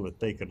so that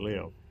they could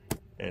live.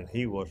 And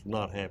he was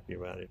not happy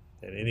about it.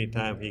 And any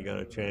time he got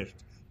a chance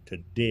to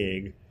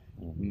dig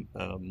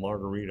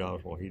Marguerite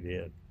Oswald, he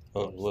did.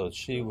 Well,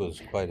 she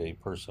was quite a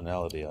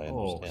personality, I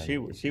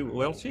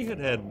understand. She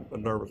had a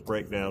nervous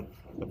breakdown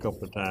a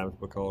couple of times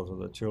because of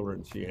the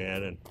children she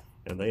had, and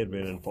they had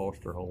been in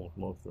foster homes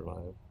most of their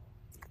life.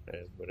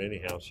 But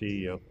anyhow,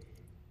 she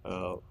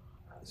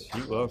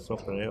was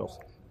something else.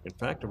 In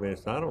fact, I mean,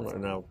 I don't know.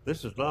 Now,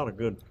 this is not a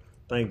good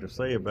thing to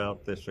say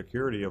about the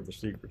security of the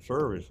Secret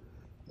Service,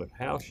 but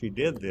how she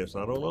did this,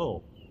 I don't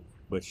know.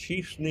 But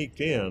she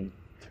sneaked in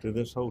to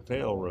this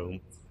hotel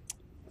room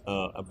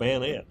a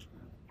bayonet.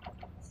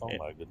 Oh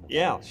my goodness.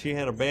 Yeah, she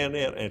had a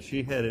bayonet, and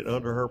she had it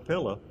under her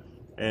pillow.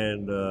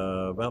 And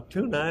about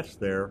 2 nights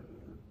there,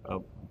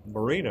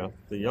 Marina,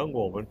 the young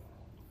woman,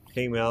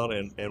 came out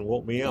and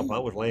woke me up. I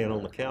was laying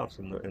on the couch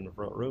in the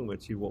front room,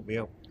 and she woke me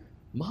up.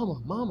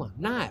 Mama,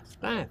 knife,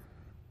 knife.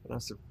 And I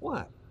said,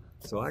 what?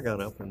 So I got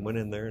up and went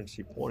in there, and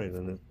she pointed,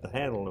 and the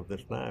handle of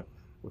this knife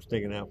was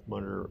sticking out from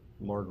under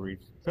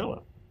Marguerite's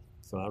pillow.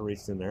 So I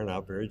reached in there, and I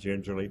very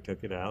gingerly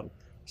took it out. And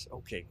said,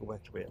 okay, go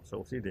back to bed.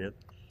 So she did.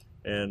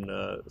 And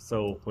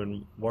so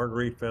when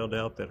Marguerite found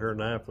out that her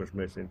knife was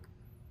missing,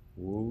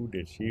 woo,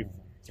 did she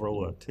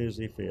throw a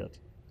tizzy fit.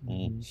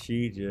 Mm-hmm.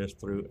 She just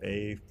threw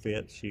a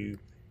fit. She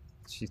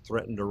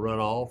threatened to run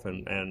off,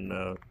 and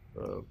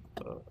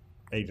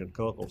Agent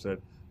Kunkel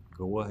said,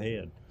 go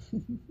ahead.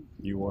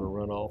 You want to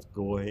run off,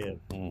 go ahead.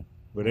 Mm.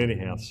 But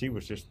anyhow, she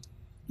was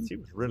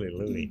really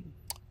loony.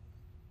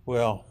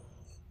 Well,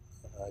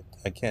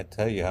 I can't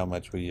tell you how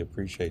much we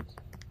appreciate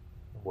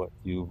what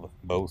you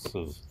both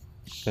have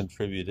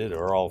contributed,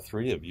 or all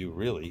three of you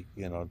really,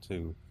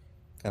 to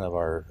kind of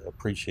our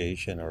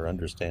appreciation or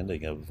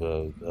understanding of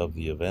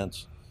the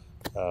events.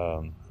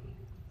 I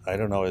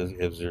don't know,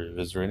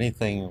 is there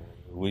anything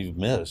we've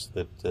missed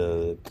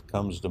that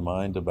comes to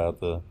mind about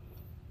the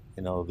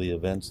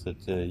events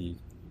that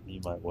you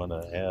might want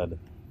to add?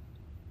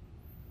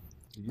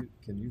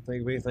 Can you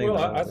think of anything?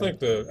 Well, I think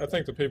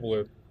the people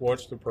that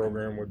watch the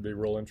program would be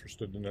real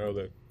interested to know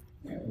that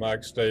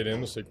Mike stayed in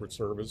the Secret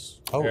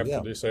Service after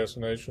the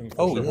assassination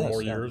for several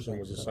more years and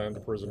was assigned to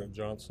President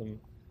Johnson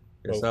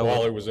both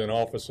while he was in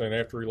office and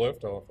after he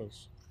left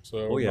office.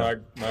 So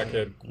Mike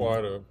had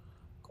quite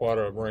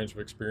a range of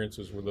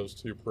experiences with those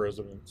two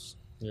presidents.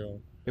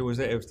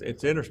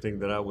 It's interesting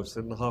that I was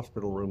in the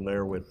hospital room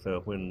there with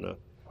when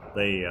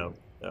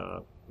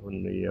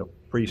the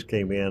priest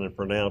came in and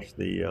pronounced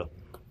the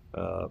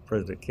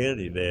President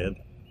Kennedy dead,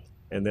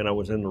 and then I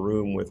was in the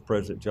room with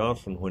President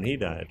Johnson when he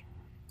died.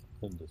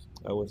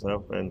 I was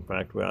up. In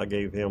fact, I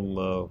gave him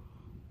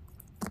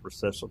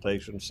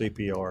resuscitation,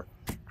 CPR,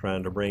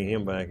 trying to bring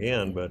him back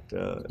in, but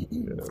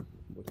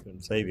we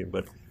couldn't save him.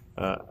 But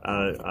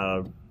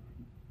I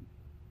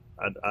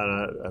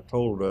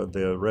told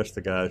the rest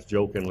of the guys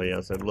jokingly,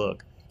 I said,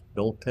 look,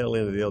 don't tell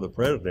any of the other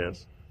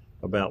presidents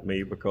about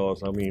me,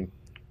 because, I mean,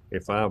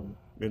 if I'm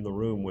in the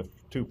room with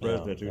two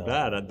presidents who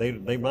died,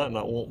 they might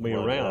not want me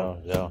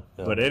around.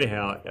 But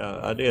anyhow,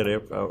 I did.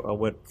 I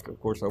went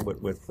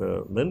with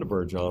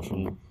Linda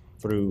Johnson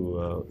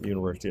through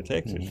University of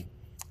Texas. Mm-hmm.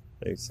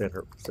 They sent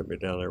me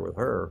down there with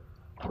her,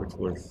 which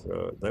was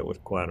that was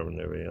quite an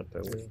event.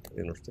 That was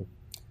interesting.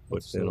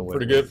 But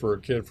pretty good for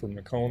a kid from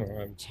Nocona,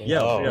 I would say.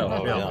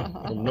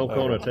 From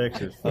Nocona,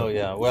 Texas. Oh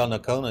yeah, well,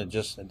 Nocona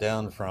just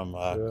down from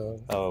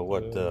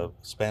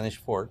Spanish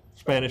Fort.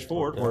 Spanish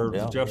Fort, where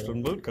the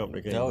Justin Boot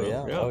Company came from.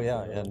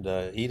 And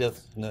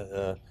Edith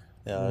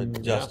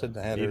Justin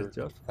had her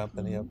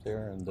company up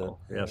there, and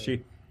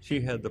she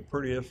had the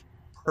prettiest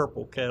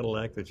purple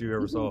Cadillac that you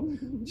ever saw.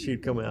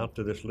 She'd come out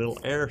to this little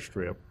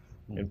airstrip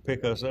and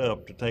pick us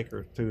up to take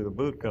her to the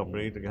boot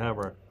company to have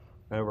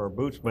our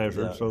boots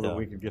measured so that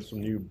we could get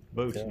some new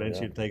boots, and then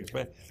she'd take us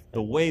back.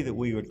 The way that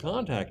we would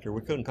contact her,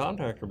 we couldn't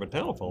contact her by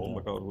telephone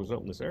because it was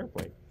up in this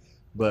airplane.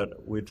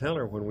 But we'd tell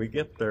her when we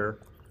get there,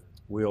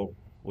 we'll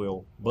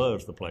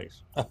buzz the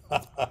place.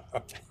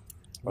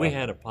 We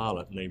had a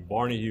pilot named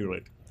Barney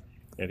Hewlett,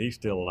 and he's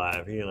still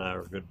alive. He and I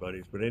are good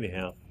buddies. But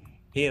anyhow,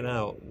 he and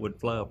I would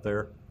fly up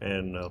there,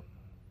 and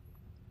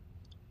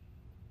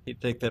he'd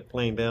take that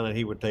plane down, and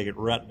he would take it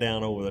right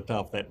down over the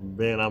top of that. And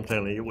Ben, I'm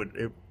telling you,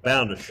 it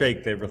bound to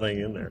shake everything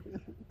in there.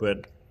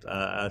 But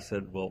I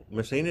said, well,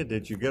 Miss Enid,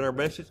 did you get our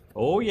message?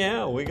 Oh,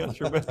 yeah, we got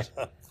your message.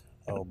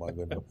 Oh, my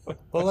goodness.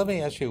 Well, let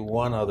me ask you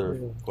one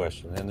other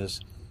question. And this,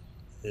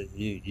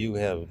 you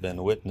have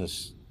been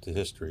witness to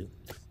history.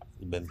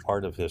 You've been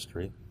part of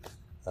history.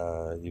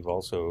 You've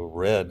also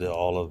read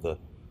all of the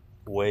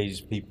ways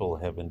people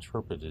have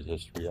interpreted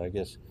history. I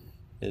guess,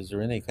 is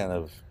there any kind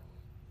of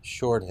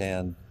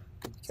shorthand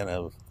kind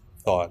of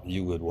thought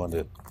you would want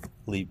to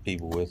leave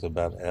people with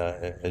about,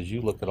 as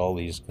you look at all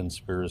these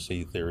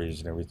conspiracy theories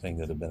and everything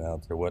that have been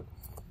out there, what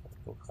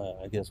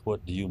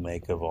do you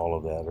make of all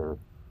of that, or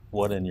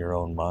what in your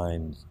own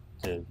mind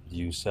do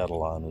you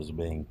settle on as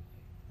being,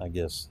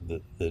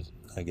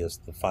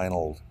 the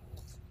final,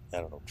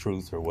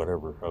 truth or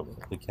whatever of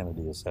the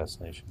Kennedy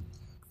assassination?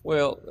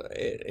 Well,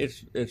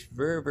 it's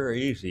very,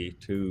 very easy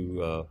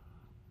to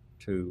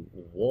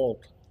want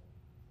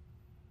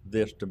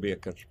this to be a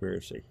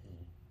conspiracy.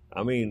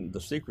 I mean, the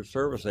Secret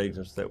Service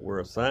agents that were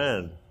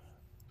assigned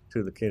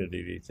to the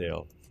Kennedy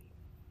detail,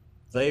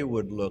 they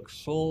would look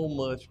so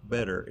much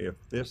better if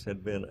this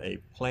had been a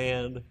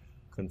planned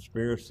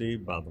conspiracy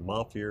by the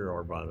mafia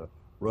or by the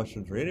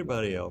Russians or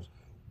anybody else.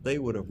 They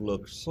would have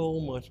looked so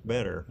much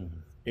better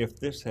if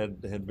this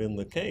had been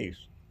the case.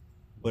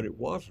 But it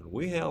wasn't.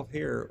 We have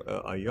here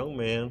a young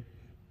man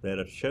that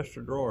a chest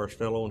of drawers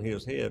fell on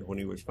his head when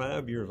he was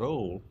 5 years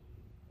old,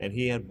 and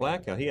he had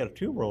blackout. He had a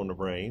tumor on the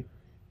brain,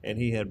 and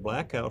he had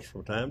blackouts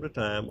from time to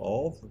time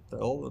all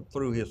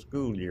through his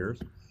school years.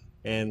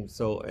 And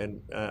so,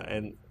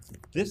 and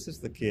this is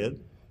the kid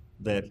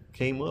that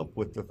came up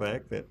with the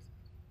fact that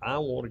I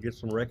want to get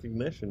some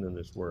recognition in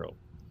this world.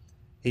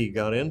 He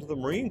got into the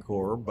Marine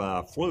Corps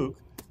by fluke.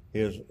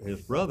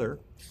 His brother,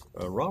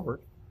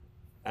 Robert,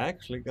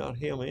 actually got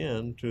him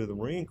into the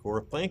Marine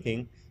Corps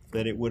thinking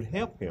that it would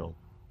help him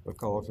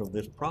because of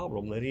this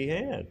problem that he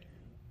had.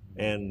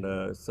 And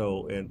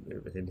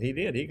and he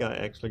did. He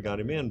actually got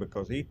him in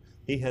because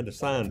he had to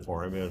sign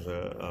for him as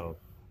a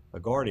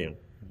guardian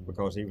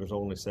because he was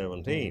only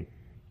 17.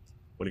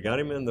 But he got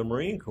him in the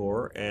Marine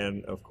Corps,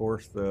 and of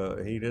course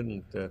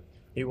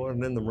he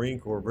wasn't in the Marine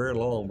Corps very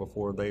long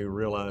before they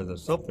realized that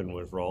something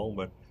was wrong.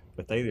 But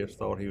they just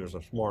thought he was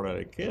a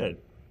smart-aleck kid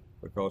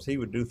because he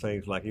would do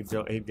things like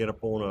he'd get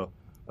up on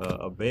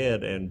a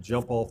bed and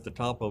jump off the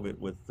top of it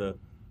with the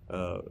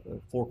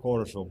four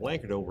corners of a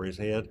blanket over his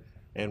head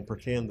and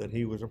pretend that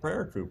he was a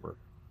paratrooper.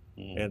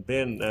 And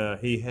then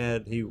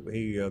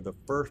the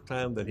first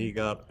time that he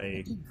got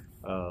a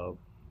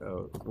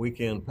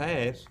weekend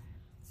pass,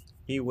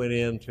 he went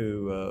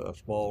into a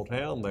small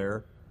town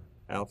there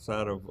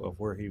outside of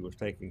where he was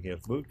taking his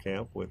boot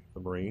camp with the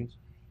Marines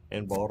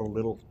and bought a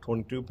little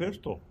 .22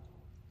 pistol.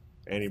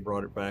 And he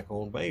brought it back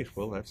on base.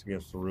 Well, that's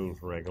against the rules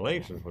and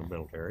regulations with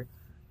military.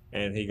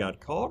 And he got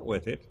caught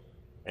with it,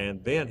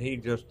 and then he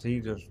just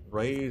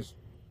raised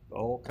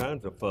all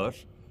kinds of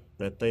fuss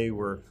that they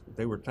were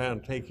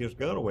trying to take his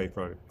gun away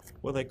from him.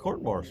 Well, they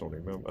court-martialed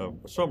him, a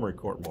summary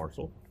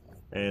court-martial,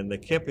 and they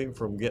kept him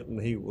from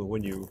getting.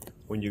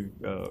 When you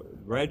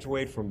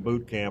graduate from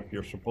boot camp,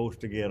 you're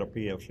supposed to get a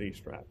PFC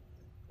stripe.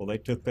 Well, they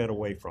took that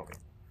away from him.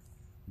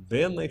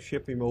 Then they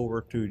shipped him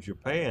over to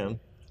Japan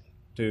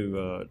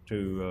to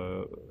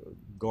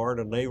guard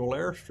a naval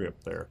airstrip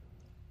there.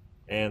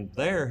 And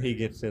there he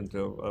gets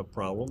into a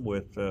problem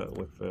with a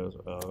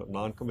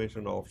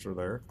non-commissioned officer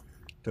there.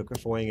 Took a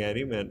swing at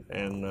him,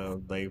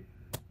 and they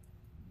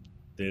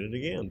did it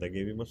again. They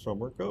gave him a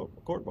summer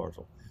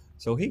court-martial.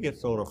 So he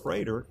gets on a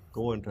freighter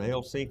going to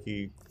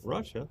Helsinki,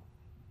 Russia,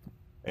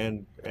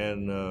 and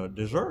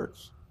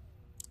deserts.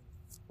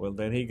 Well,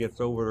 then he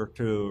gets over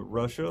to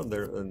Russia,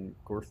 and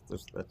of course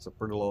that's a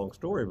pretty long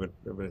story. But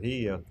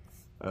he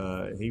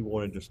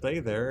wanted to stay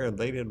there, and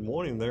they didn't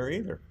want him there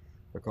either.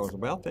 Because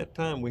about that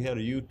time we had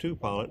a U-2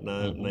 pilot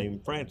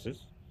named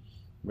Francis.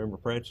 Remember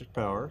Francis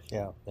Powers?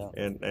 Yeah, yeah.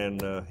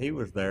 And he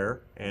was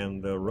there,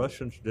 and the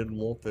Russians didn't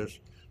want this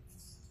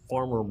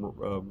former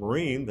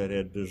Marine that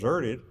had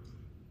deserted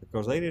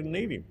because they didn't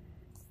need him.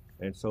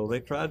 And so they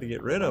tried to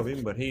get rid of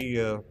him, but he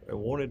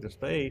wanted to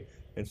stay,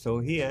 and so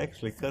he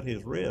actually cut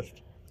his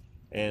wrist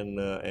and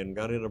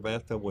got in a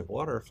bathtub with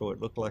water, so it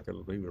looked like he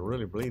was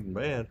really bleeding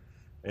bad.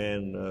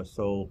 And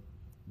so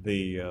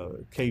the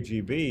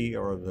KGB,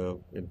 or the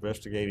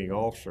investigating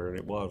officer, and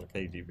it was a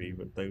KGB,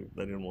 but they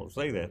didn't want to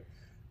say that.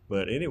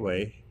 But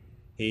anyway,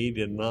 he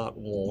did not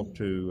want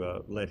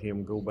to let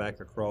him go back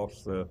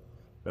across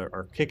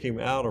or kick him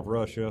out of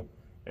Russia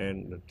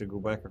and to go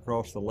back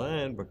across the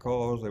line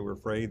because they were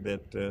afraid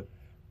that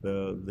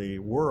the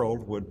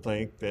world would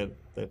think that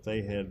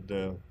they had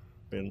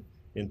been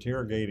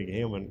interrogating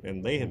him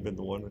and they had been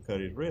the one that cut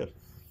his wrist.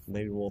 And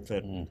they didn't want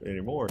that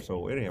anymore.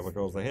 So anyhow,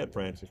 because they had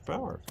Francis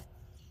Powers.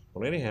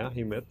 Well, anyhow,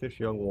 he met this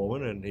young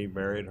woman and he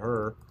married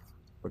her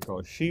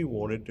because she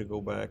wanted to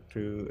go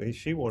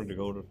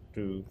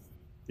to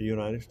the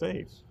United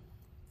States.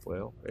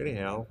 Well,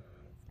 anyhow,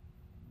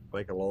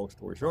 make a long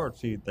story short,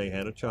 they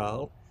had a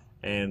child,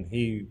 and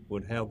he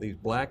would have these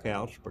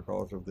blackouts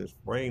because of this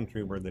brain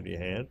tumor that he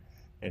had,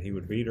 and he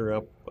would beat her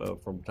up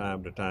from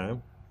time to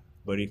time.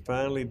 But he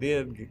finally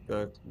did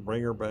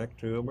bring her back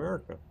to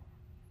America.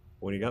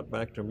 When he got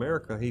back to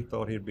America, he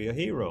thought he'd be a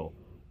hero.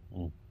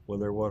 Well,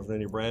 there wasn't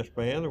any brass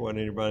band, there wasn't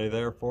anybody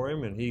there for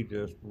him, and he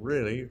just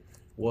really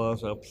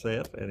was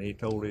upset, and he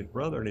told his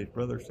brother, and his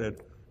brother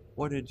said,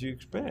 "What did you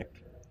expect?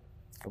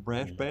 A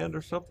brass band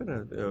or something?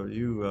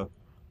 You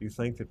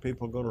think that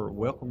people are going to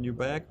welcome you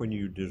back when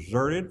you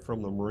deserted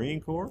from the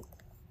Marine Corps?"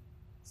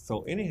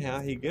 So anyhow,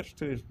 he gets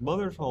to his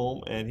mother's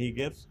home, and he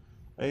gets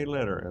a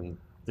letter, and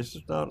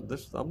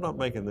I'm not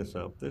making this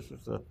up.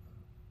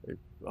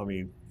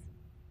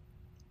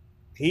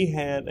 He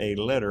had a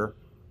letter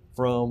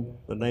from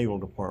the Naval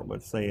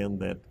Department saying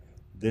that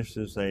this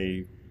is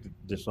a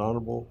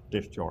dishonorable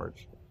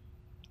discharge,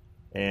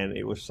 and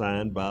it was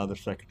signed by the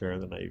Secretary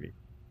of the Navy.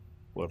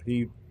 Well,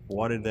 he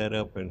wadded that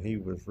up, and he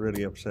was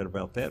really upset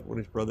about that when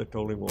his brother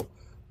told him, "Well,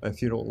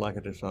 if you don't like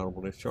a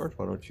dishonorable discharge,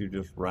 why don't you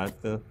just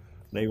write the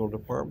Naval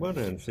Department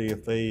and see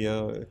if they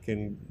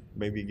can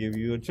maybe give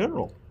you a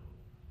general?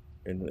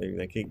 And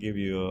they can't give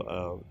you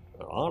a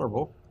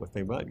honorable, but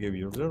they might give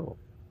you a general."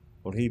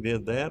 Well, he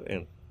did that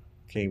and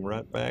came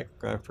right back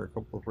after a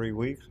couple of 3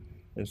 weeks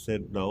and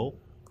said, "No,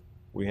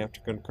 we have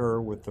to concur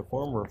with the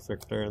former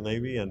Secretary of the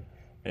Navy, and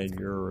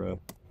your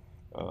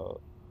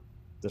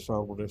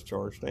dishonorable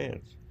discharge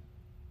stands."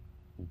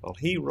 Well,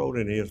 he wrote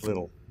in his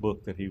little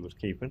book that he was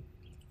keeping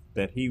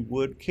that he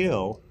would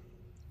kill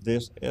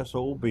this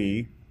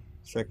SOB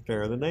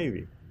Secretary of the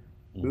Navy,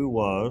 who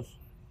was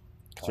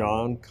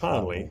John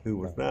Connally, who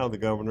was now the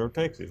governor of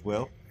Texas.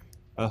 Well,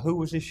 Who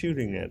was he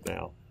shooting at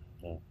now?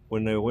 Yeah.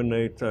 When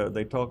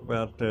they talk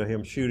about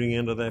him shooting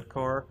into that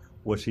car,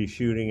 was he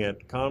shooting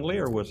at Conley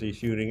or was he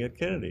shooting at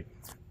Kennedy?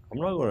 I'm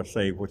not going to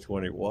say which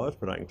one it was,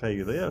 but I can tell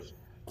you this: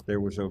 there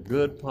was a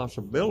good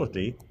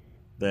possibility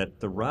that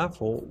the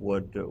rifle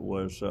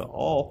was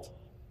off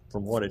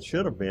from what it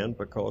should have been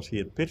because he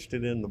had pitched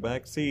it in the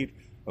back seat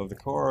of the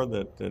car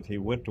that he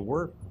went to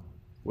work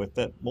with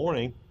that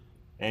morning,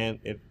 and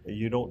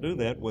you don't do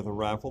that with a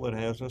rifle that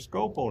has a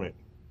scope on it.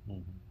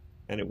 Mm-hmm.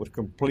 And it was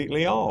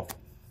completely off.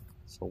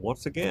 So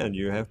once again,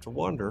 you have to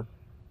wonder,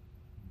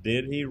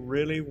 did he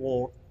really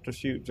want to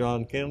shoot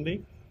John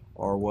Kennedy,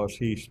 or was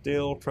he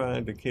still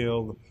trying to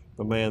kill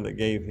the man that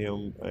gave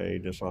him a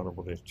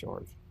dishonorable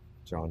discharge,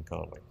 John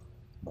Conley?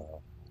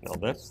 Now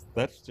that's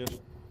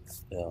just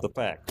the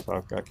facts.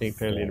 I can't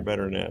tell you any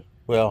better than that.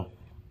 Well,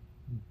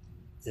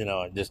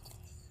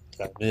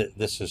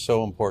 this is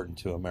so important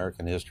to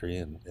American history,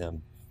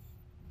 and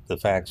the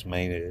facts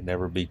may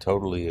never be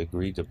totally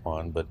agreed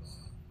upon, but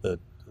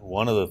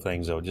one of the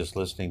things, though, just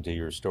listening to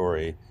your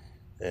story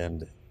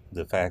and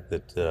the fact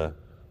that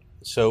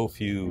so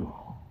few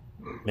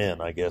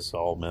men, I guess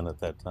all men at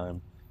that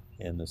time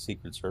in the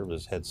Secret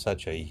Service, had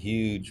such a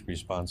huge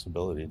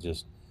responsibility,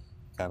 just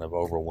kind of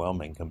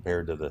overwhelming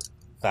compared to the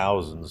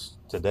thousands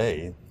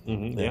today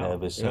that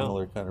have a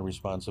similar kind of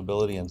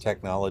responsibility and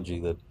technology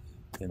that,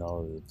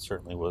 it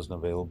certainly wasn't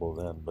available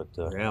then. But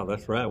yeah,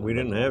 that's right. We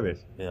didn't have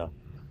it. Yeah.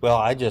 Well,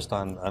 I just,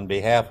 on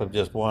behalf of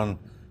just one,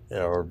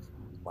 or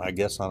I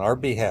guess on our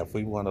behalf,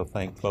 we want to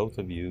thank both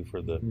of you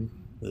for the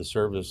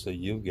service that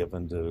you've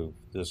given to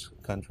this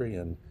country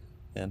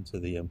and to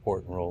the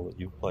important role that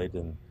you've played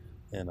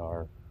in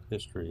our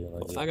history.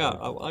 And I got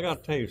to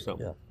tell you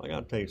something. Yeah. I got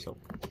to tell you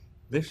something.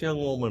 This young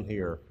woman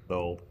here,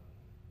 though,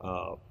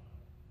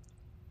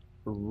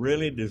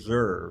 really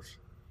deserves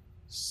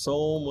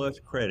so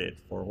much credit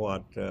for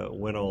what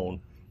went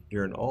on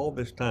during all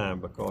this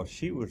time, because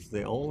she was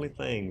the only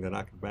thing that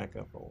I could back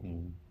up on.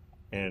 Mm-hmm.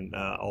 And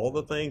all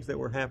the things that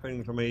were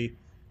happening to me,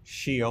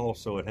 she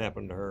also had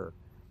happened to her,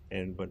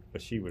 but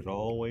she was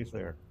always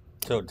there.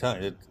 So,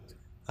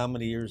 how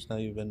many years now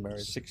you've been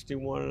married?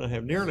 61 and a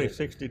half, nearly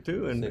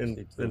 62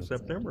 in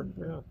September.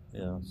 Yeah.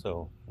 Yeah.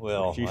 So,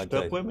 well, she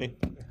stuck with me.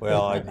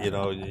 Well,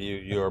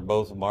 you are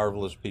both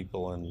marvelous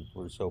people, and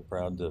we're so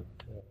proud to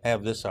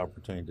have this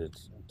opportunity to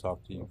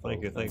talk to you. Well,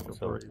 thank you. Thank you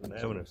for even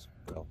having us.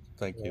 Well,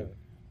 thank you.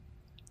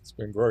 It's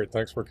been great.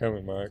 Thanks for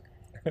coming, Mike.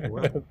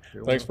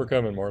 Thanks for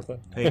coming, Martha.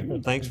 Hey,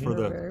 thanks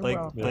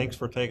for Thanks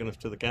for taking us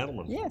to the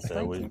cattlemen. Yes,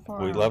 thank you for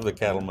we love the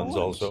cattlemans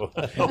also.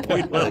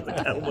 We love the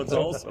cattlemans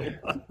also.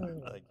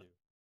 Thank you.